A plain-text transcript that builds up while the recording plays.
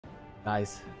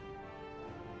Guys,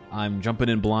 I'm jumping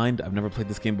in blind. I've never played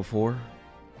this game before.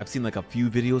 I've seen like a few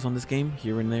videos on this game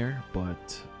here and there,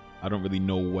 but I don't really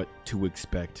know what to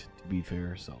expect, to be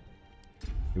fair. So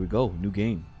here we go. New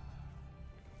game.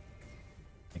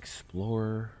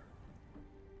 Explorer.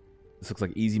 This looks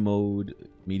like easy mode,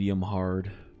 medium, hard.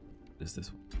 What is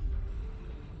this one?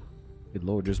 Good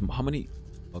lord, there's how many?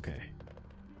 Okay.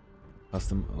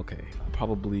 Custom, okay.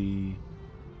 Probably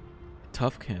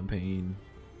tough campaign.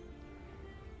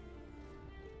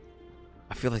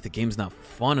 I feel like the game's not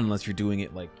fun unless you're doing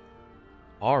it like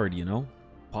hard, you know?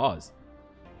 Pause.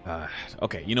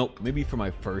 Okay, you know, maybe for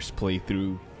my first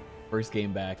playthrough, first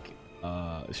game back,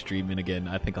 streaming again,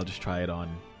 I think I'll just try it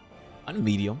on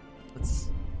medium.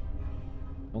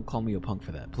 Don't call me a punk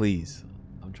for that, please.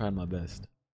 I'm trying my best.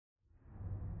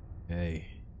 Okay.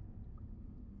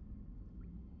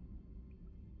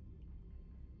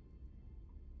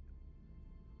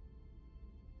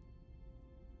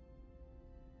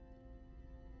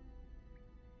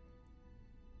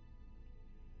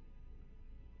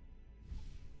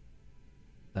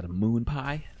 Is that a moon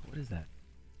pie? What is that?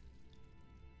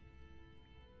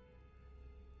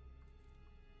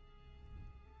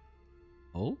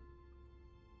 Oh?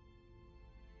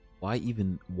 Why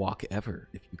even walk ever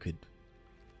if you could?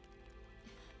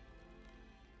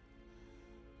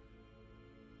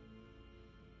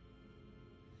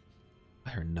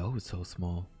 Why her nose so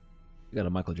small? You got a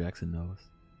Michael Jackson nose.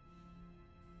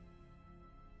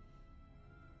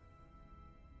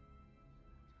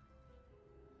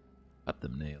 Got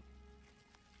them nailed.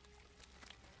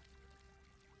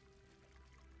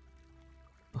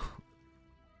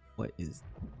 What is?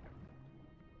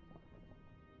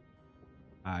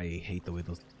 I hate the way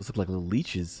those look like little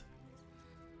leeches.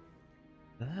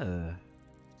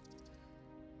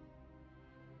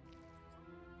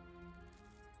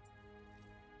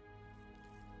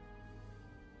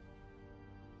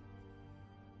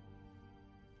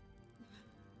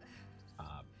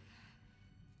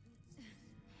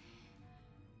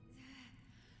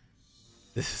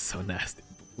 This is so nasty.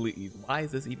 Please, why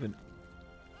is this even?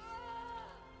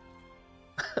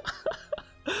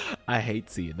 I hate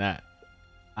seeing that.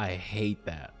 I hate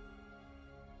that.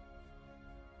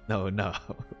 No, no.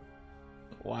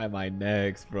 Why am I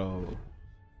next, bro?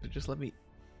 Just let me.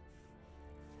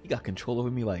 You got control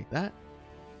over me like that?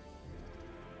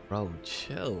 Bro,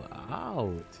 chill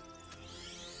out.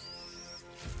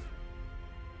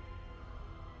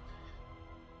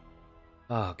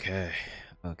 Okay.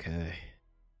 Okay.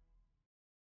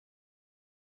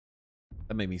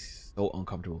 That made me so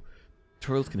uncomfortable.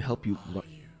 Tutorials can help you.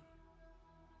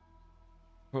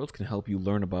 Tutorials can help you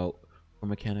learn about core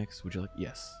mechanics. Would you like?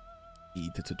 Yes.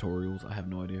 Eat the tutorials. I have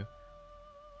no idea.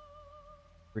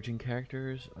 Bridging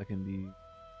characters. I can be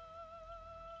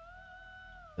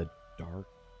the dark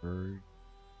bird.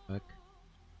 Heck.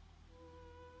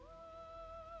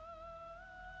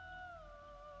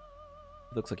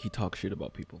 Looks like he talks shit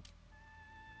about people.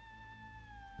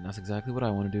 And that's exactly what I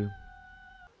want to do.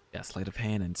 Yeah, sleight of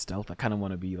hand and stealth. I kind of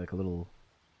want to be like a little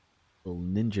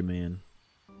ninja man.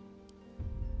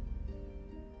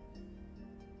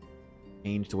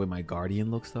 Change the way my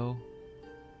guardian looks though.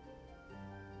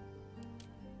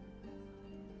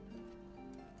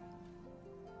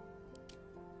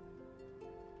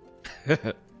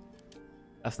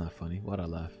 That's not funny. Why'd I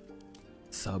laugh?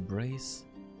 Subrace.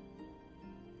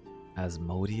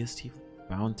 Asmodeus Tief,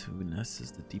 bound to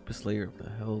Nessus, the deepest layer of the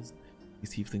hells.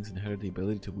 These tieflings inherit the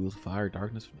ability to wield fire,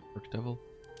 darkness from the archdevil.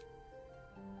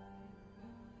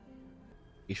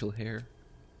 Facial hair.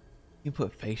 You can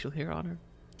put facial hair on her?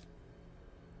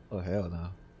 Oh hell no.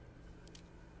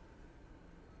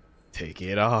 Take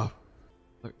it off.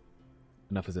 Look.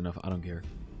 Enough is enough. I don't care.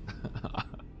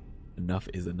 Enough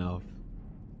is enough.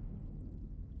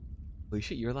 Holy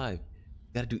shit, you're alive.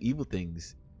 You gotta do evil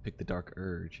things. Pick the dark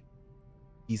urge.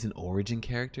 He's an origin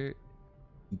character.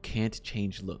 You can't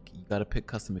change look. You gotta pick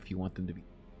custom if you want them to be.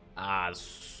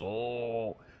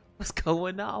 So what's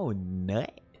going on,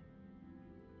 Nut?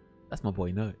 That's my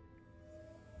boy Nut.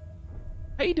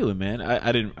 How you doing, man?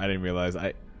 I didn't realize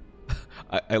I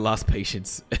lost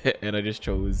patience and I just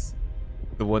chose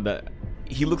the one that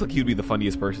he looked like he would be the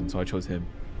funniest person, so I chose him.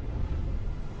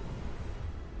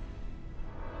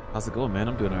 How's it going, man?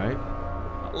 I'm doing alright.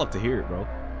 I'd love to hear it, bro.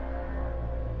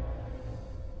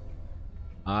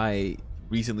 I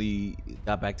recently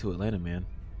got back to Atlanta, man.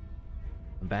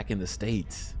 I'm back in the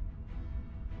States.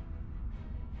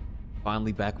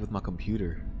 Finally back with my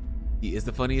computer. He is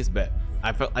the funniest, bet.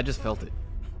 I just felt it.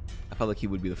 I felt like he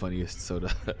would be the funniest, so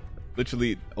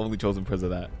literally only chose him because of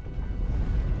that.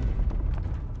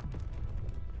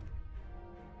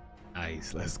 Nice.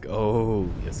 Nice. Let's go.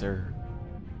 Yes, sir.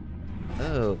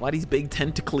 Oh, why these big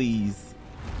tentacles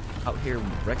out here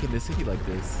wrecking the city like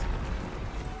this?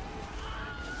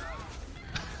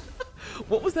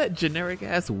 What was that generic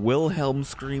ass Wilhelm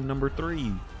scream number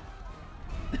 3?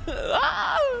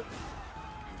 Ah!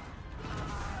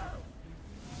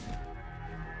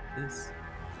 This.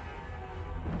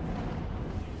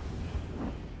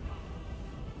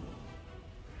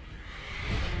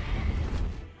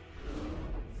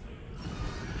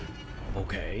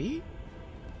 Okay.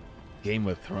 Game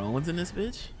of Thrones in this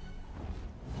bitch?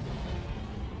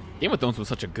 Game of Thrones was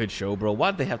such a good show, bro.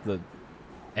 Why'd they have to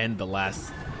end the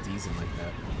last season like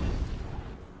that?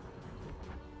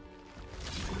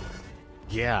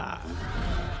 Yeah.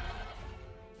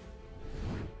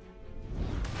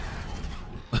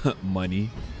 Money.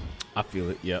 I feel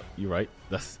it. Yep, you're right.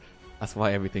 That's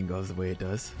why everything goes the way it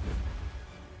does.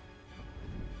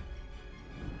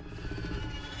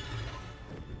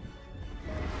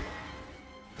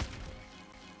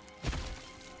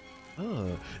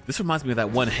 This reminds me of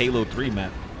that one Halo 3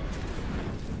 map.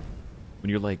 When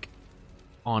you're like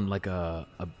on like a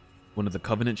one of the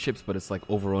Covenant ships, but it's like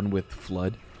overrun with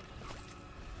flood.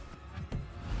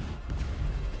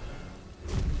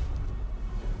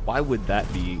 Why would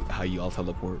that be how you all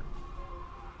teleport?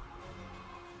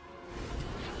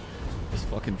 Just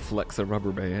fucking flex a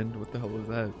rubber band. What the hell is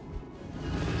that?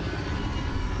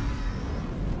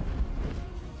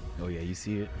 Oh yeah, you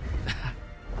see it?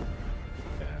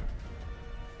 Yeah.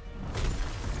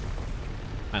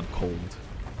 I'm cold.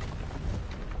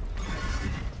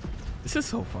 This is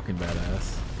so fucking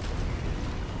badass.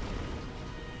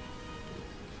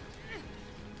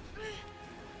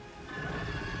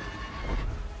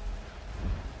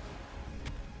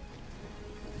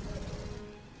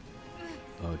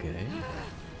 Okay.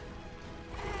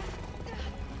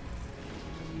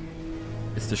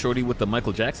 It's the shorty with the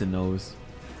Michael Jackson nose.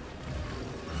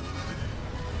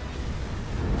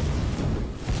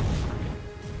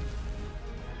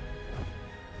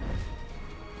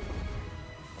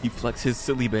 He flexed his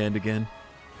silly band again.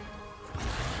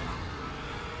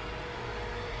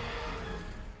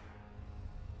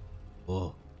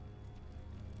 Whoa.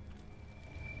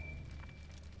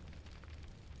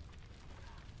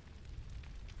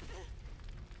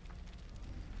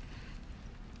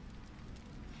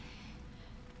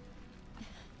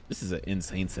 This is an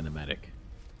insane cinematic.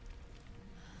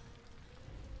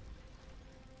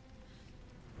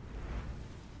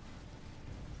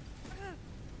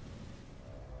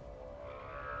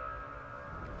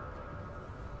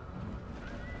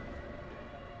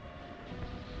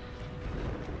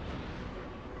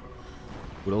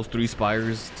 Were those 3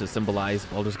 spires to symbolize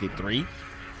Baldur's Gate 3?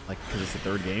 Like, because it's the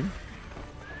 3rd game?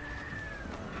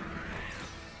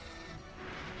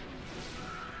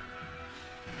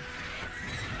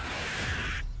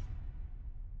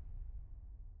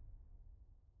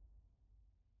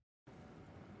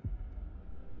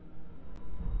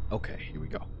 Okay, here we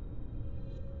go.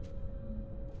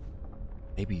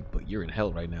 Maybe, but you're in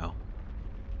hell right now.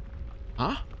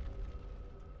 Huh?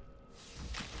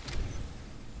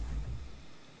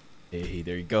 Hey,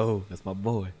 there you go. That's my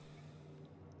boy.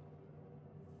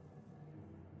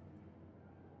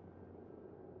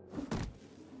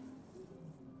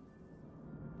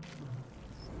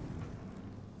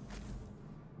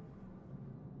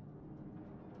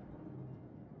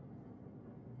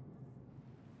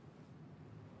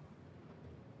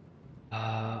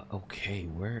 Okay,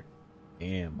 where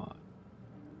am I?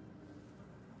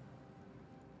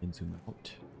 And zoom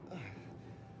out.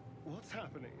 What's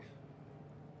happening?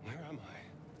 Where am I?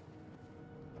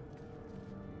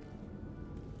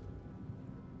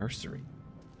 Nursery.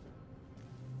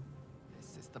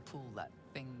 This is the pool that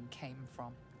thing came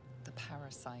from. The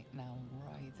parasite now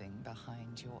writhing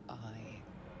behind your eye.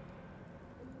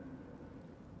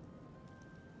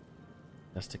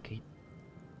 Investigate.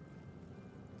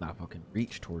 Not fucking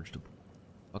reach towards the pool.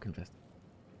 Fucking investigate.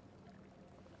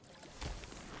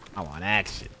 I want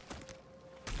action.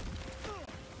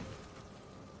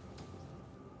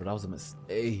 But that was a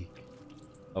mistake.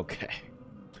 Okay.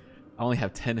 I only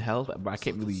have 10 health, but I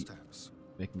can't really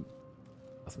make me.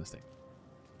 That's a mistake.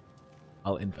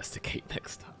 I'll investigate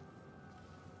next time.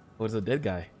 What is a dead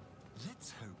guy?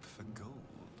 Let's hope for gold.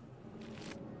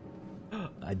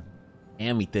 A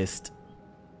amethyst.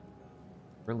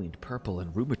 Brilliant purple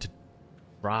and rumored to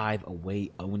drive away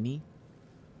Oni.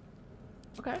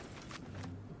 Okay.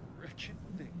 Wretched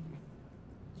thing.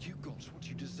 You got what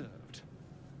you deserved.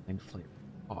 And flame.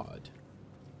 Odd.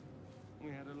 We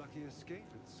had a lucky escape,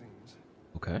 it seems.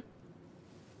 Okay.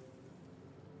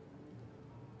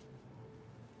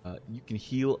 you can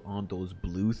heal on those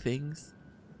blue things.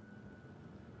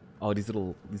 Oh, these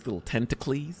little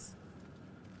tentacles.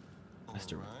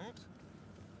 Mr.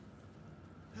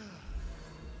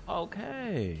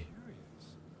 Okay. Curious.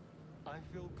 I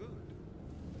feel good.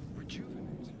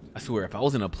 Rejuvenated. I swear, if I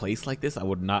was in a place like this, I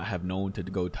would not have known to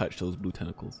go touch those blue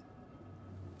tentacles.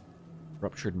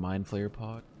 Ruptured mind flare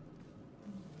pod.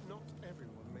 Not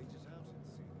everyone made it out, it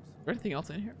seems. Is there anything else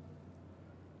in here?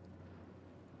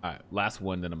 Alright, last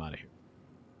one, then I'm out of here.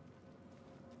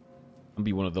 I'm gonna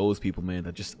be one of those people, man,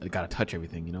 that just gotta touch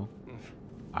everything, you know?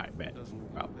 Alright, bet.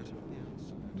 Wow.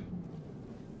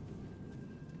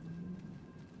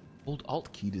 Hold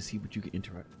Alt key to see what you can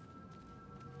interact.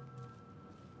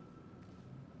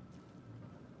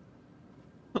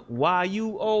 Why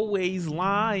you always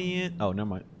lying? Oh, never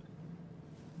mind.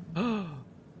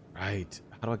 Right.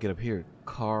 How do I get up here?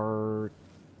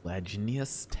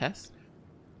 Cartilaginous test?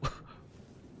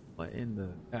 What in the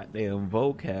goddamn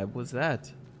vocab was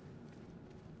that?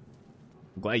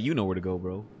 I'm glad you know where to go,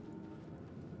 bro.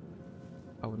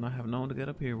 I would not have known to get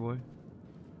up here, boy.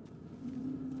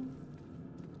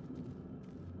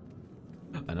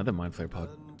 Another mind flare pod.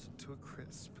 Burned to a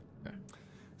crisp. Okay.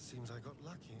 Seems I got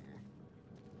lucky.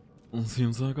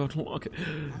 Seems like I got lucky.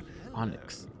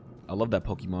 Onyx. I love that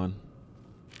Pokemon.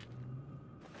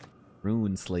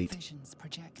 Rune Slate. Visions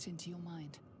project into your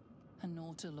mind. An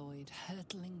Nautiloid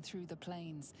hurtling through the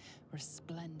plains,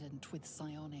 resplendent with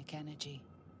psionic energy.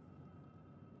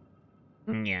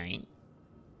 But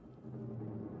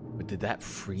did that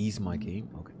freeze my game?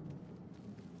 Okay.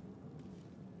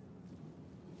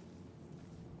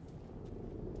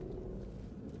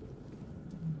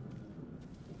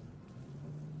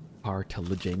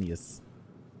 Cartilaginous.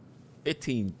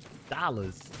 $15.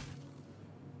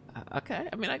 Okay,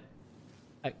 I mean,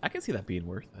 I can see that being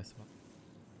worth, I suppose.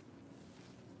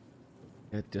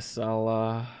 Yeah, just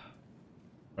I'll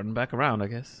run back around, I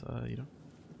guess. You know,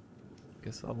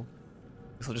 guess I'll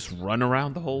just run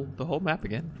around the whole map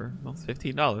again for almost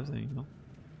 $15. And, you know,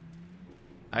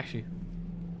 actually,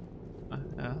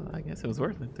 I guess it was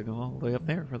worth it to go all the way up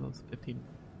there for those $15.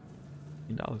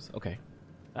 Okay,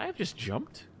 I have just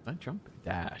jumped. Did I jump?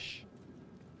 Dash.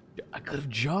 I could have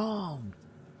jumped.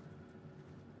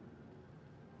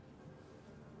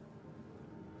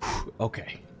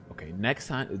 Okay. Okay. Next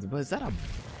time, was that a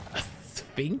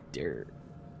sphincter?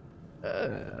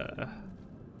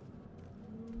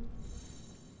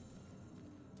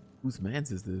 Whose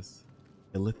man's is this?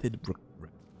 Illithid Brook.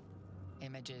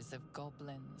 Images of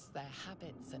goblins, their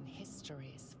habits and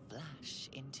histories flash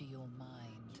into your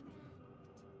mind.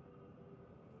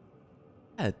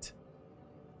 What?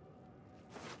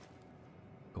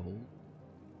 Gold?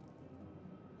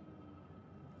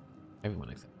 Everyone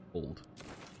except gold.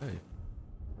 Okay.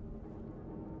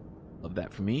 Love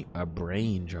that for me. A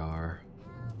brain jar.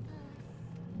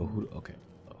 Oh, who? Okay.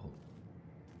 Oh, hold on.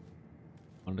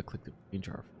 I wanted to click the brain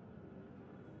jar.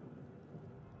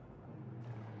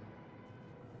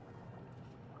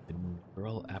 The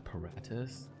neural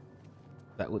apparatus.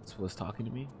 That was talking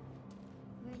to me.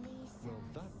 Well,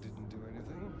 that didn't do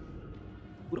anything.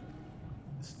 What a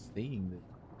saying that.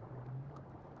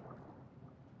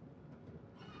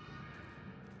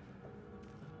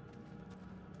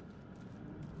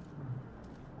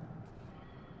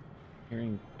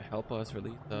 Hearing help us,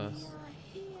 release us.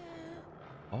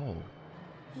 Oh.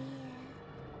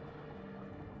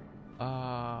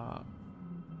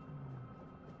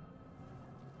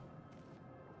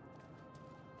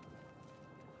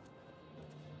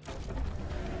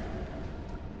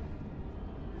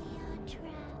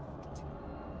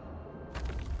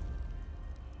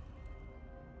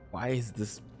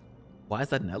 Why is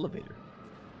that an elevator?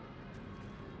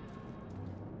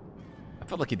 I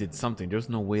felt like it did something. There's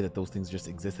no way that those things just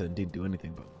existed and didn't do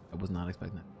anything, but I was not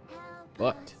expecting that.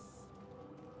 But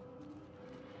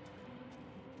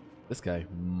this guy,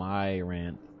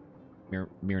 Mirnath.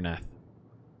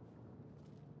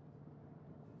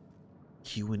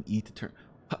 Q and E to turn.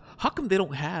 How come they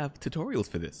don't have tutorials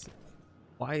for this?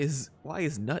 Why is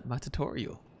Nut my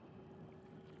tutorial?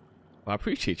 Well, I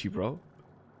appreciate you, bro.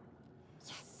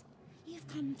 Yes, you've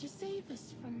come to save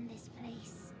us from this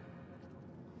place.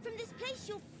 From this place,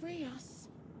 you'll free us.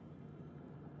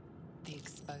 The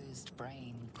exposed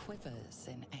brain quivers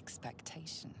in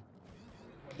expectation.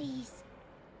 Please,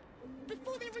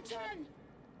 before they return.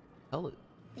 Tell it.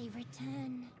 They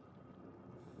return.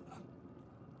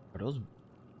 Are those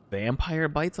vampire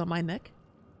bites on my neck?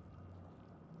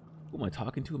 Who am I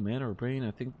talking to? A man or a brain?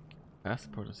 I think past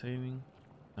the part of saving.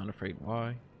 Not afraid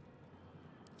why.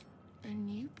 A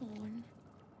newborn.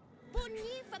 Born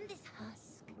new from this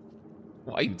husk.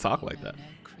 Why you talk You like know that? no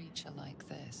creature like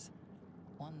this.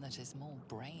 One that is more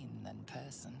brain than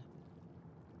person.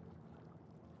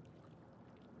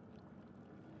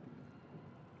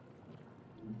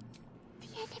 The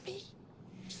enemy.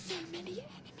 So many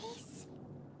enemies.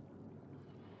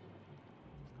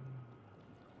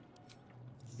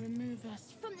 Remove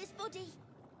us from this body.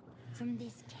 From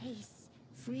this case.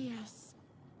 Free us.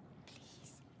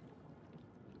 Please.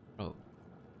 Oh.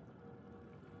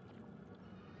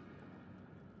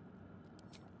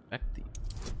 Back the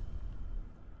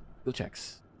skill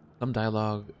checks. Some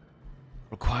dialogue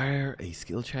require a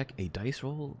skill check, a dice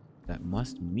roll that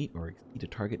must meet or exceed a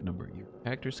target number. Your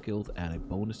character skills add a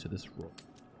bonus to this roll.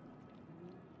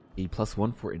 A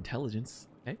 +1 for intelligence.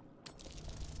 Okay.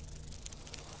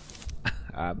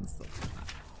 I'm so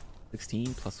 16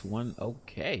 +1.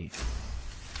 Okay.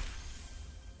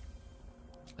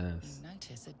 You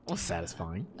notice a Well,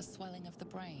 satisfying. a swelling of the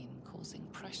brain causing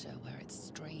pressure where it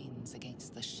strains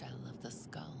against the shell of the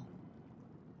skull.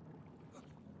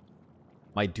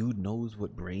 My dude knows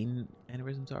what brain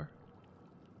aneurysms are.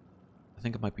 I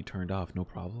think it might be turned off, no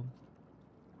problem.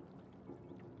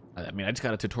 I mean, I just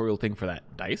got a tutorial thing for that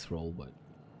dice roll, but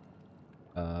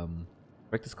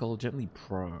break the skull, gently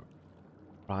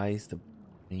prise the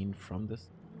brain from this.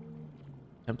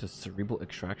 Attempt a cerebral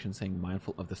extraction, saying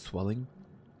mindful of the swelling.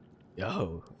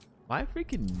 Yo, my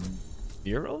freaking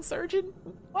neurosurgeon?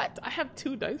 What? I have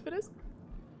 2 dice for this?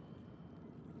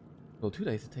 Well, 2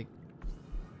 dice to take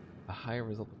a higher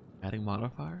result of adding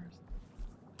modifiers?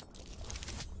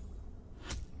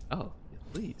 Oh, yes,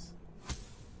 please.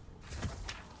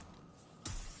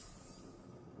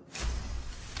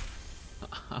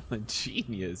 I'm a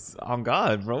genius. On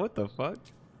God, bro. What the fuck?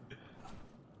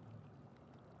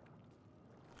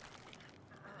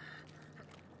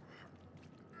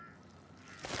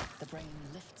 The brain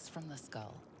lifts from the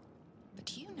skull,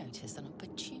 but you notice an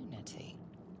opportunity.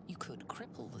 You could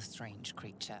cripple the strange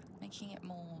creature, making it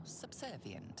more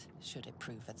subservient should it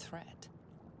prove a threat.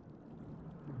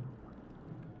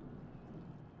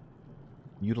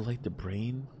 Mutilate the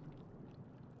brain?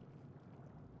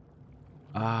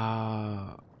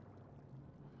 I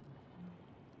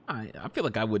feel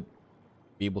like I would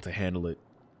be able to handle it,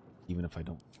 even if I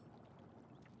don't.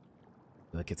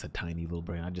 Like it's a tiny little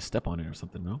brain. I just step on it or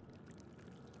something, no?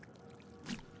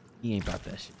 He ain't about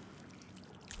that shit.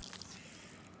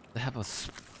 They have a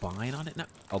spine on it now?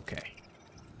 Okay.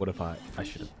 What if I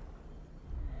should have?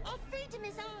 Our freedom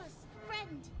is ours,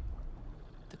 friend.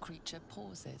 The creature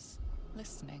pauses,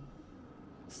 listening.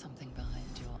 Something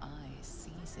behind your eyes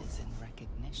seizes in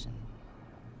recognition.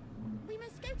 We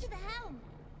must go to the helm.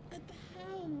 At the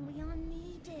helm, we are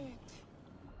needed.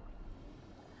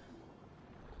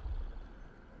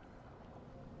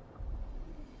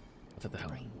 What's at the The hell?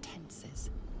 brain tenses,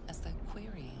 as though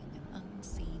querying an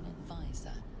unseen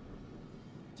advisor.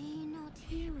 Do you not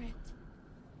hear it?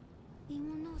 We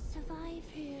will not survive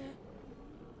here.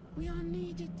 We are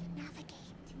needed to navigate.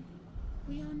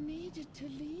 We are needed to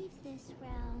leave this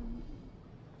realm.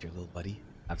 Your little buddy?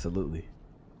 Absolutely.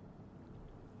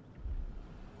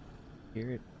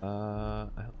 Hear it? Alright.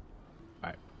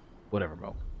 Whatever,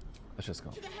 bro. Let's just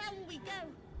go. To the helm we go.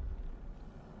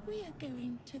 We are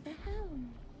going to the helm.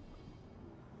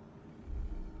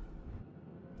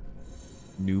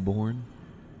 Newborn?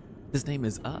 His name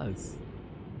is Uz.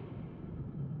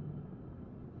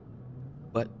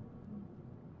 But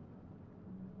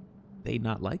they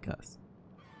not like us.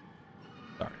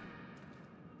 Sorry.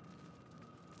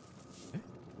 Okay.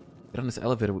 Get on this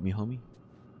elevator with me, homie.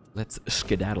 Let's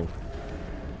skedaddle.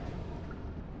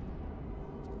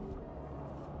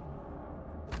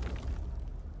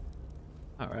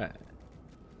 All right.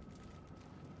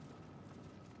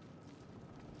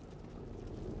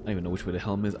 I don't even know which way the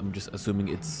helm is. I'm just assuming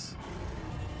it's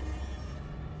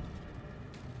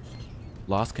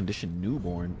lost condition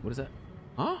newborn. What is that?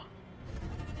 Huh?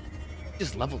 He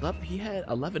just leveled up. He had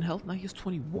 11 health. Now he has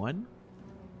 21.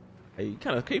 Hey, you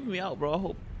kind of creeping me out, bro. I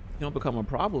hope you don't become a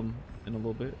problem in a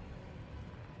little bit.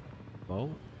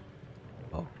 Oh.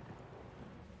 Oh.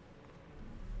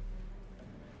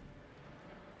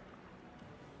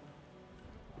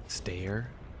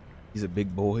 Stare. He's a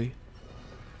big boy.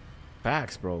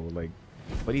 Facts, bro. Like,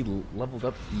 but he leveled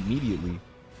up immediately.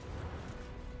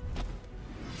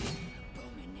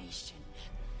 Abomination.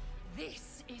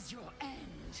 This is your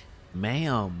end.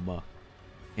 Ma'am,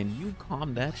 can you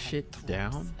calm that Your head shit throbs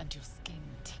down? And your skin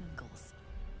tingles.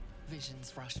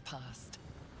 Visions rush past.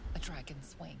 A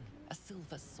dragon's wing, a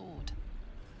silver sword,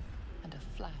 and a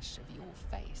flash of your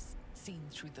face seen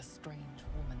through the strange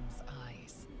woman's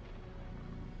eyes.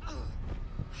 Oh.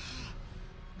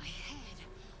 My head.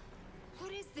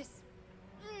 What is this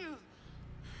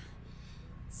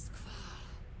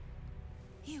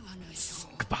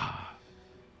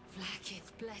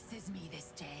blesses me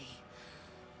this day.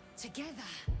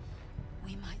 Together,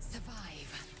 we might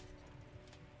survive.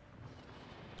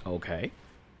 Okay.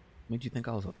 Made you think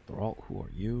I was a thrall? Who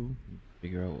are you?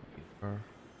 Figure out what you are.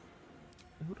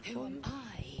 Who the Who fuck am you?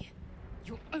 I?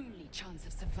 Your only chance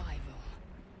of survival.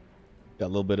 Got a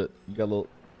little bit of. You got a little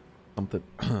something.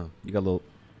 You got a little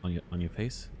on your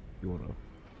face. You wanna?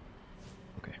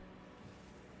 Okay.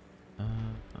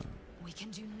 We can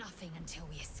do nothing until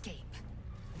we escape.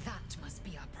 That must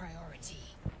be our priority.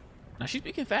 Now she's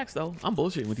speaking facts though. I'm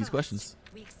bullshitting with these First, questions.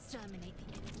 we exterminate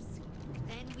the imps.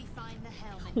 Then we find the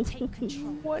helm and take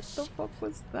control. What the fuck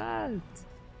was that?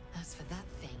 As for that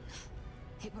thing,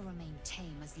 it will remain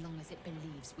tame as long as it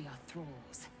believes we are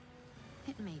thralls.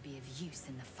 It may be of use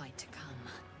in the fight to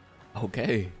come.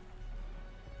 Okay.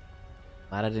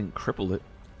 Glad I didn't cripple it.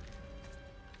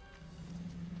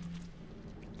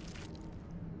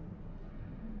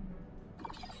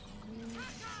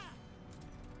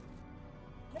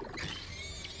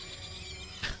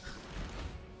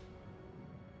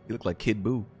 You look like Kid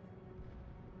Boo.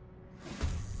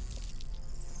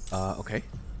 Okay.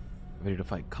 Ready to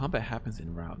fight. Combat happens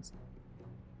in rounds.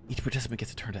 Each participant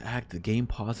gets a turn to act. The game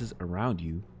pauses around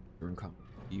you during combat.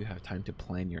 You have time to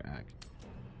plan your act.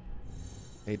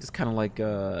 Hey, just kind of like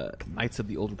Knights of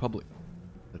the Old Republic.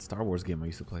 That Star Wars game I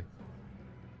used to play.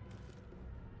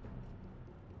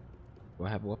 Do I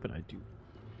have a weapon? I do.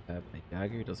 I have a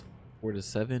dagger. It does 4 to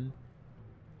 7.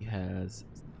 He has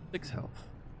 6 health.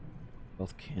 What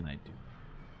else can I do?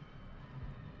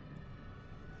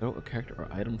 Throw a character or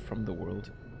item from the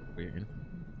world we're in.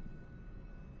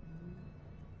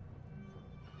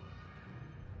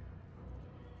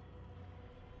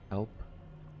 Help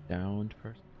downed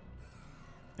person.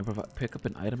 And pick up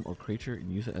an item or creature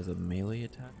and use it as a melee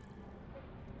attack.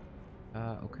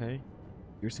 Okay.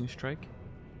 Piercing strike.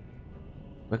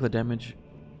 Regular damage.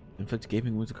 Inflict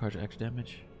gaping wounds and charge extra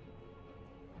damage.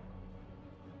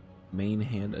 Main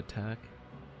hand attack.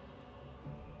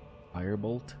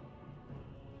 Firebolt.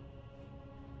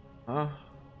 Alright.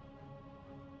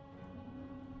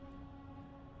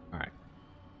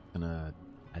 Gonna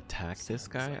attack this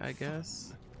guy, I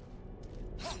guess.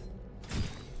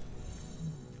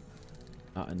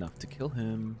 Not enough to kill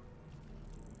him.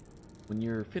 When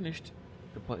you're finished,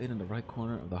 the button in the right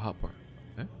corner of the hotbar.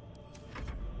 Okay.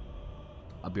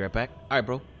 I'll be right back. Alright,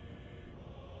 bro.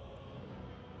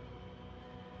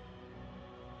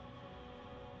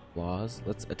 Laws.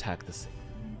 Let's attack the thing.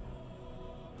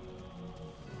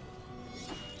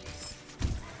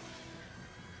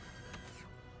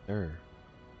 Sure.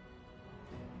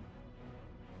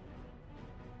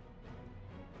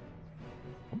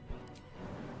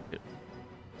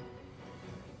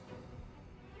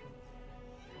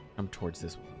 Come towards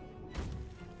this one.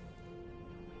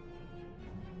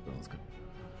 Well, let's go.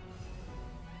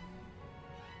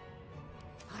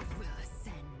 I will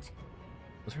ascend.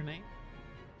 What's her name?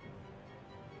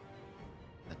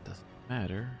 That doesn't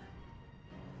matter.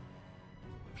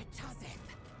 It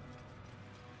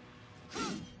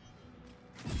doesn't.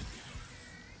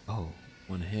 Oh,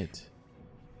 one hit.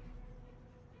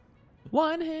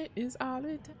 One hit is all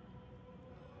it takes.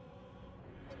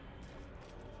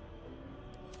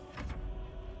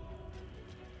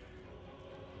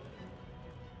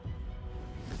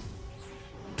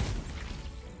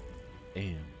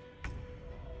 Damn.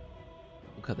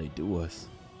 Look how they do us.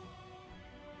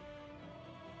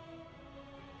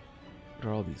 What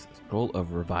are all these? Scroll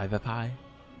of Revivify?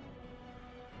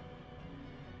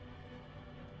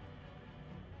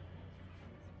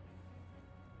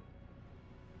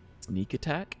 Sneak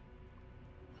attack?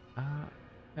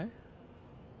 Okay.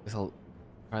 Guess I'll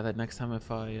try that next time if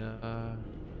I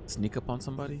sneak up on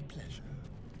somebody.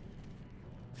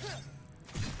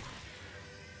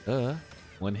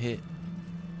 One hit.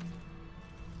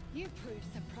 You proved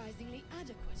surprisingly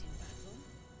adequate in battle.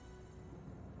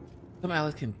 Some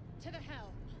allies can To the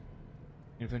helm.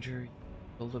 adventure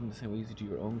build them the same way you do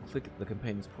your own. Click the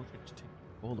companion's portrait to take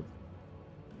hold of them.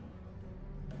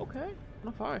 Okay,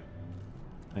 not fire.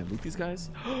 Can I loot these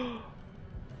guys? A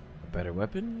better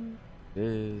weapon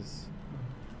is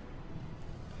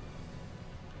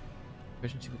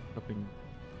proficiency with equipping.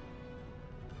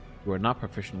 You are not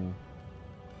proficient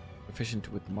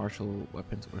with martial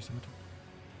weapons or scimitar.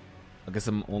 I guess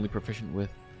I'm only proficient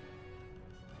with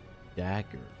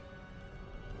dagger.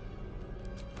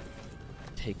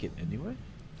 Take it anyway. Is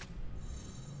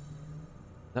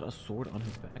that a sword on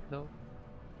his back though?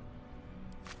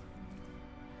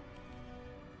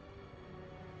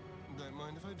 Don't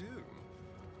mind if I do.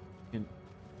 Can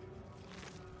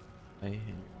I?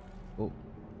 Oh,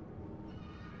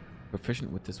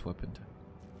 proficient with this weapon type.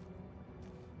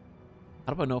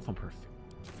 How do I know if I'm perfect?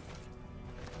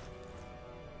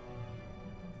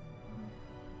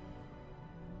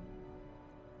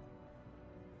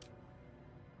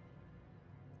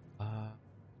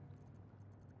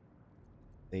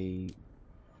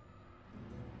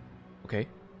 Okay.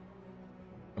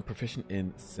 I'm proficient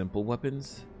in simple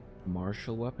weapons,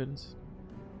 martial weapons,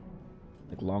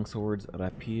 like long swords,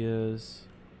 rapiers,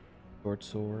 short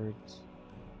swords,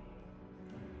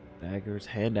 daggers,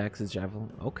 hand axes,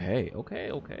 javelin. Okay,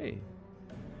 okay, okay.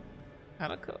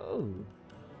 Kinda cool.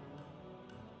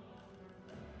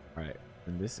 Alright,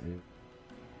 and this is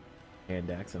hand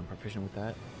axe, and I'm proficient with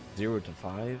that. 0 to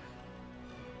 5.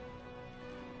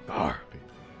 Garbage.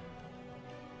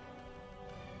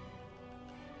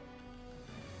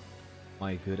 Am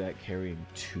I good at carrying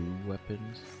 2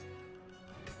 weapons?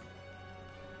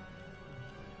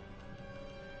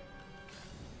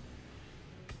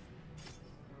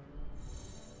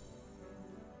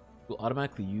 Will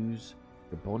automatically use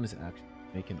your bonus action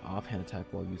to make an offhand attack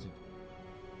while using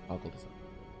toggle design.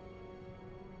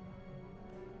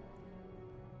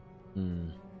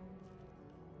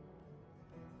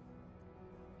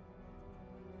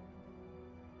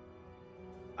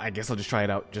 I guess I'll just try it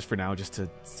out just for now, just to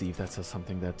see if that's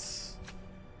something that's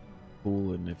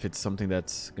cool, and if it's something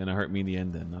that's gonna hurt me in the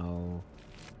end, then I'll...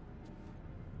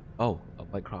 Oh, a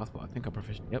light crossbow. I think I'm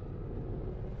proficient. Yep.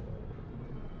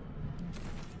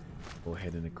 Go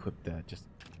ahead and equip that. Just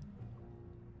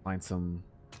find some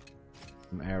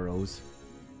arrows.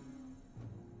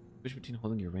 Switch between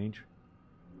holding your range.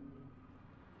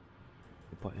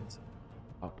 The buttons.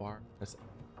 Up bar. Press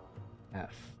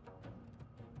F.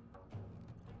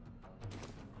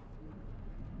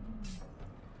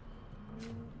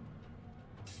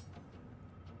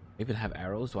 Even have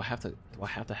arrows? Do I have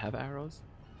to have arrows?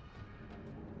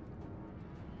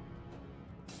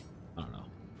 I don't know.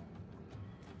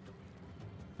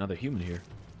 Another human here.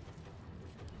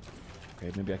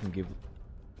 Okay, maybe I can give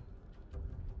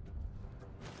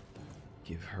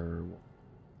her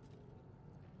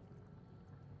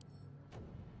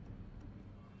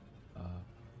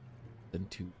then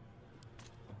 2.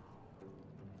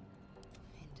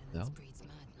 No?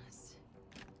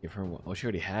 Give her 1. Oh, she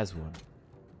already has 1.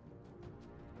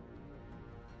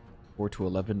 4 to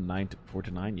 11, 9 to 4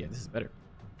 to 9. Yeah, this is better.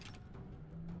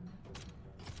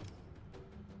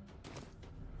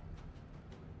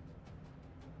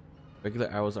 Regular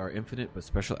arrows are infinite, but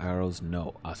special arrows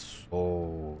no.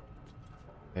 Oh.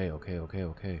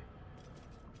 Okay.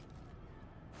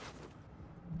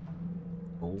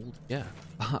 Gold? Yeah.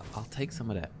 I'll take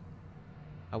some of that.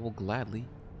 I will gladly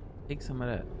take some of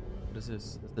that. What is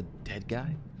this? That's the dead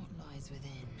guy? What lies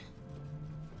within?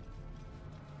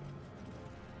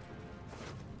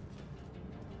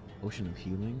 Ocean of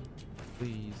healing,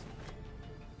 please.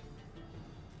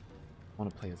 I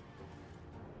want to play as.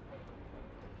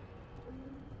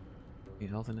 Any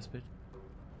health in this bitch?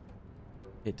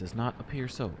 It does not appear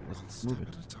so. Let's move it.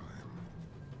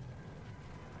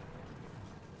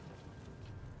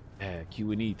 Yeah,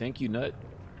 Q and E. Thank you, Nut.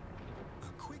 A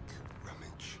quick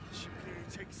rummage. This should really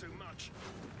take so much.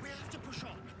 We have to push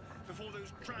on before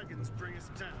those dragons bring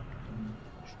us down.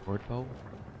 Short bow.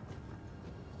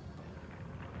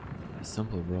 A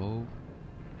simple robe.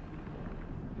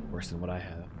 Worse than what I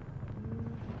have.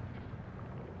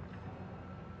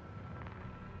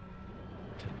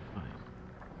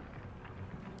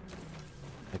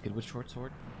 I could with short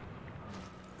sword.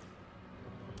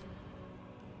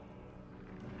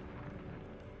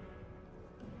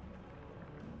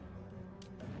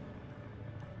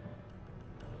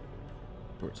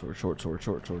 Short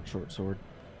sword.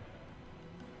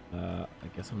 I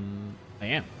guess I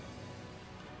am.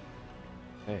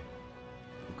 Okay.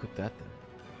 We'll cook that then.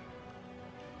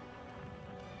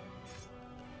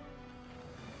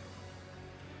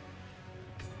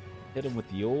 Hit him with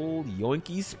the old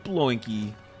yoinky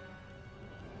sploinky.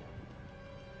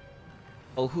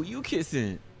 Oh, who you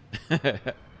kissing?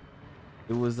 It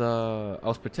was I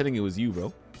was pretending it was you, bro.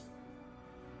 You know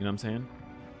what I'm saying?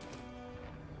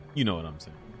 You know what I'm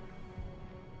saying.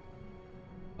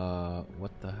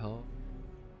 What the hell?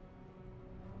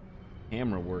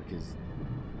 Camera work is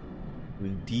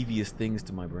doing devious things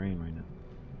to my brain right now.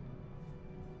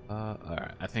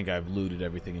 Alright, I think I've looted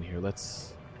everything in here.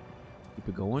 Let's keep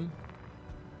it going.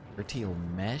 Vertio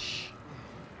mesh.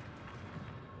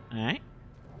 Alright.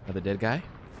 Another dead guy.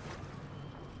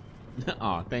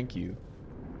 Aw, thank you.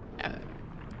 Yeah,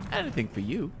 anything for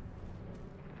you.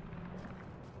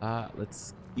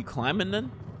 Let's keep climbing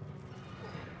then.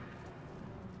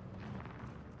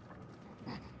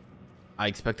 I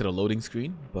expected a loading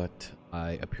screen, but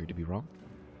I appear to be wrong.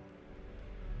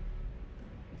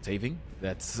 saving.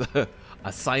 That's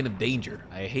a sign of danger.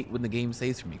 I hate when the game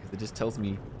saves for me because it just tells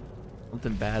me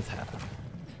something bad's happened.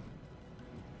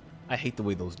 I hate the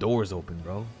way those doors open,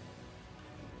 bro.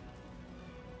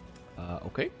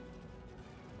 Okay.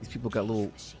 These people got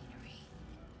little... Machinery.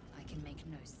 I can make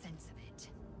no sense of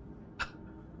it.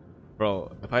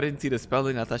 Bro, if I didn't see the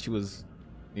spelling, I thought she was,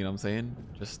 you know what I'm saying?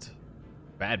 Just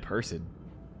a bad person.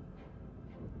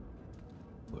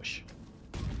 Push.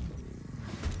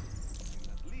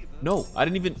 No, I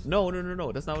didn't even...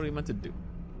 No. That's not what I meant to do.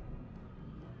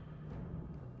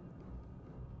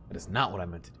 That is not what I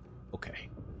meant to do. Okay,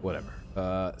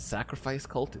 whatever. Sacrifice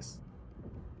cultists.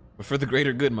 But for the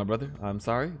greater good, my brother. I'm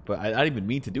sorry, but I didn't even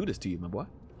mean to do this to you, my boy.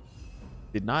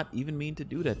 Did not even mean to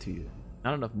do that to you.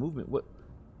 Not enough movement. What?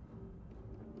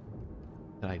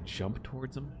 Did I jump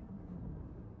towards him?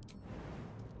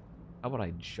 How about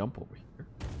I jump over here?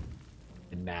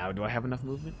 And now, do I have enough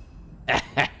movement?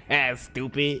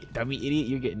 Stupid, dummy idiot.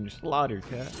 You're getting slaughtered,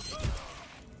 cat.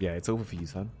 Yeah, it's over for you,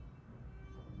 son.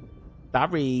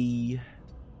 Sorry.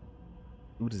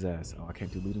 Loot his ass. Oh, I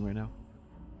can't do looting right now.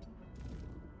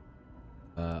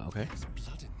 Okay. There's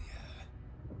blood in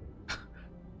the air.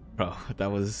 Bro,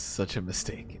 that was such a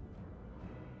mistake.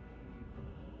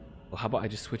 Well, how about I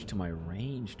just switch to my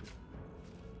ranged?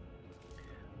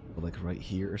 Like right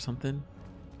here or something?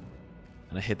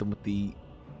 And I hit them with the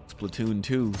Splatoon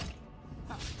 2.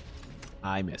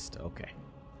 I missed. Okay.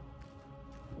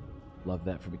 Love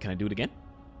that for me. Can I do it again?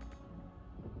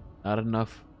 Not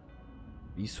enough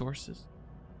resources?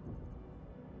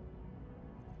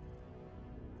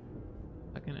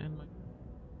 I can end my...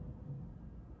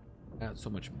 I got so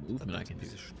much movement I can do.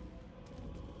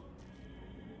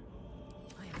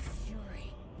 I am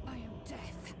fury. I am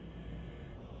death.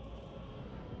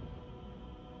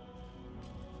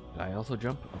 Did I also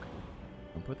jump? Okay.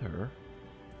 Jump with her.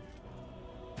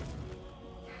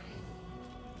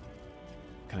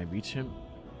 Can I reach him?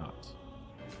 Not.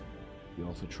 You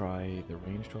also try the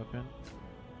ranged weapon.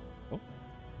 Oh.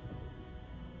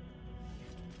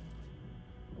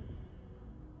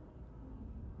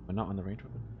 I'm not on the ranged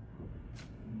weapon.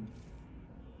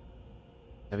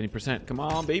 70%. Come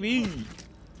on, baby.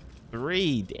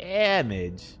 3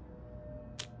 damage.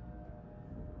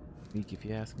 Weak if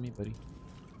you ask me, buddy.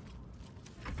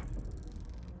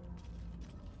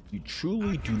 You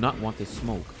truly do not want this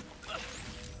smoke.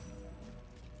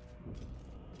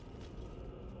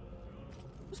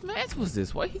 Whose mask was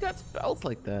this? Why he got spells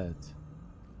like that?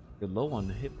 You're low on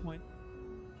the hit point.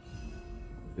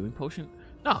 Healing potion?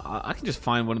 No, I can just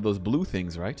find one of those blue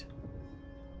things, right?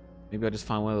 Maybe I'll just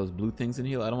find one of those blue things in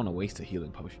here. I don't want to waste a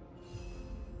healing potion.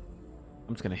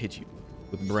 I'm just gonna hit you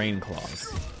with brain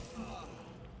claws.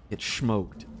 Get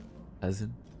smoked,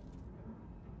 cousin.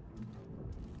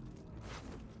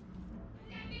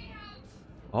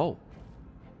 Oh.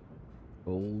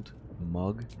 Gold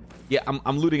mug. Yeah,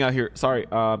 I'm looting out here. Sorry,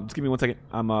 just give me 1 second.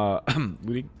 I'm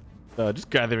looting. Just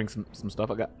gathering some stuff.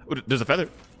 I got. Oh, there's a feather.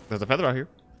 There's a feather out here.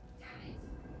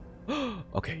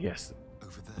 Okay, yes.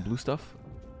 Over there. The blue stuff.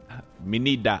 Me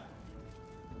need that.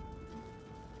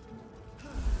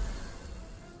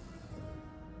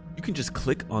 You can just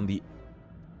click on the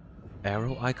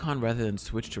arrow icon rather than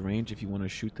switch to range if you want to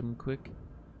shoot them quick.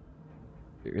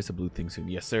 There is a blue thing soon.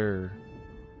 Yes, sir.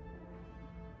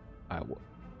 I'm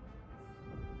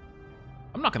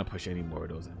not gonna push any more of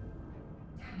those in.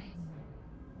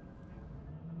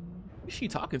 Who's she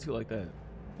talking to like that?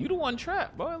 You the one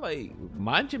trapped, boy. Like,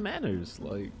 mind your manners.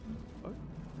 Like, what?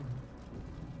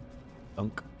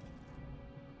 Dunk.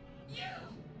 You!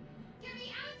 Get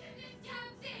me out of this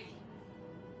damn thing!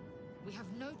 We have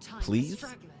no time Please? for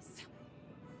stragglers.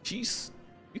 Jeez,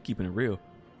 you're keeping it real.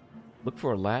 Look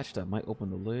for a latch that might open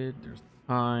the lid. There's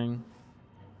time.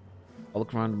 I'll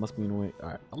look around. It must be in the way. All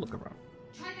right, I'll look around.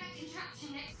 Try that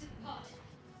contraption next to the pod.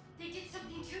 They did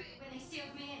something to it when they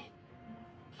sealed me in.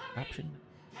 Hurry, Caption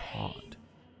please. pod.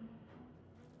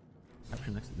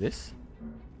 Caption next to this.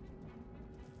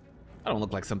 I don't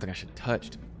look like something I should touch,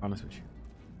 to be honest with you.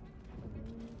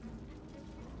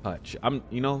 Touch.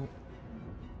 You know,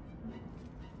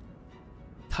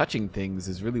 touching things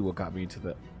is really what got me into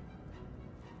the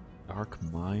dark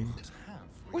mind.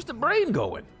 Where's the brain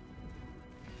going?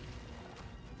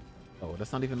 Oh,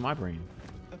 that's not even my brain.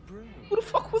 A brain. Who the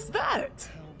fuck was that?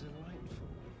 How delightful.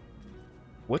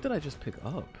 What did I just pick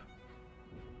up?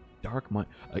 Dark mind.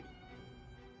 A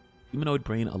humanoid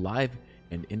brain alive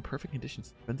and in perfect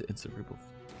conditions. Suspended in cerebral.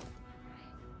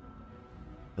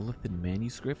 Illithid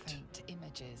manuscript. Faint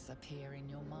images appear in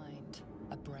your mind.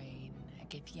 A brain, a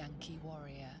Githyanki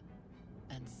warrior,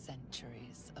 and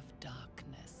centuries of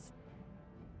darkness.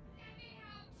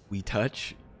 We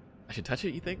touch. I should touch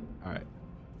it, you think? All right.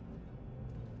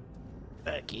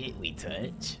 Fuck it, we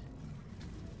touch.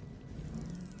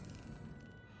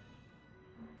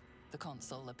 The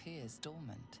console appears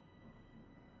dormant.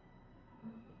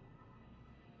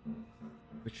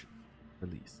 Which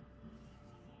release?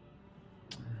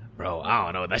 Bro, I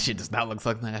don't know. That shit does not look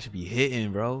like something I should be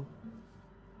hitting, bro.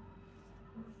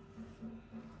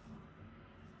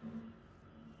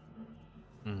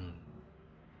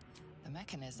 The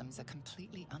mechanisms are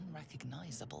completely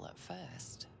unrecognizable at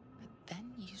first, but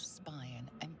then you spy an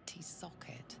empty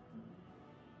socket.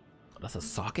 That's a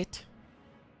socket?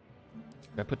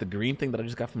 Did I put the green thing that I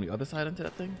just got from the other side into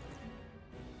that thing?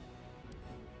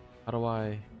 How do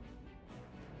I...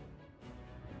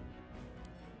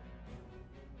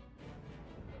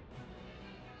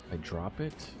 I drop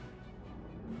it?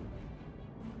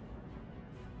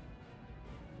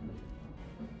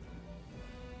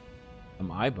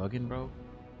 Am I bugging, bro?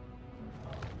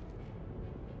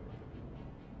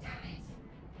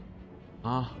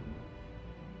 Ah.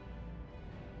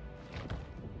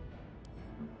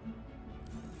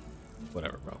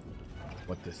 Whatever, bro.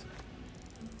 What this?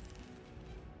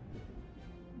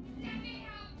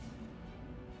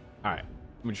 All right, I'm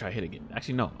gonna try hit again.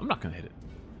 Actually, no, I'm not gonna hit it.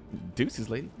 Deuces,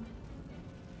 lady.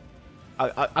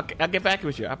 I'll get back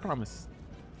with you. I promise.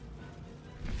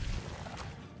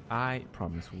 I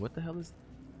promise. What the hell is?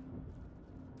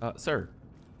 Sir.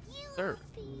 Sir.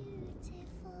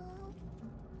 Beautiful.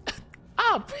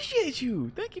 I appreciate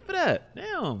you. Thank you for that.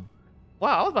 Damn.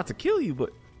 Wow, I was about to kill you, but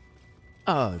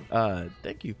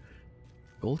thank you.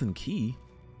 Golden key.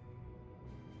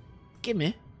 Give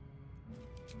me.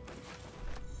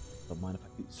 Don't mind if I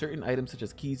do. Certain items such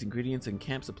as keys, ingredients, and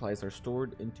camp supplies are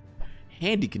stored into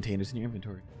handy containers in your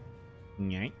inventory.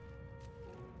 Nyeh.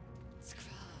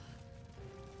 Skra.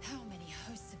 How many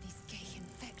hosts of these gay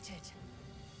infected?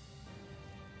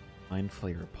 Mind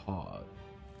flayer pod.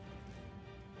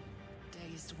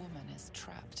 Dazed woman is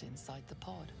trapped inside the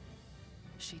pod.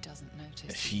 She doesn't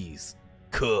notice. She's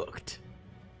cooked.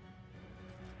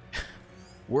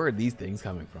 Where are these things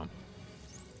coming from?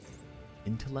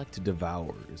 Intellect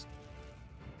devours.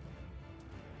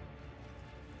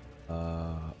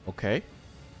 Okay.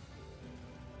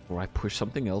 Or I push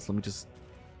something else. Let me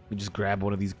just grab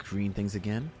one of these green things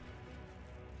again.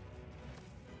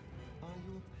 Are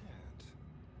you a pet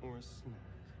or a snack?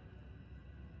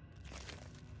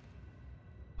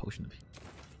 Potion of heat.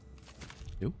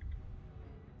 Nope.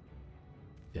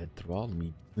 Dead thrall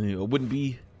me. It wouldn't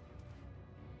be.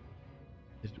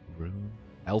 Room.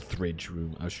 Elthridge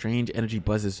room. A strange energy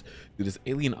buzzes through this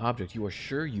alien object. You are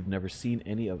sure you've never seen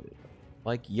any of it.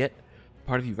 Like, yet,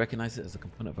 part of you recognizes it as a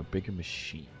component of a bigger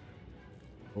machine.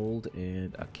 Gold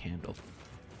and a candle.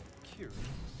 Curious.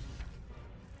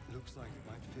 Looks like it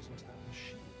might fit into that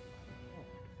machine.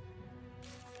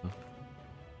 Huh?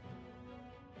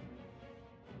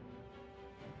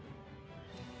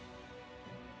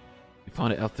 You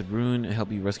found an Elthid rune and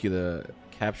help you rescue the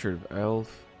captured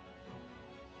elf.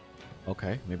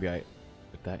 Okay, maybe I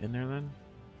put that in there then.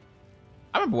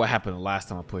 I remember what happened the last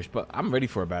time I pushed, but I'm ready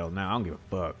for a battle now. I don't give a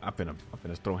fuck. I'm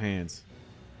finna throw hands.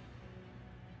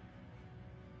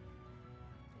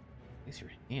 Place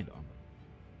your hand on.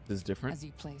 This is different. As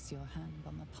you place your hand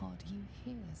on the pod, you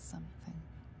hear something.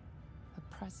 A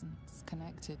presence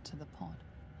connected to the pod,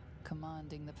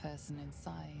 commanding the person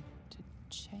inside to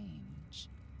change.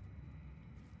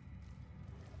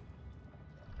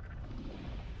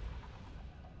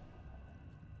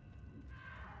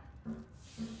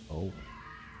 Oh.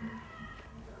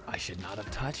 I should not have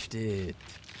touched it.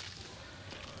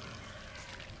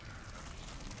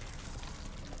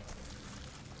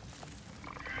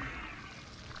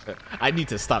 I need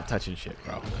to stop touching shit,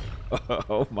 bro.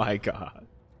 Oh my god.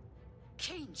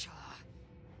 Change her.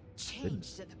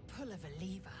 Changed at the pull of a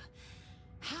lever.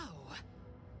 How?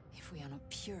 If we are not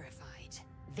purified,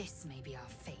 this may be our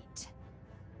fate.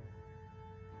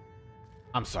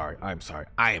 I'm sorry. I'm sorry.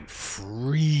 I am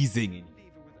freezing.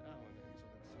 Leave her with our names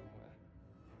on it somewhere.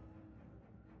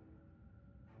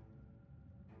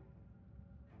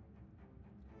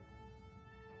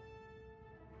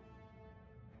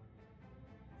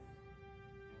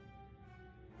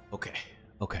 Okay.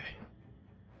 Okay.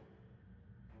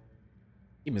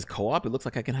 Game is co-op. It looks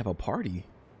like I can have a party.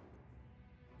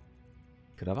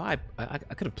 Could have I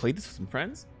could have played this with some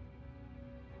friends?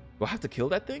 Do I have to kill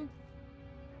that thing?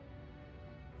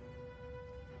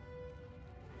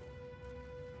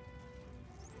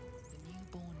 The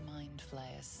newborn mind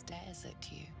flayer stares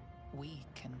at you,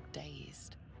 weak and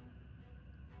dazed.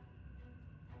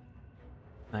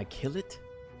 Can I kill it?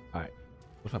 Alright.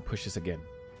 What if I push this again?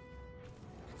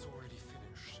 It's already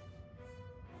finished.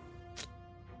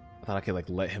 I thought I could like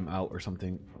let him out or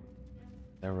something.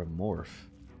 Thermorph.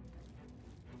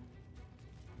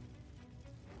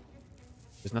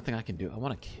 There's nothing I can do. I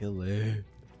want to kill it.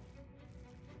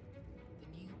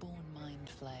 The newborn mind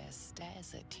flayer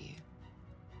stares at you.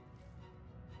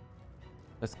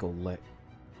 Let's go let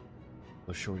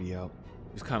the shorty out.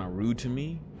 She's kind of rude to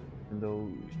me, even though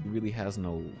she really has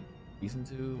no reason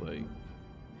to. Like,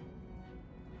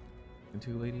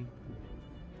 into lady.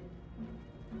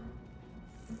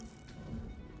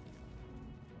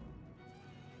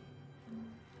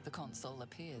 The console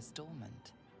appears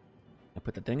dormant. I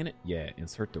put the thing in it? Yeah,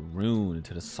 insert the rune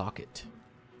into the socket.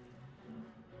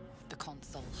 The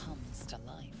console hums to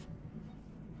life.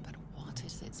 But what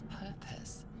is its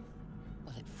purpose?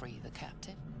 Will it free the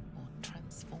captive or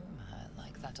transform her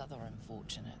like that other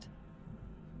unfortunate?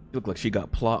 She looked like she got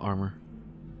plot armor.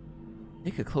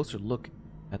 Take a closer look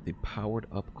at the powered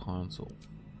up console.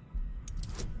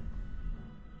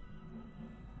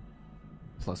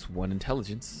 +1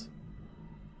 intelligence.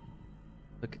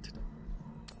 Look at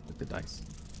the dice.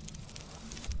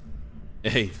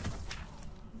 Hey.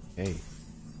 Hey.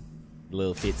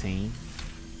 Little 15.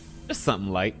 Just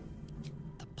something light.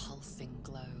 The pulsing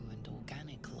glow and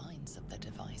organic lines of the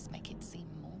device make it seem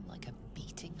more like a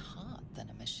beating heart than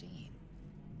a machine.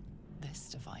 This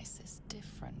device is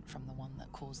different from the one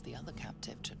that caused the other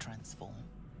captive to transform.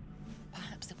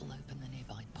 Perhaps it will open the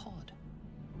nearby pod.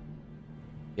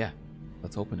 Yeah,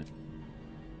 let's open it.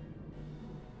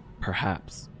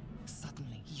 Perhaps.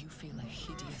 Suddenly, you feel a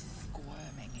hideous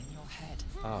squirming in your head.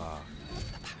 Ah.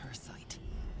 The parasite.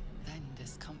 Then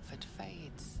discomfort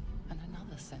fades, and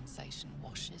another sensation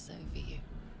washes over you.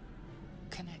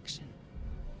 Connection.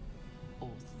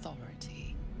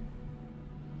 Authority.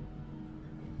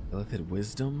 Limited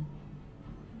wisdom.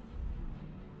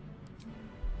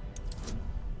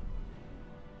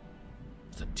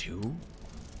 It's a 2.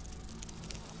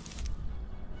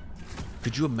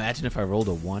 Could you imagine if I rolled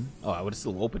a 1? Oh, I would have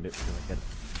still opened it because I get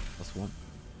 +1.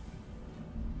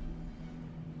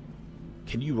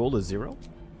 Can you roll a 0?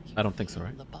 I don't think so,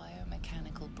 right? The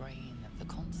biomechanical brain of the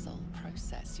console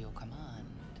process your command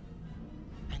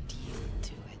and yield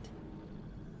to it.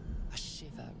 A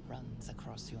shiver runs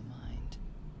across your mind.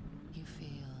 You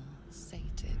feel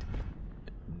sated.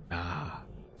 Ah.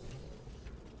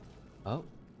 Oh.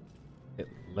 It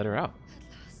let her out.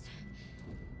 At last.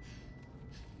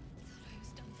 Thought I was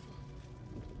done for.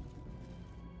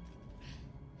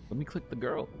 Let me click the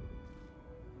girl.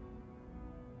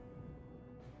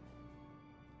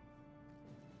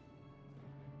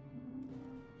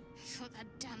 I thought that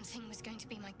damn thing was going to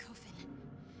be my coffin.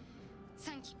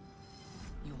 Thank you.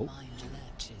 Your mind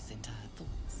lurches into her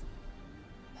thoughts.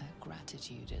 Her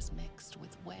gratitude is mixed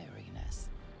with wariness,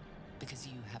 because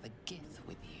you have a gift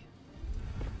with you.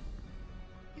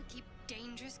 You keep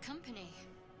dangerous company.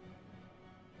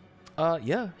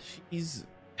 Yeah, she's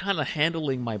kind of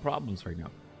handling my problems right now.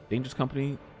 Dangerous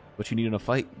company, what you need in a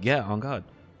fight? Yeah, on God.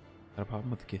 Got a problem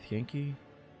with the Githyanki?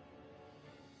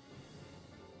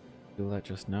 Feel that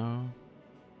just now?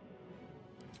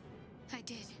 I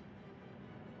did.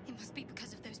 It must be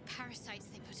because of those parasites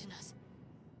they put in us.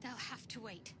 They'll have to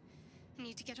wait. I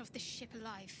need to get off this ship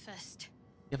alive first.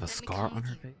 You have a Let me scar come on with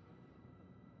her you. face?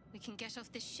 We can get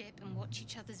off this ship and watch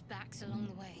each other's backs along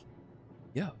the way.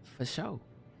 Yeah, for sure.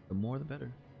 The more the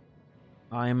better.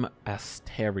 I'm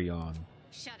Asterion.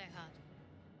 Shadowheart.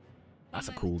 That's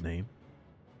a One cool moment. name.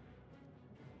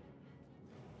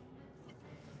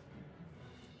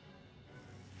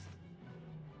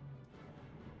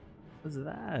 What's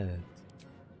that?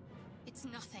 It's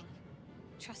nothing.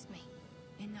 Trust me.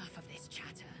 Enough of this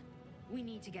chatter. We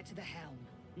need to get to the helm.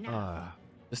 Now. Ah,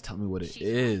 just tell me what it She's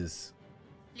is.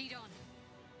 Lead on.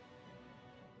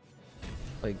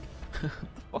 Like, what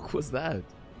the fuck was that?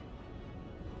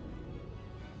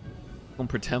 Don't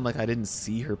pretend like I didn't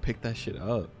see her pick that shit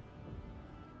up.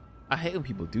 I hate when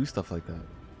people do stuff like that.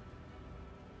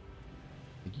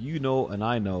 Like, you know, and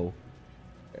I know.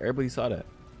 Everybody saw that.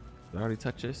 Did I already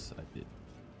touch this? I did.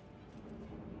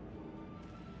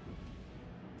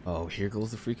 Oh, here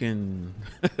goes the freaking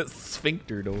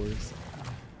sphincter doors.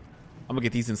 I'm gonna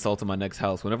get these installed in my next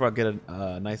house. Whenever I get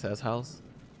a nice ass house,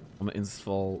 I'm gonna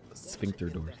install sphincter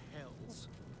What in doors. the hells?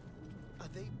 Are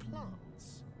they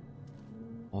plants?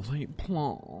 Oh, they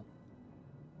plant.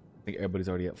 I think everybody's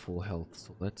already at full health,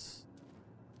 so let's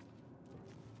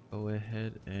go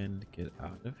ahead and get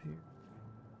out of here.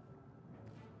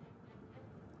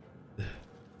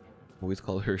 Always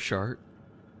call her Shart.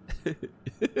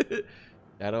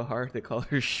 Shadowheart, they call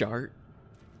her Shart.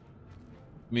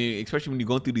 I mean, especially when you're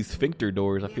going through these sphincter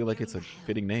doors, I feel like it's a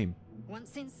fitting name.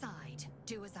 Once inside,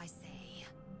 do as I say.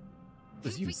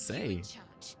 does you say? In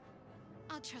charge.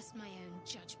 I'll trust my own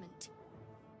judgment.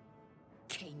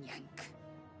 Cane yank.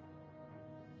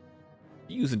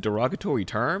 You using derogatory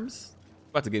terms?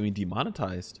 About to get me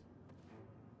demonetized.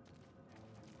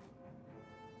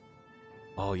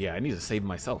 Oh yeah, I need to save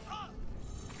myself.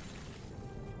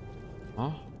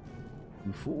 Huh?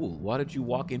 You fool. Why did you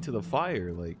walk into the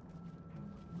fire? Like...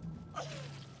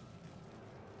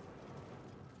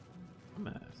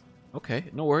 Dumbass. Okay,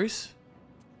 no worries.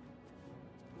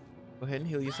 Go ahead and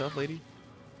heal yourself, lady.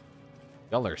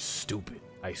 Y'all are stupid,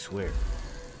 I swear.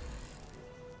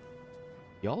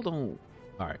 Y'all don't...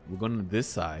 Alright, we're going to this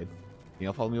side. Can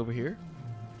y'all follow me over here?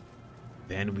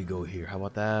 Then we go here. How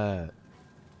about that?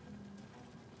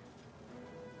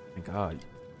 Thank God.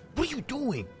 What are you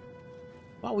doing?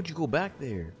 Why would you go back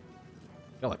there?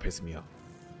 Y'all are pissing me off.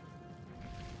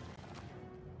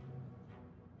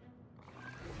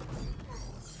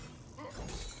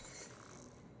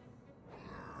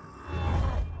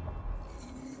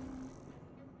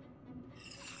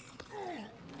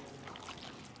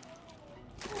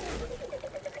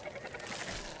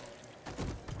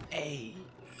 Hey.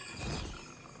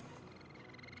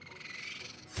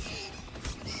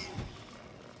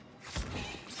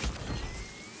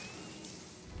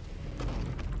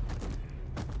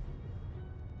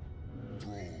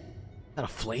 Is that a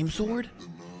flame sword? The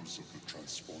nerves of the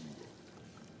transponder.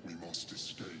 We must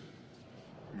escape.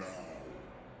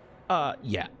 Now.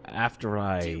 Yeah, after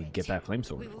I get that flame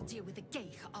sword. We will deal with the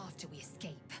Geich after we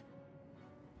escape.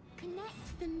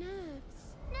 Connect the nerves.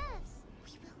 Nerves.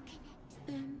 We will connect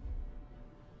them.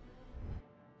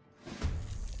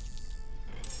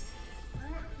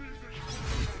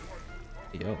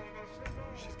 Yo.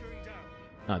 She's going down.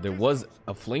 Nah, there was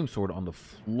a flame sword on the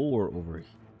floor over here.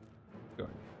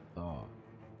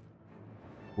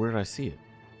 Where did I see it?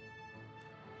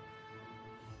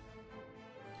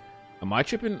 Am I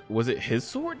tripping? Was it his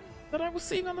sword that I was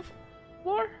seeing on the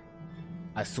floor?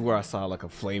 I swear I saw like a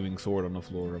flaming sword on the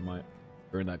floor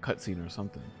or in that cutscene or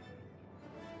something.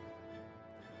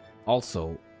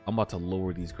 Also, I'm about to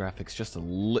lower these graphics just a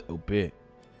little bit.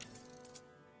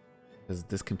 Because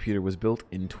this computer was built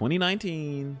in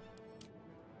 2019.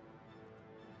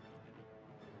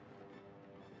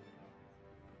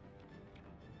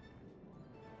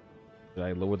 Did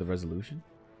I lower the resolution?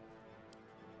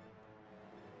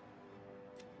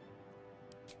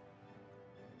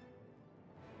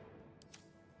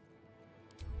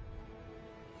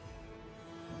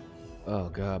 Oh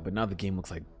god, but now the game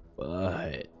looks like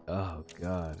butt. Oh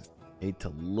god. Hate to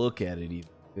look at it even.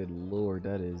 Good lord,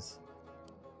 that is.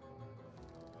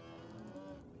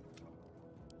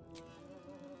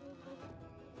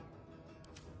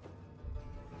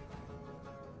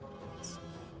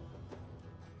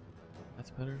 That's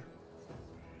better.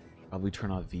 Probably turn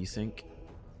off VSync.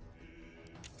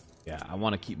 Yeah, I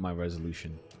want to keep my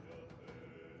resolution.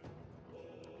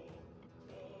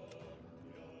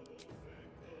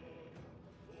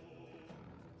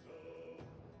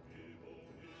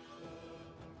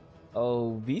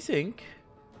 Oh, VSync.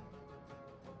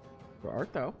 Where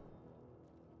art thou?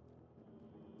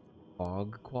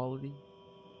 Fog quality?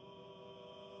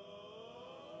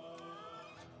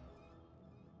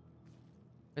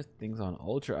 There's things on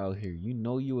ultra out here. You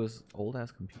know you was old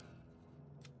ass computer.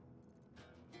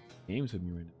 Games with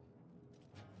me right now.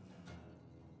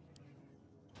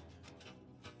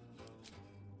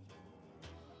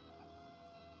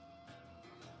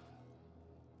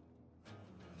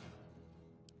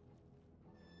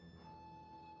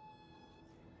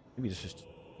 Maybe it's just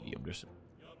I'm just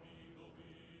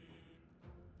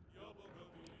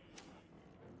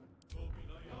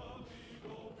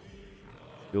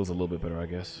feels a little bit better, I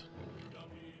guess.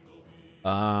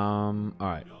 All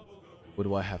right. What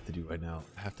do I have to do right now?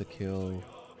 I have to kill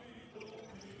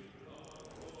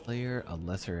player, a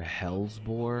lesser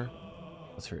Hellsboar,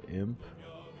 lesser imp,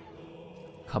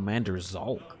 Commander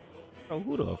Zolk. Oh,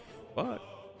 who the fuck?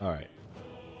 All right.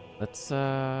 Let's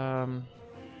go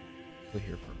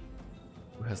here for.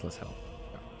 Who has less health?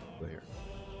 Go here.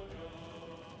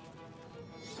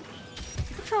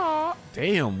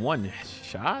 Damn, one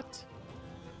shot.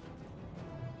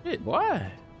 Shit, what?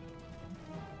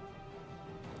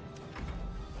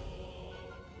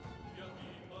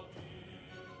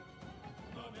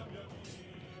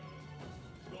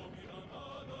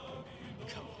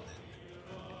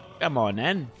 Come on,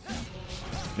 then.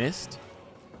 Missed.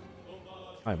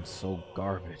 I'm so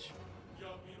garbage.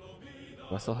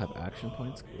 Do I still have action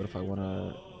points? What if I want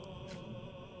to...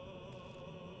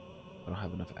 I don't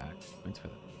have enough action points for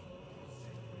that.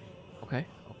 Okay,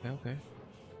 okay.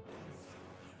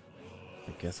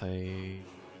 I guess I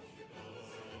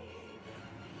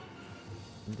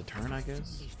end the turn, I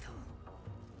guess. Lethal.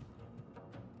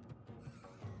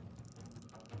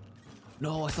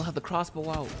 No, I still have the crossbow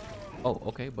out. Oh,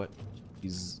 okay, but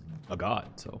he's a god,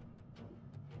 so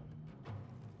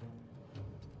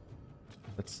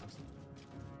let's.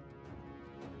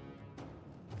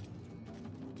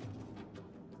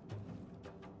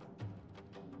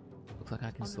 Looks like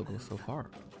I can still go so far.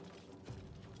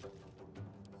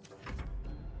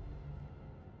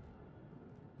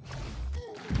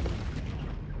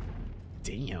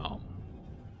 Damn.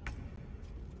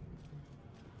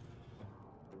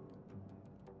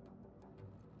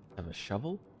 Have a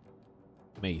shovel?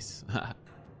 Mace.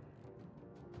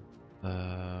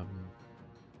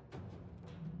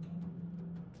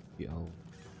 Yo.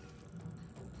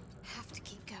 Have to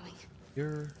keep going.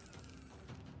 Here.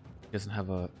 Doesn't have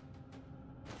a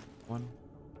one.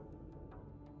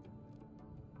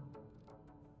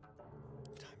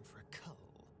 Time for a cull.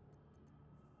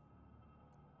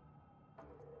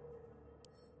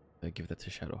 I give that to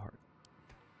Shadowheart.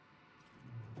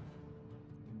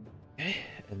 Okay,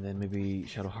 and then maybe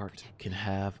Shadowheart can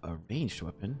have a ranged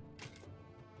weapon.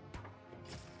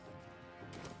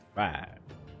 Right.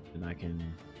 And I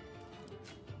can.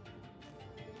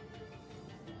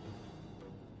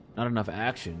 Not enough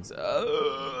actions.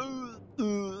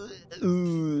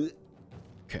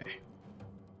 Okay.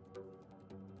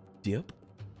 Dip.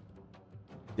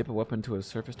 Dip a weapon to a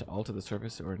surface to alter the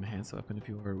surface or enhance the weapon. If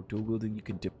you are dual wielding, you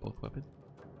can dip both weapons.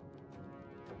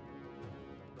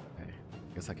 Okay.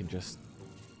 I guess I can just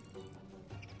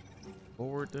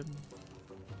forward then.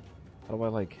 How do I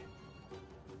like?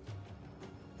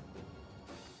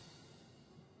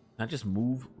 Can I just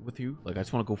move with you? Like I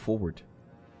just want to go forward.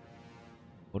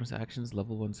 Bonus actions,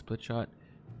 level 1 split shot,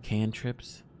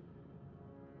 cantrips.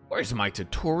 Where's my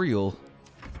tutorial?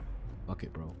 Fuck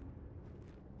it, bro.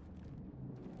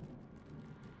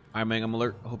 Alright, man, I'm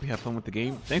alert. I hope you have fun with the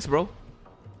game. Thanks, bro.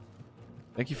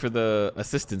 Thank you for the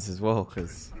assistance as well,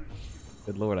 because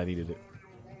good lord, I needed it.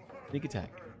 Sneak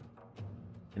attack.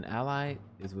 An ally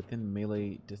is within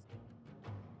melee distance.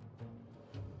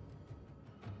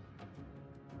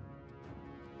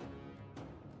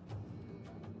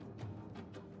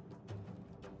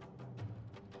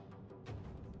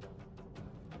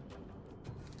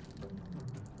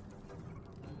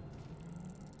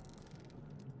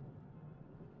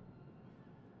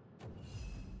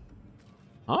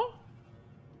 Huh?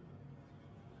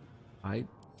 I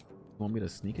want me to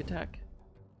sneak attack?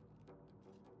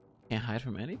 Can't hide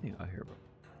from anything out here, bro.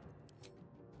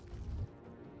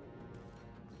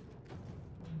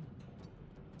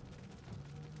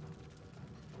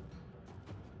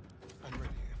 I'm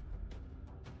ready.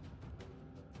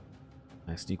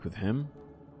 Can I sneak with him?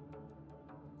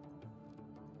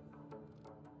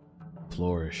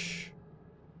 Flourish.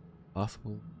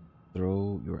 Possible.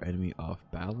 Throw your enemy off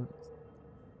balance.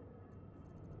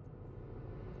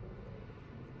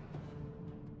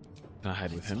 Can I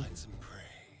hide with him? Find some prey.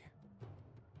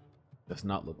 Does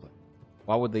not look like.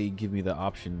 Why would they give me the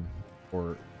option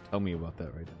or tell me about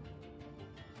that right now?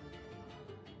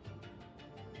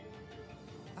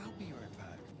 I'll be right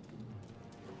back.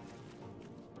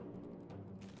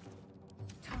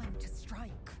 Time to strike.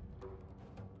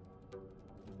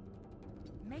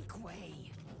 Make way.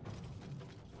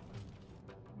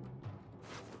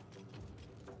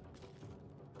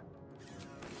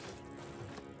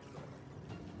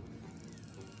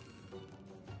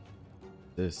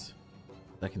 This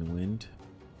second wind.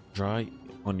 Draw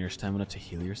on your stamina to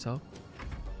heal yourself.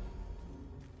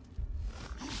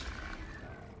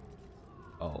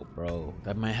 Oh, bro.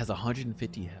 That man has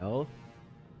 150 health.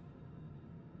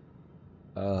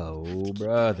 Oh,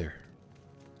 brother.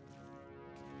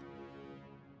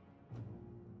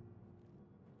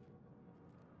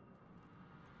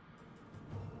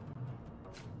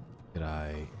 Did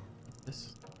I...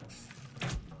 This?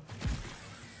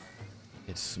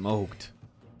 It's smoked.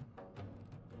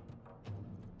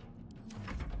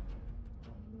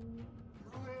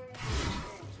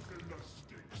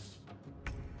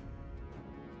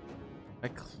 I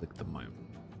clicked the mime.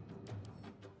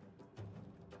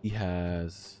 He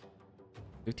has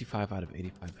 55 out of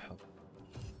 85 health.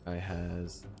 Guy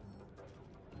has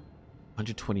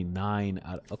 129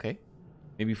 out. Okay,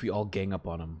 maybe if we all gang up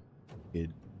on him, it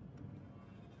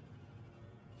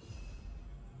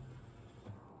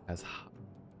has.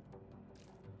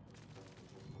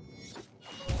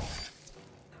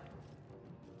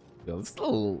 Yo, this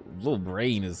little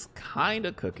brain is kind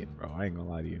of cooking, bro. I ain't gonna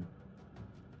lie to you.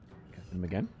 Catch him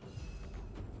again.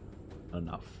 Not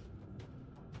enough.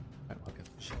 Alright, okay.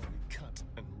 Shall we cut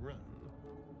and run?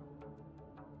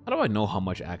 How do I know how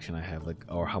much action I have, like,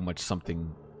 or how much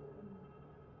something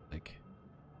like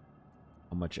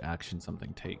how much action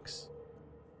something takes.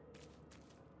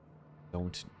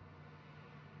 Don't.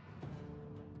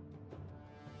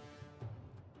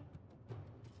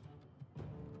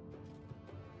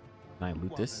 Can I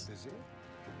loot this?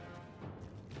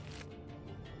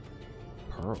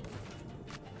 Pearl.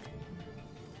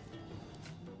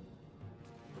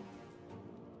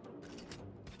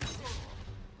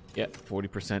 Yeah,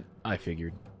 40%. I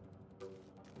figured.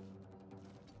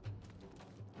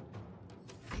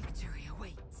 Victory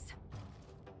awaits.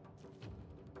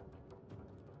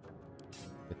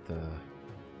 Get the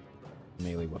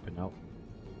melee weapon out.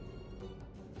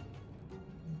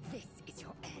 This is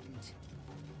your end.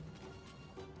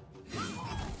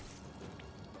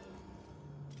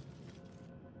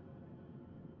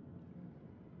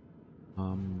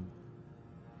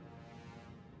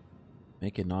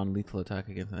 Make a non-lethal attack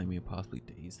against an enemy and possibly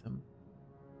daze them.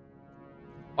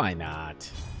 Why not?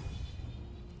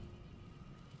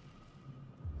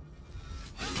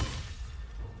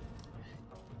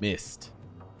 Missed.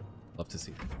 Love to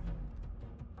see.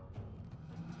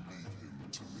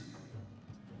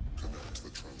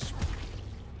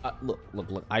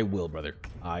 Look. I will, brother.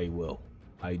 I will.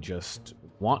 I just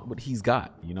want what he's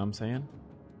got. You know what I'm saying?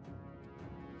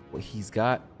 What he's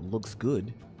got looks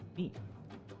good. Neat.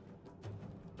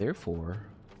 Therefore,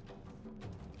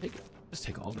 just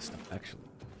take all this stuff, actually.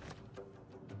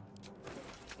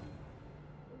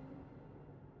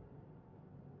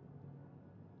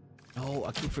 No,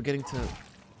 I keep forgetting to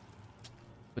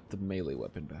put the melee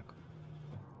weapon back.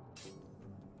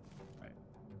 Right.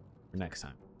 For next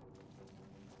time.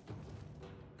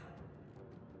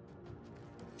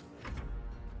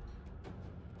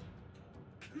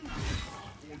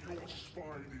 Your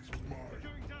spine is mine.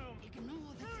 Going down.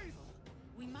 Ignore the devil.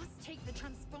 We must take the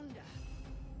transponder.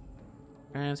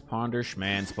 Transponder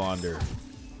schmansponder.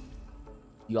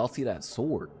 You all see that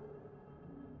sword?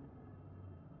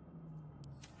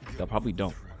 Y'all probably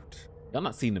don't. Y'all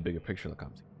not seeing the bigger picture like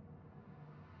I'm seeing.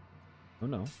 Oh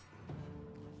no.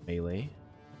 Melee.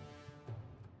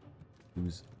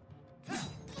 Who's oh,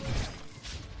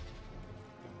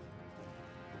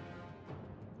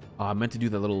 I meant to do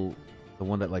the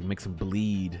one that like makes him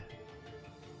bleed.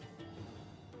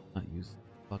 Not use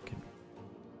fucking.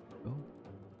 Oh.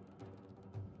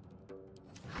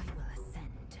 I will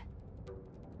ascend.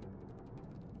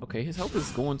 Okay, his health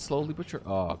is going slowly, but you're.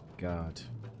 Oh god.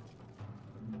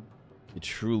 You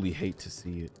truly hate to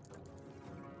see it.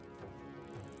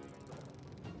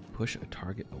 Push a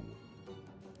target away.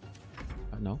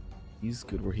 No, he's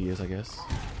good where he is, I guess.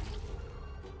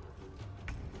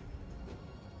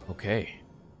 Okay.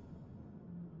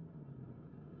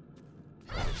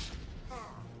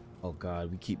 Oh god,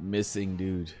 we keep missing,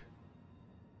 dude.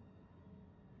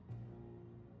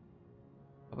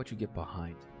 How about you get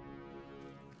behind?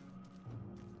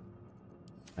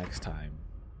 Next time.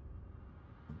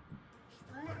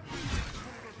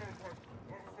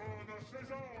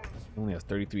 He only has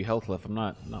 33 health left. I'm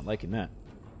not liking that.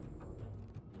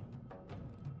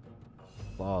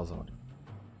 Claws on him.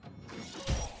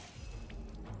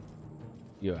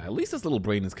 Yo, at least this little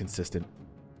brain is consistent.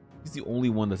 He's the only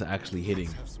one that's actually hitting.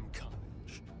 Let's have some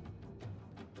courage.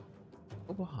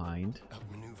 Go behind.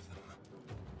 Outmaneuver them.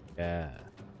 Yeah.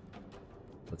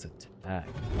 Let's attack.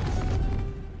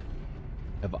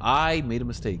 Have I made a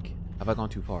mistake? Have I gone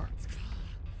too far?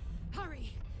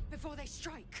 Hurry before they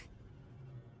strike.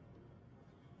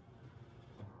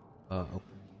 Oh.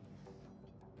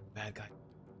 Bad guy.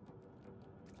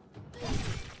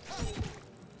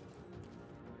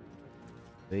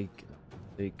 Fake.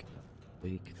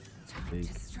 Time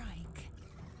to strike.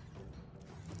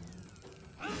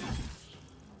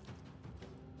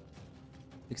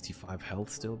 65 health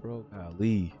still, bro.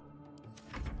 Golly.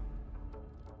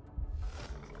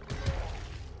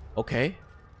 Okay.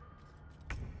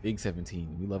 Big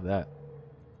 17. We love that.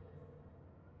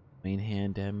 Main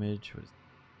hand damage. What is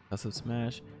passive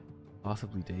smash?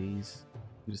 Possibly daze.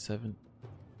 2 to 7.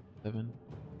 7.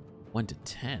 1 to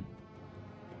 10.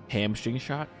 Hamstring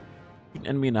shot. Shoot an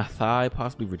enemy in the thigh,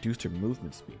 possibly reduce their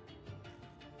movement speed.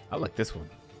 I like this one.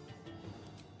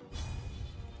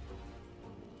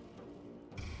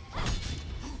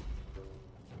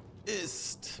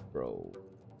 Ist, bro.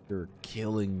 You're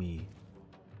killing me.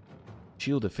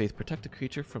 Shield of Faith. Protect a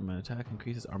creature from an attack.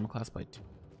 Increases armor class by 2.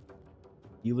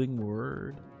 Healing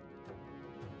word.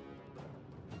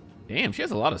 Damn, she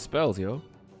has a lot of spells, yo.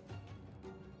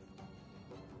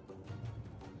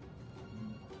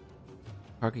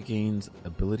 Target gains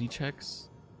ability checks.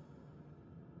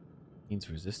 Gains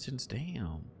resistance.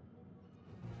 Damn.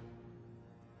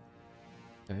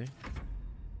 Okay.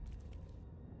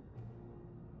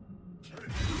 He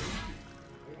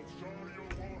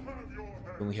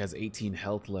only has 18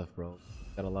 health left, bro.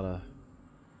 Got a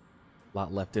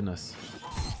lot left in us.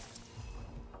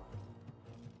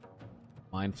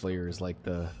 Mind Flayer is like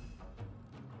the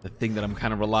thing that I'm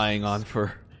kind of relying on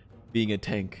for being a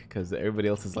tank, because everybody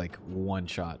else is like one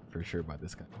shot for sure by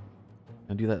this guy.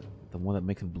 Can I do that? The one that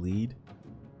makes him bleed?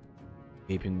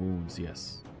 Gaping wounds,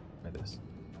 yes. Try this.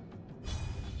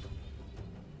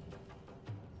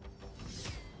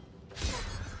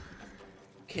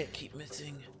 Can't keep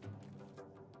missing.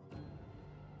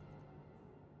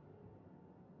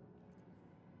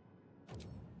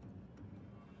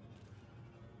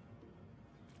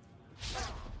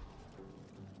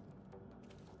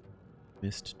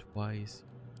 Missed twice.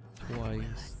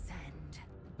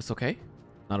 That's okay.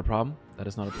 Not a problem. That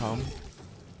is not a problem.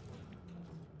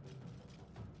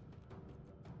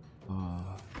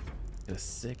 Get a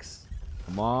 6.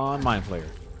 Come on, Mind Flayer.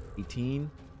 18.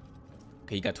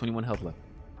 Okay, you got 21 health left.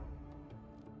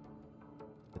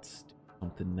 Let's do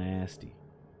something nasty.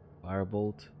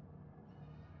 Firebolt.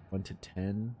 1 to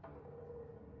 10.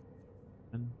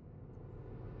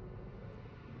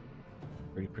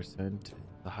 30%.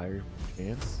 The higher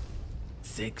chance.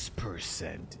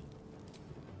 6%.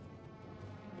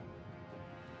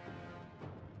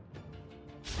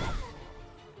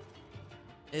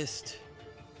 Missed.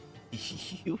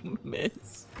 You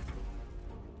miss.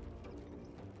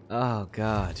 Oh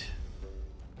god.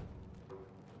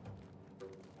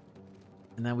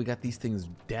 And now we got these things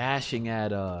dashing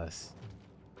at us.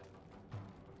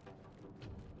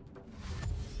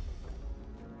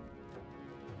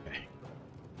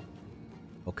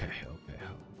 Okay.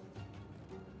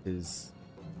 This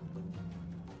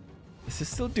is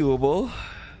still doable.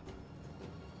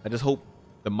 I just hope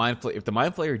the if the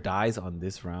Mind Flayer dies on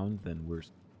this round, then we're...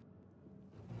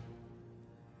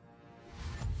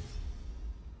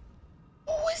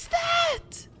 Who is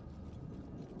that?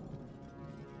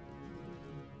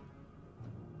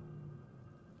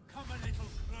 Come a little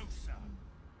closer.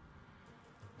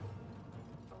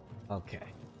 Okay.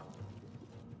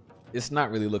 It's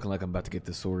not really looking like I'm about to get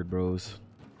the sword, bros.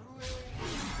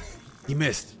 He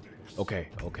missed. Okay.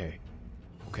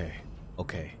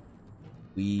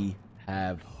 We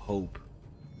have hope.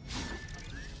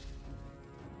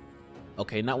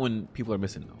 Okay, not when people are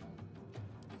missing, though.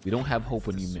 We don't have hope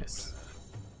when you miss.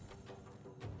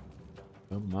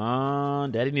 Come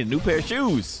on. Daddy need a new pair of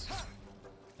shoes.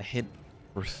 I hit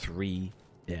for 3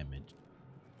 damage.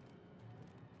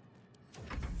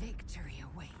 Victory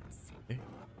awaits. Okay.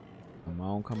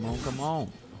 Come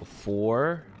on.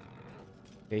 4.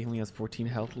 Okay, he only has 14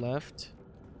 health left.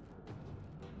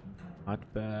 Not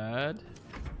bad.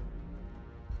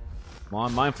 Come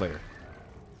on, Mind Flayer.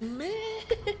 Miss.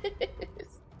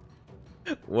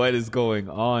 What is going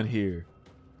on here?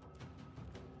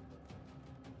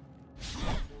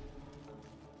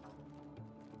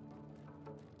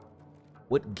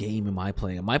 What game am I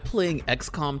playing? Am I playing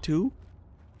XCOM 2?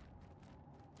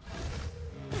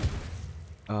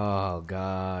 Oh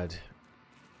god.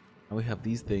 Now we have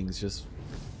these things just...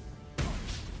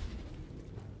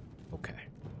 Okay.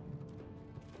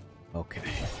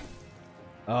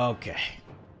 Oh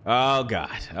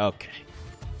god. Okay.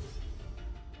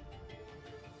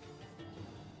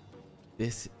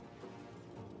 This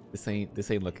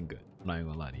ain't looking good. I'm not even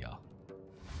gonna lie to y'all.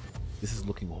 This is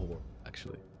looking horrible,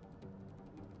 actually.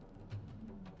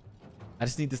 I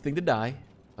just need this thing to die.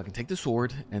 I can take the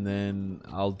sword, and then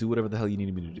I'll do whatever the hell you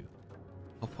need me to do.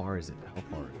 How far is it? How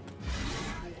far?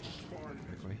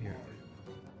 Right here.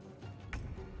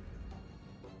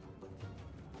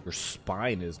 Your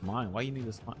spine is mine. Why you need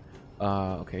a spine?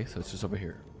 Okay, so it's just over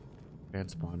here.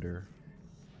 Transponder.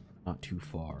 Not too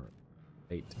far.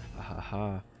 8.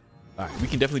 Alright, we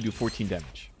can definitely do 14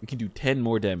 damage. We can do 10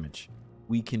 more damage.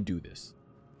 We can do this.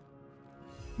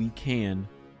 We can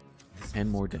 10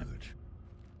 more damage.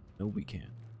 No, we can.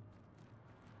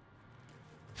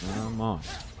 Come on.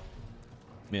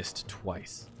 Missed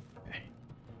twice. Okay.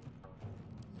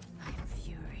 I am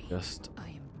fury. Just... I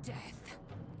am death.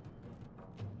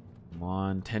 Come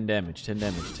on. 10 damage. 10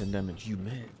 damage. 10 damage. You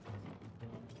miss.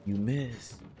 You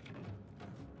miss.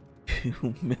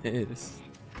 You miss.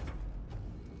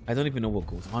 I don't even know what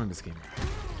goes on in this game.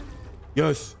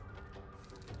 Yes.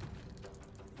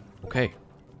 Okay.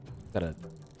 Gotta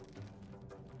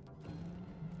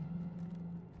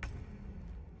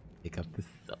pick up the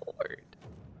sword.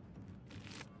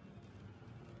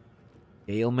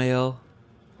 Gale mail.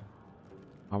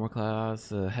 Armor class.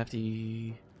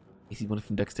 Hefty. AC bonus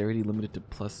from dexterity limited to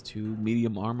 +2.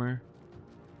 Medium armor.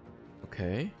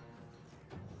 Okay.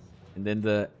 And then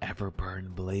the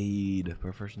Everburn blade.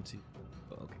 Proficiency.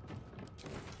 Oh, okay.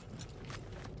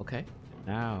 Okay.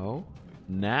 Now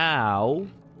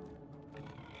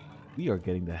we are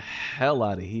getting the hell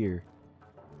out of here.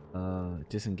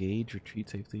 Disengage, retreat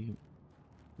safely.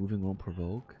 Moving won't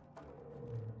provoke.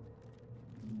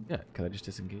 Yeah, can I just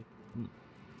disengage?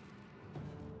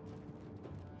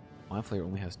 My Flayer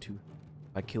only has 2. If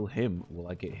I kill him, will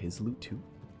I get his loot too?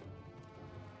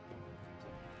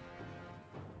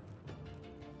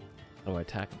 How do I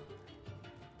attack him?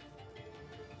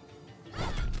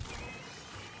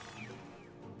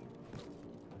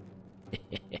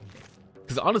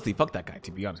 Because honestly, fuck that guy,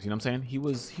 to be honest. You know what I'm saying? He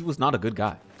was not a good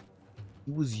guy.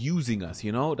 He was using us,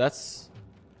 you know? That's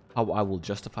how I will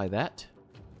justify that.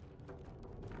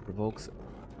 Provokes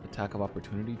attack of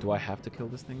opportunity. Do I have to kill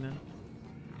this thing then?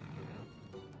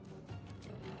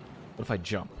 What if I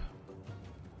jump?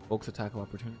 Provokes attack of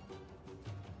opportunity.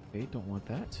 Okay, don't want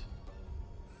that.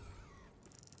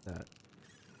 That.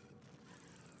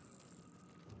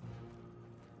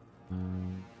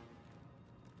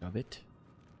 Shove it.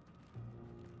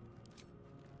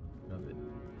 Shove it.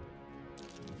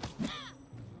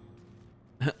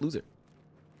 Loser.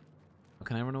 Oh,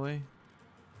 can I run away?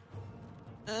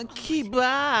 Okay,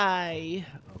 bye.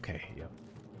 Okay, yep.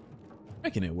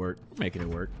 Making it work. We're making it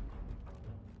work.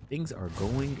 Things are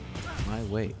going my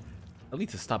way. I need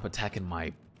to stop attacking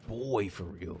my boy for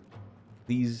real.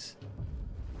 Please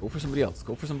go for somebody else.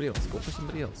 Go for somebody else. Go for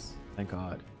somebody else. Thank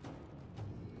God.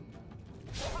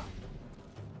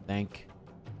 Thank.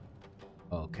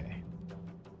 Okay.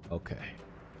 Okay.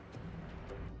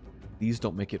 These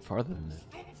don't make it farther than that.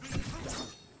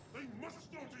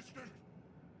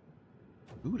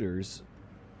 Looters?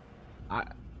 I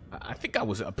think I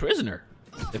was a prisoner,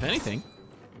 if anything.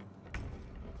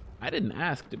 I didn't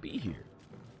ask to be here.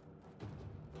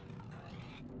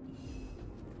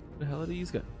 What the hell are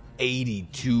these guys?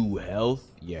 82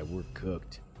 health? Yeah, we're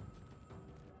cooked.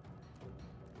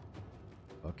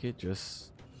 Fuck it,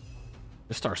 just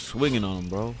start swinging on them,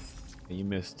 bro. And you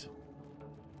missed.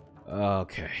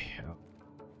 Okay.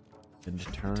 Then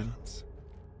just turn.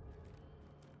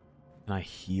 Can I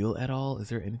heal at all? Is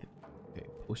there anything? Okay,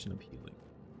 potion of healing.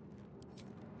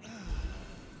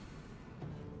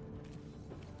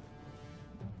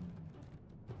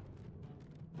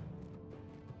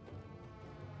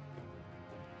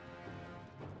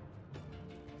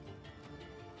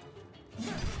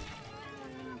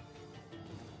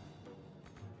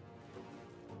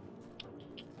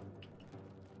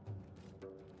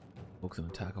 Focus on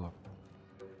attack off.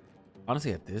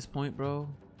 Honestly, at this point, bro,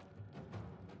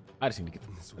 I just need to get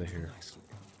this out of here.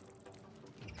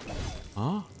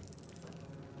 Huh?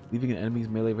 Leaving an enemy's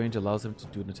melee range allows them to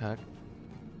do an attack.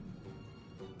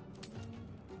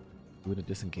 Do a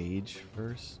disengage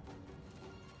first.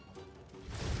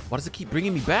 Why does it keep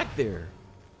bringing me back there?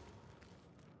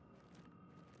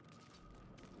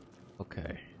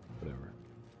 Okay, whatever.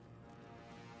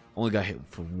 Only got hit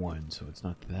for 1, so it's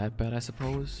not that bad, I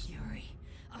suppose. Fury,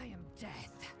 I am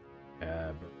death.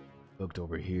 Yeah, but looked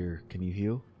over here. Can you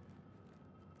heal?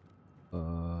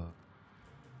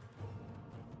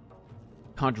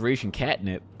 Conjuration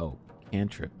catnip. Oh,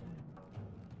 cantrip.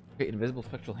 Create an invisible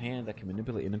spectral hand that can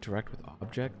manipulate and interact with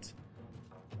objects.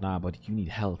 Nah, but you need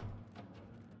health.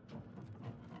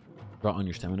 Draw on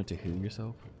your stamina to heal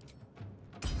yourself.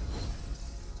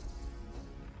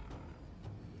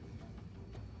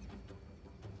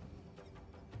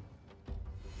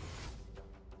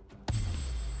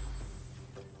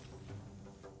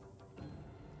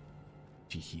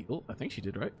 She healed? I think she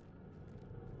did, right?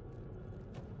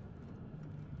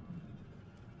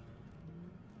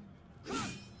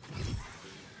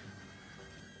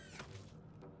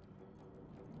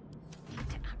 Need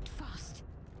to act fast.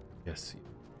 Yes.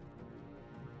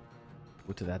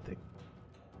 Go to that thing.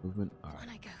 Movement. All right. On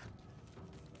I go.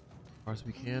 As far as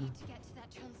we I can. need to get to that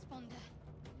transponder.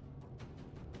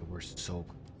 We're so.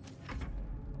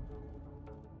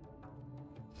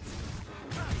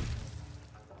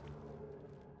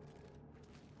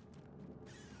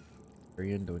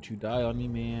 Arian, don't you die on me,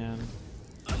 man.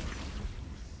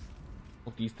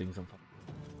 Hope these things I'm fucking.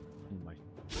 Oh my.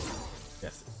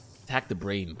 Yes. Attack the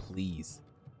brain, please.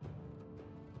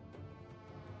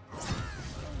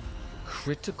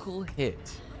 Critical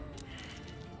hit.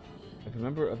 If a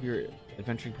member of your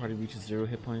adventuring party reaches 0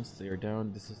 hit points, they are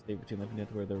down. This is a state between life and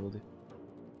death where they will.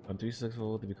 On 3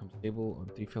 successful, they become stable. On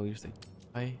 3 failures, they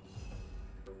die.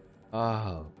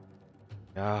 Oh,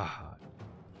 God.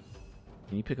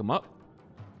 Can you pick them up?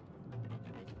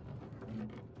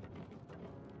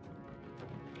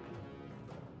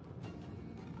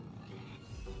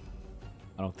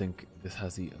 I don't think this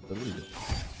has the ability to.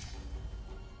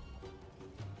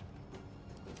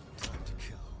 Time to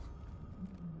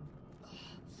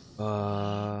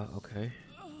Okay.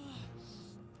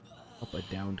 Help a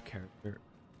downed character.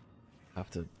 Have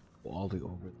to go all the way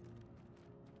over.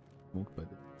 Smoked by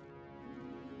the.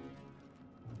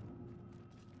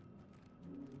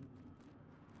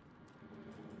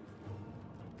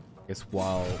 I guess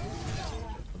while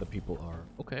other people are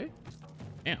okay.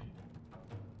 Damn.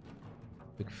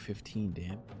 Like 15,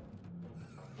 damn.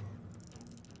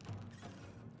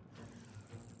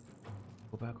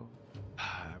 Go back over.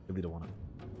 I really don't want to.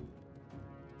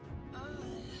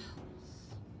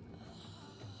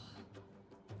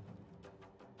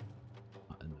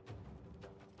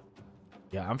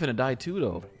 Yeah, I'm finna die too,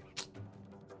 though.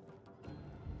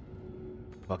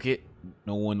 Fuck it.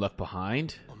 No one left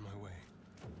behind. On my way.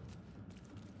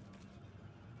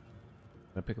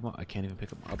 Can I pick him up? I can't even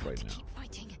pick him up right now. Keep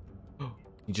fighting. Can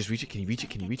you just reach it? Can you reach it?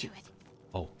 Can you reach it?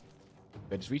 Oh.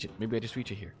 I just reach it. Maybe I just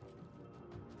reach it here.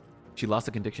 She lost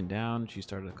the conviction down. She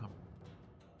started to come.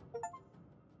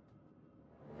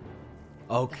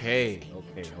 Okay.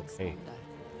 Okay.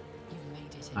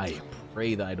 I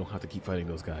pray that I don't have to keep fighting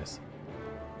those guys.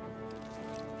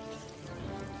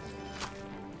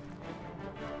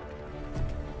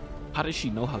 How does she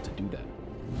know how to do that?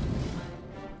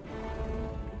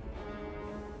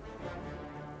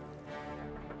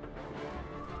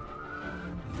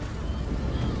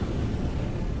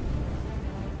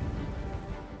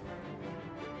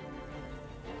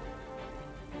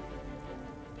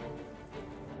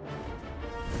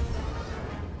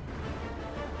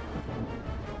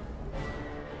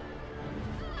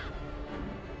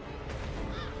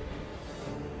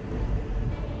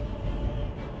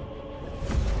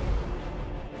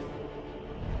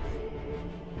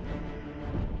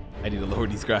 I need to lower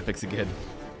these graphics again.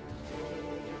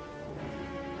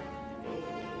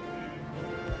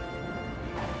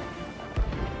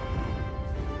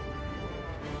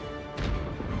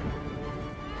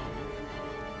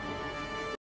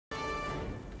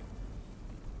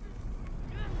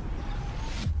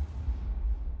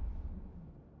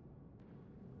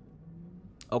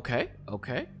 Okay,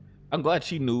 okay. I'm glad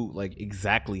she knew like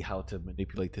exactly how to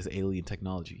manipulate this alien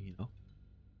technology, you know?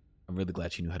 I'm really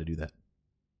glad she knew how to do that.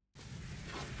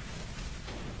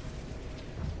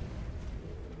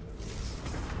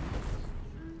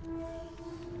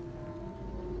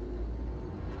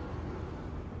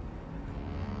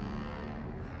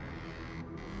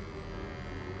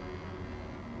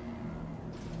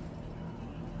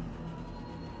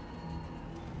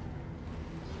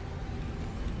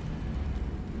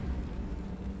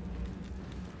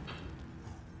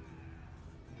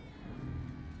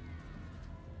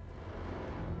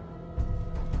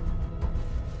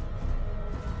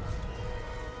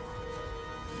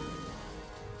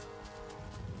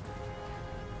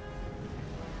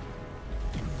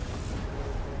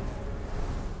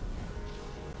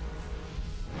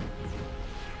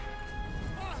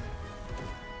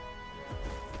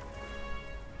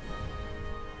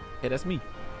 Hey, that's me.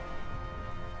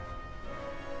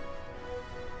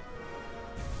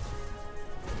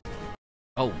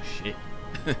 Oh shit.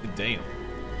 Damn.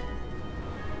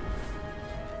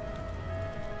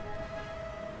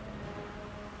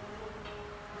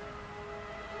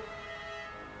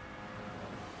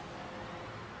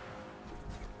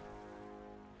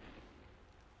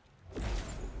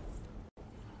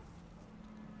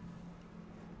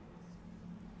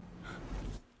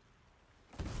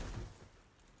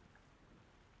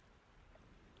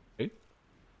 Okay.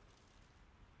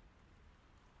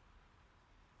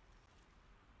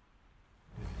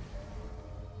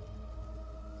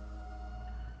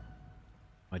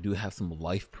 I do have some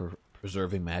life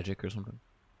preserving magic or something.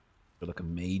 Or like a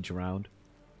mage around.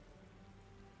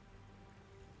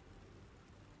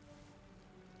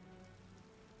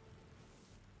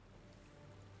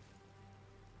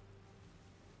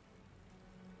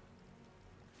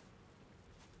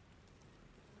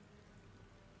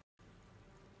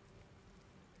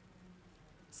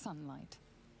 Sunlight.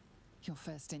 Your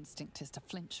first instinct is to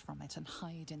flinch from it and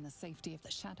hide in the safety of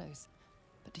the shadows.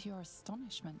 But to your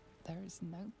astonishment, there is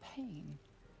no pain.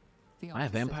 The Am I a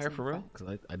opposite, vampire in for real? fact.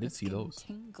 Because I The did see skin those.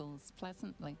 tingles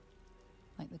pleasantly,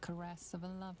 like the caress of a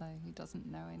lover who doesn't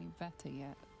know any better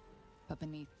yet. But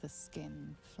beneath the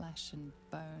skin, flesh and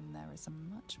bone, there is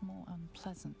a much more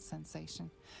unpleasant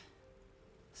sensation.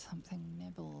 Something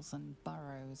nibbles and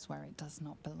burrows where it does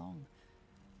not belong.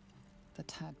 The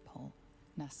tadpole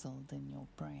nestled in your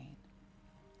brain.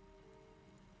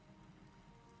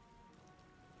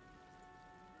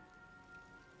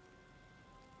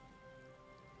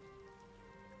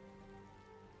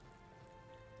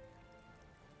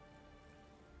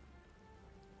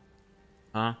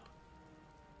 Huh?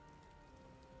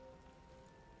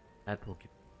 Tadpole can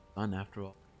be fun after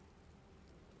all.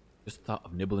 Just the thought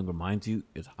of nibbling reminds you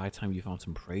it's high time you found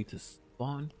some prey to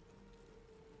spawn.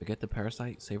 Forget the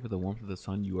parasite, savor the warmth of the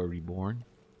sun, you are reborn.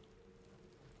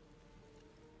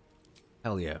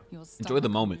 Hell yeah. Your Enjoy the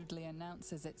stomach moment. rudely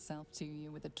announces itself to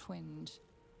you with a twinge.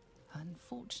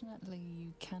 Unfortunately,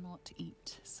 you cannot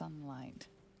eat sunlight.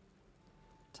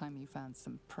 Time you found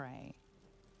some prey.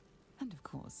 And of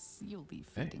course, you'll be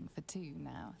feeding for two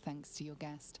now, thanks to your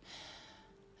guest.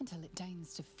 Until it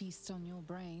deigns to feast on your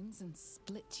brains and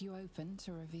split you open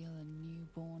to reveal a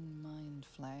newborn mind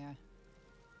flayer.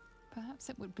 Perhaps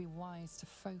it would be wise to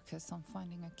focus on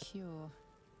finding a cure.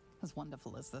 As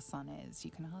wonderful as the sun is,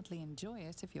 you can hardly enjoy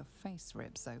it if your face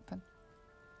rips open.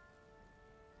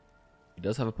 He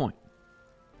does have a point.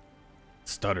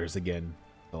 Stutters again.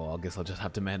 So I guess I'll just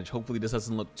have to manage. Hopefully this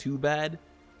doesn't look too bad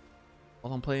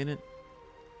while I'm playing it.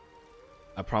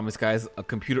 I promise, guys, a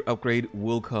computer upgrade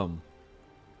will come.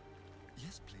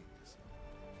 Yes, please.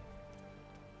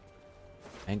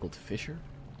 Angled Fisher?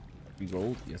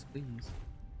 Rerolled? Yes, please.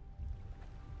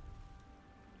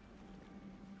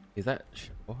 Is that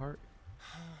Shadowheart?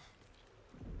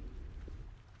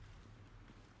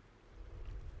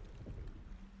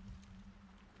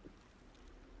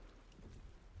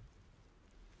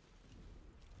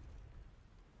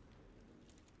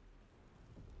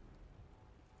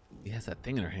 He has that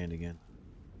thing in her hand again.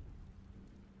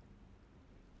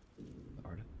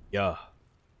 Yeah.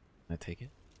 Can I take it?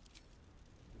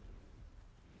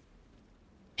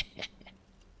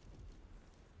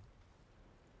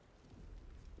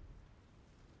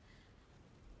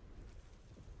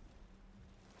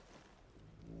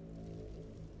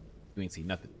 You ain't seen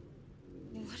nothing.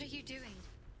 What are you doing?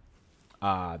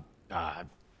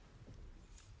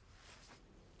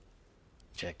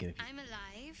 Checking if you... I'm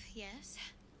alive, yes.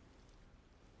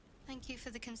 Thank you for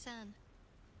the concern.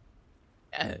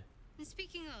 Yeah. And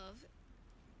speaking of,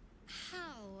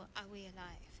 how are we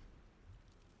alive?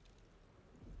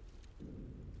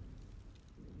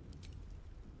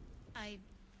 I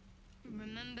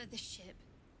remember the ship.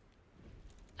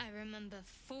 I remember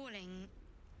falling.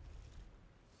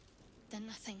 Then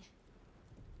nothing.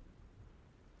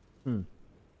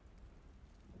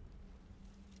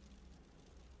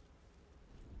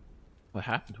 What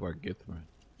happened to our Githrin?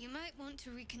 You might want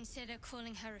to reconsider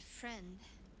calling her a friend.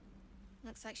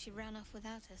 Looks like she ran off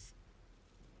without us.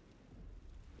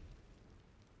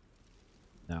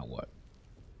 Now what?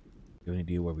 You have any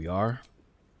idea where we are?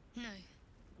 No,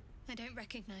 I don't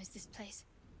recognize this place.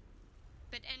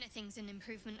 But anything's an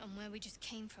improvement on where we just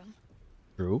came from.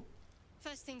 True.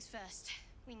 First things first,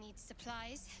 we need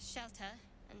supplies, shelter,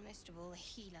 and most of all, a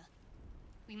healer.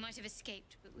 We might have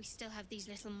escaped, but we still have these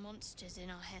little monsters in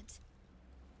our heads.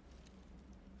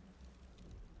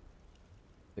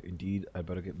 Indeed, I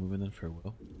better get moving then.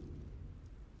 Farewell.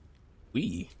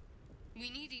 We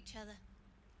need each other,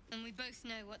 and we both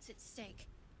know what's at stake.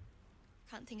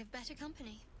 Can't think of better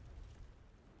company.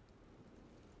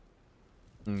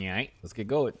 Yeah, let's get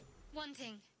going. One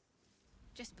thing,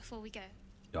 just before we go.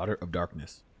 Daughter of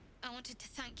Darkness. I wanted to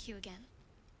thank you again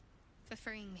for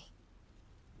freeing me.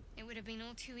 It would have been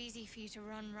all too easy for you to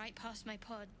run right past my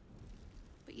pod,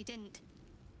 but you didn't.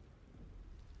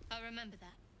 I'll remember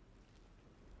that.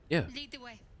 Yeah. Lead the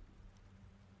way.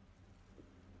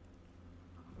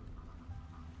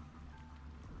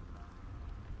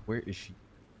 Where is she?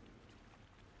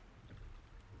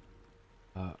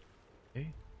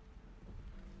 Okay.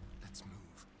 Let's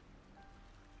move.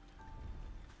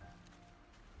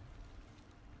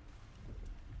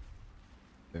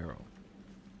 Barrel.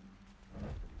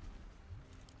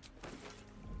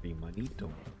 Primanito.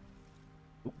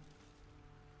 Oop.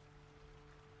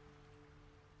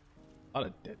 A lot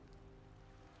of dead.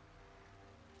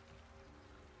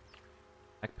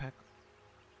 Backpack.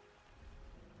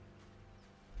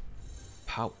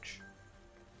 Pouch.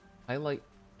 Highlight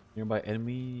nearby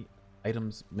enemy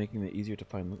items, making it easier to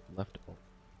find left. Oh,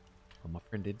 my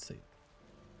friend did say.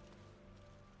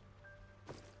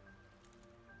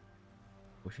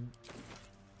 Potion.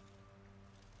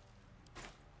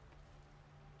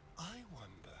 I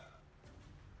wonder.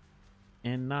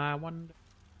 And I wonder.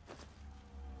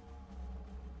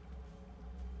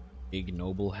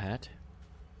 Ignoble hat.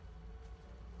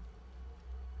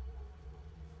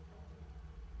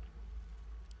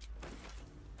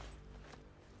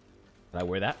 Did I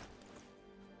wear that?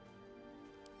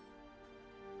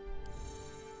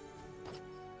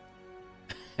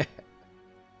 You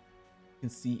can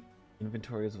see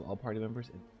inventories of all party members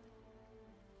and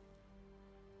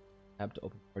tab to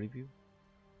open party view.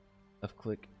 Left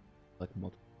click, select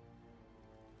multiple.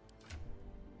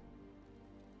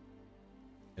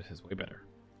 This is way better.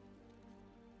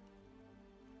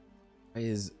 Why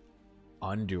is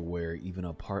underwear even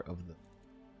a part of the...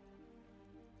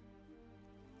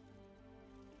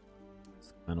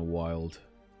 It's kind of wild.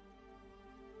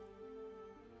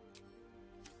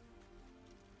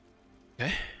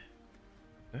 Okay.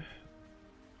 Okay.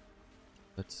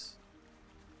 Let's...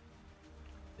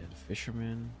 Dead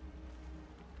fisherman.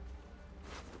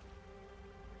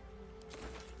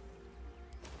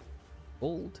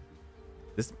 Gold.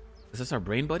 Is this our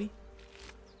brain buddy?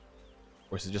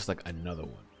 Or is it just like another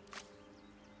one?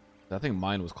 I think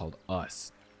mine was called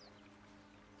Us.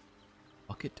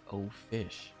 Bucket o'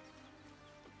 fish.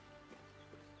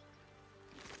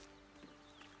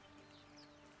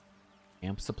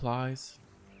 Camp supplies.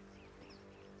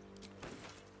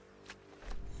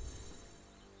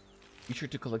 Be sure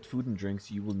to collect food and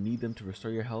drinks. You will need them to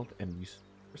restore your health and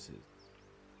resources.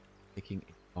 Taking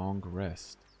a long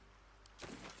rest.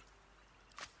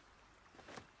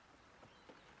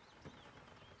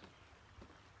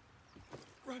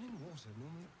 Running water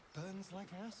normally burns like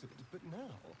acid, but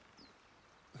now,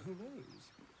 who knows?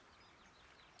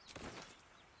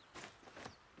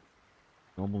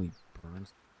 Normally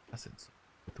burns acids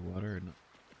with the water. Or not?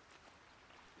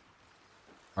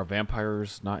 Are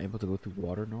vampires not able to go through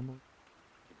water normally?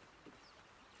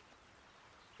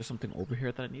 There's something over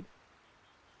here that I need.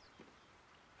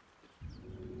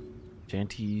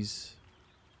 Shanties.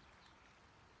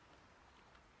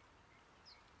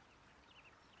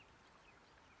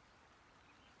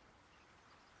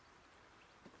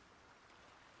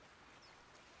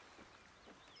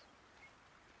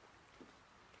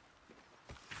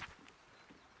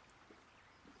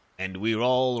 And we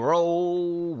all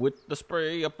roll with the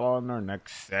spray upon our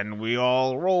necks, and we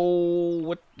all roll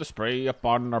with the spray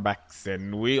upon our backs,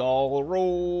 and we all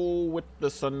roll with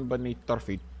the sun beneath our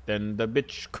feet, and the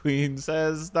bitch queen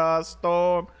says the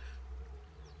storm.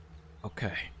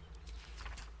 Okay.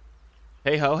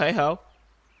 Hey ho, hey ho.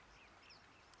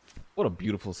 What a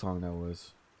beautiful song that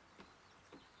was.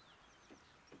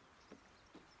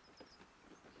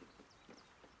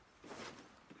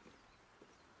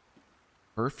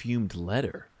 Perfumed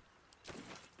letter.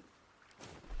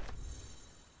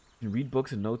 You can read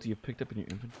books and notes you've picked up in your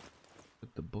inventory.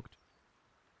 Put the book.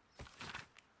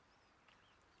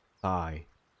 I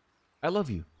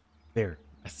love you. There,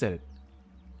 I said it.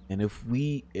 And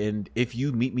if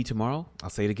you meet me tomorrow, I'll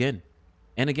say it again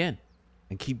and again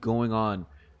and keep going on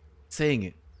saying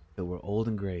it till we're old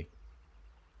and gray.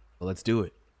 But let's do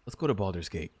it. Let's go to Baldur's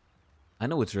Gate. I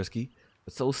know it's risky,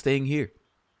 but so's staying here.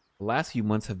 The last few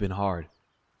months have been hard,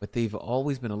 but they've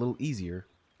always been a little easier.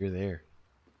 You're there.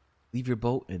 Leave your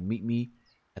boat and meet me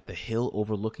at the hill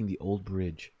overlooking the old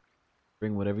bridge.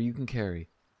 Bring whatever you can carry.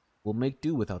 We'll make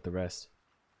do without the rest.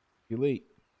 See you late.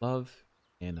 Love,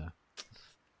 Anna.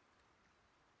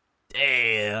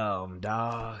 Damn,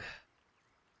 dog.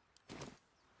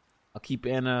 I'll keep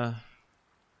Anna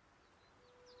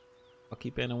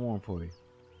warm for you.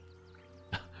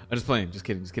 I'm just playing. Just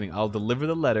kidding. I'll deliver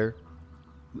the letter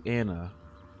to Anna.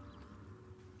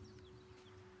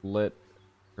 Let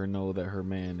her know that her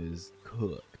man is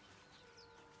cooked.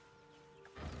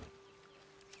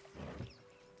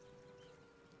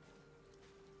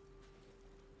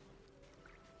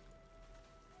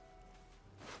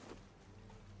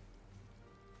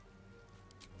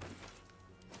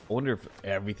 I wonder if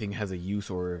everything has a use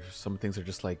or if some things are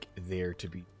just like there to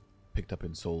be picked up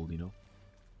and sold, you know?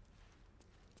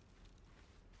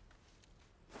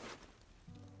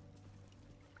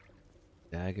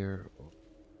 Dagger.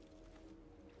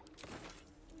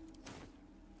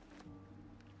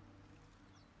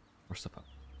 More stuff up.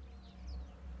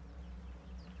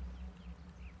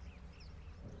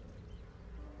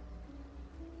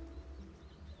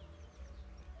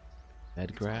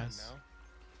 Dead grass.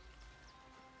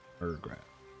 Bird grass.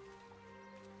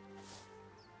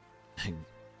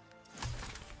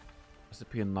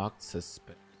 Recipe unlocked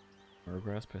suspect. Bird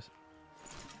grass.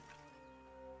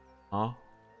 Huh?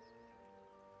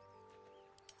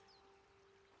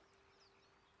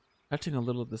 Touching a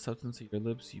little of the substance of your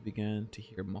lips, you began to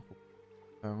hear muffled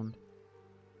sound.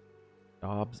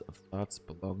 Jobs of thoughts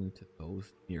belonging to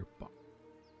those nearby.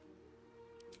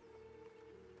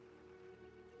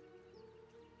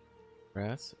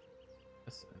 Grass.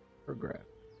 Yes, for grass.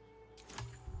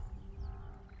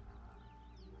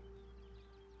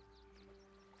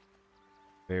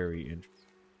 Very interesting.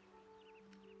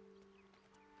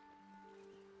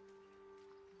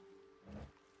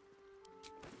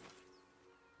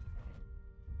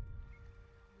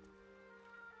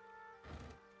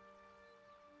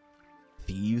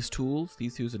 Thieves tools.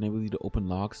 These tools enable you to open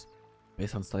locks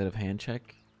based on sleight of hand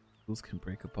check. Tools can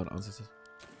break upon unsuccessful.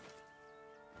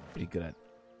 Pretty good at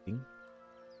thing.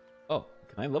 Oh,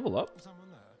 can I level up? Someone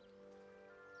there?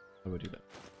 How do I do that?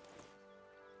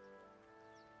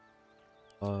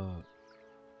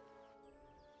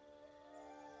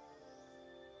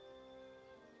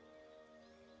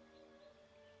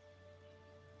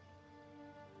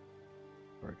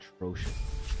 Are atrocious.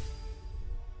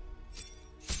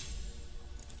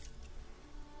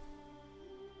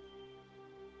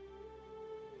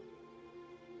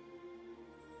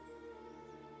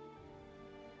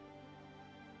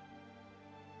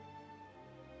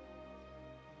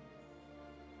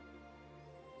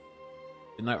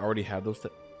 Didn't I already have those?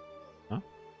 Huh?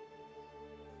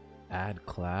 Add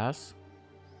class.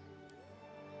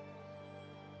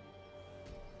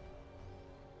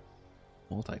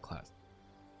 Multi-class.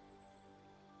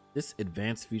 This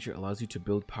advanced feature allows you to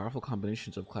build powerful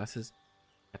combinations of classes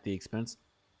at the expense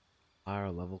of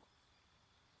higher level.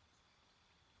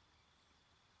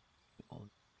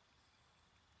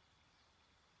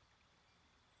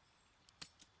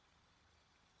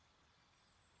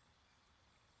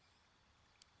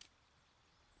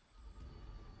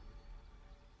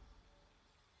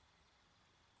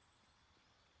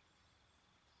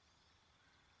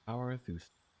 Power through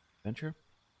adventure,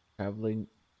 traveling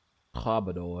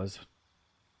troubadours,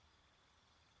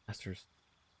 masters.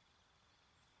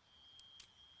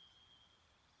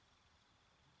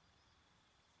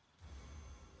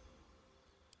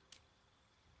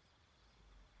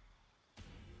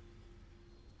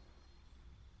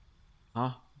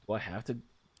 Huh? Do I have to?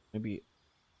 Maybe.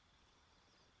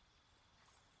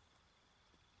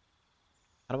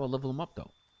 How do I level them up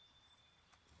though?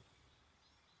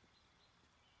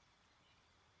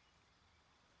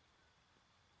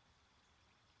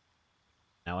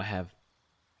 Now I have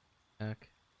attack,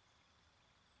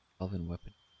 elven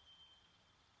weapon.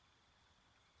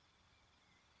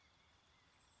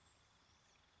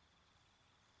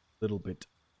 Little bit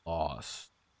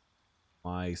lost.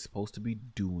 Am I supposed to be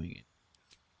doing it?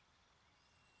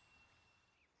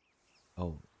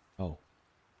 Oh, oh.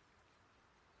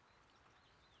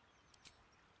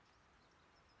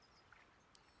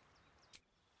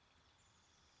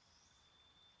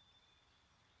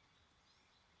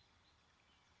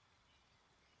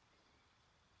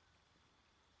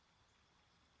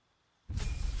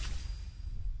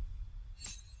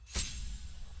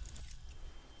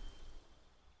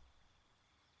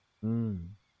 Hmm.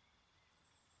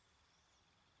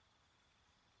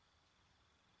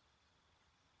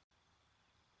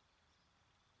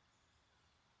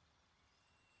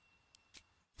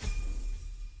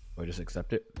 Do I just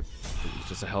accept it? It's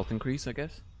just a health increase, I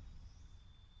guess.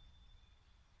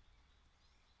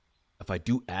 If I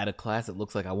do add a class, it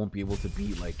looks like I won't be able to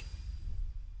be like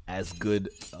as good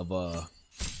of a.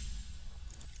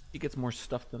 He gets more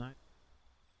stuff than I.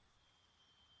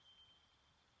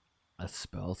 A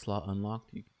spell slot unlocked.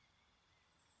 You can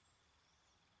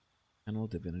channel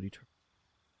divinity.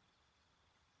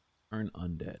 Turn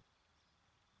undead.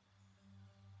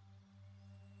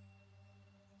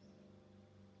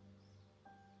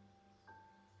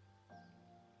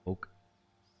 Oak.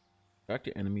 Distract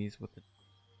your enemies with the.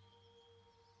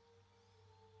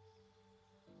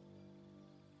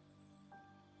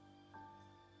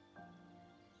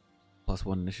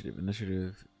 +1 initiative.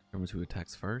 Initiative determines who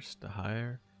attacks first. The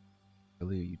higher,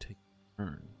 earlier you take a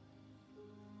turn.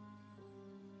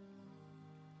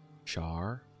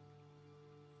 Char.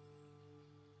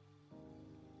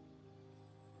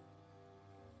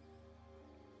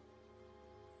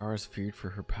 Char is feared for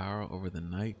her power over the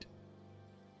night.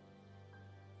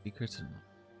 Secrets and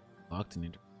locked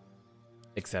in.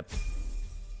 Except.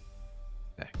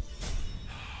 Okay.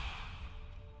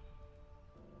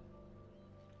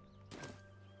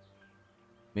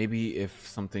 Maybe if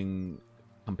something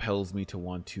compels me to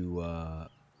want to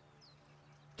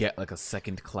get like a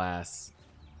second class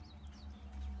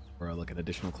or like an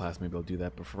additional class, maybe I'll do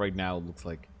that. But for right now, it looks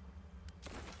like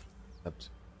except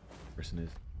person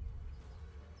is.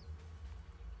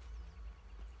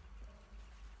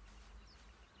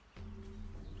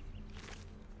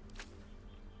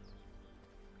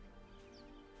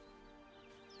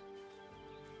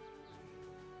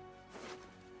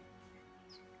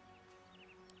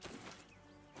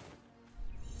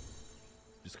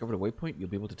 Discovered a waypoint, you'll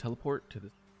be able to teleport to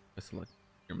this by selecting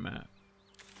your map.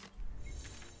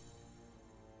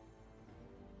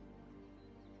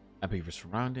 Map of your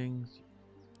surroundings.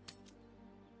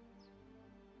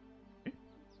 Okay.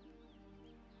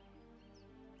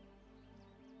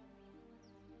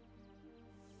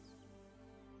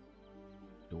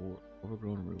 Door,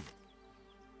 overgrown roof.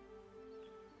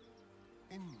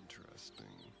 Interesting.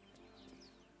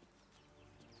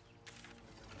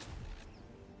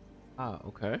 Ah,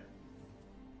 okay.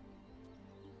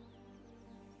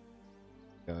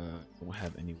 don't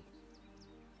have any.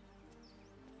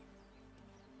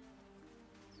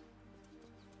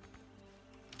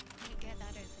 Can't get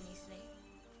that open easily.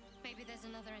 Maybe there's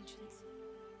another entrance.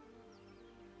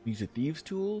 Use the thieves'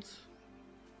 tools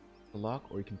to lock,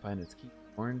 or you can find its key.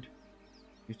 Warned,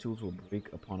 these tools will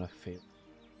break upon a fail.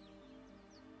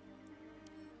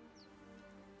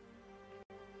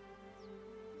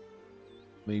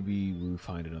 Maybe we'll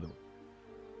find another one.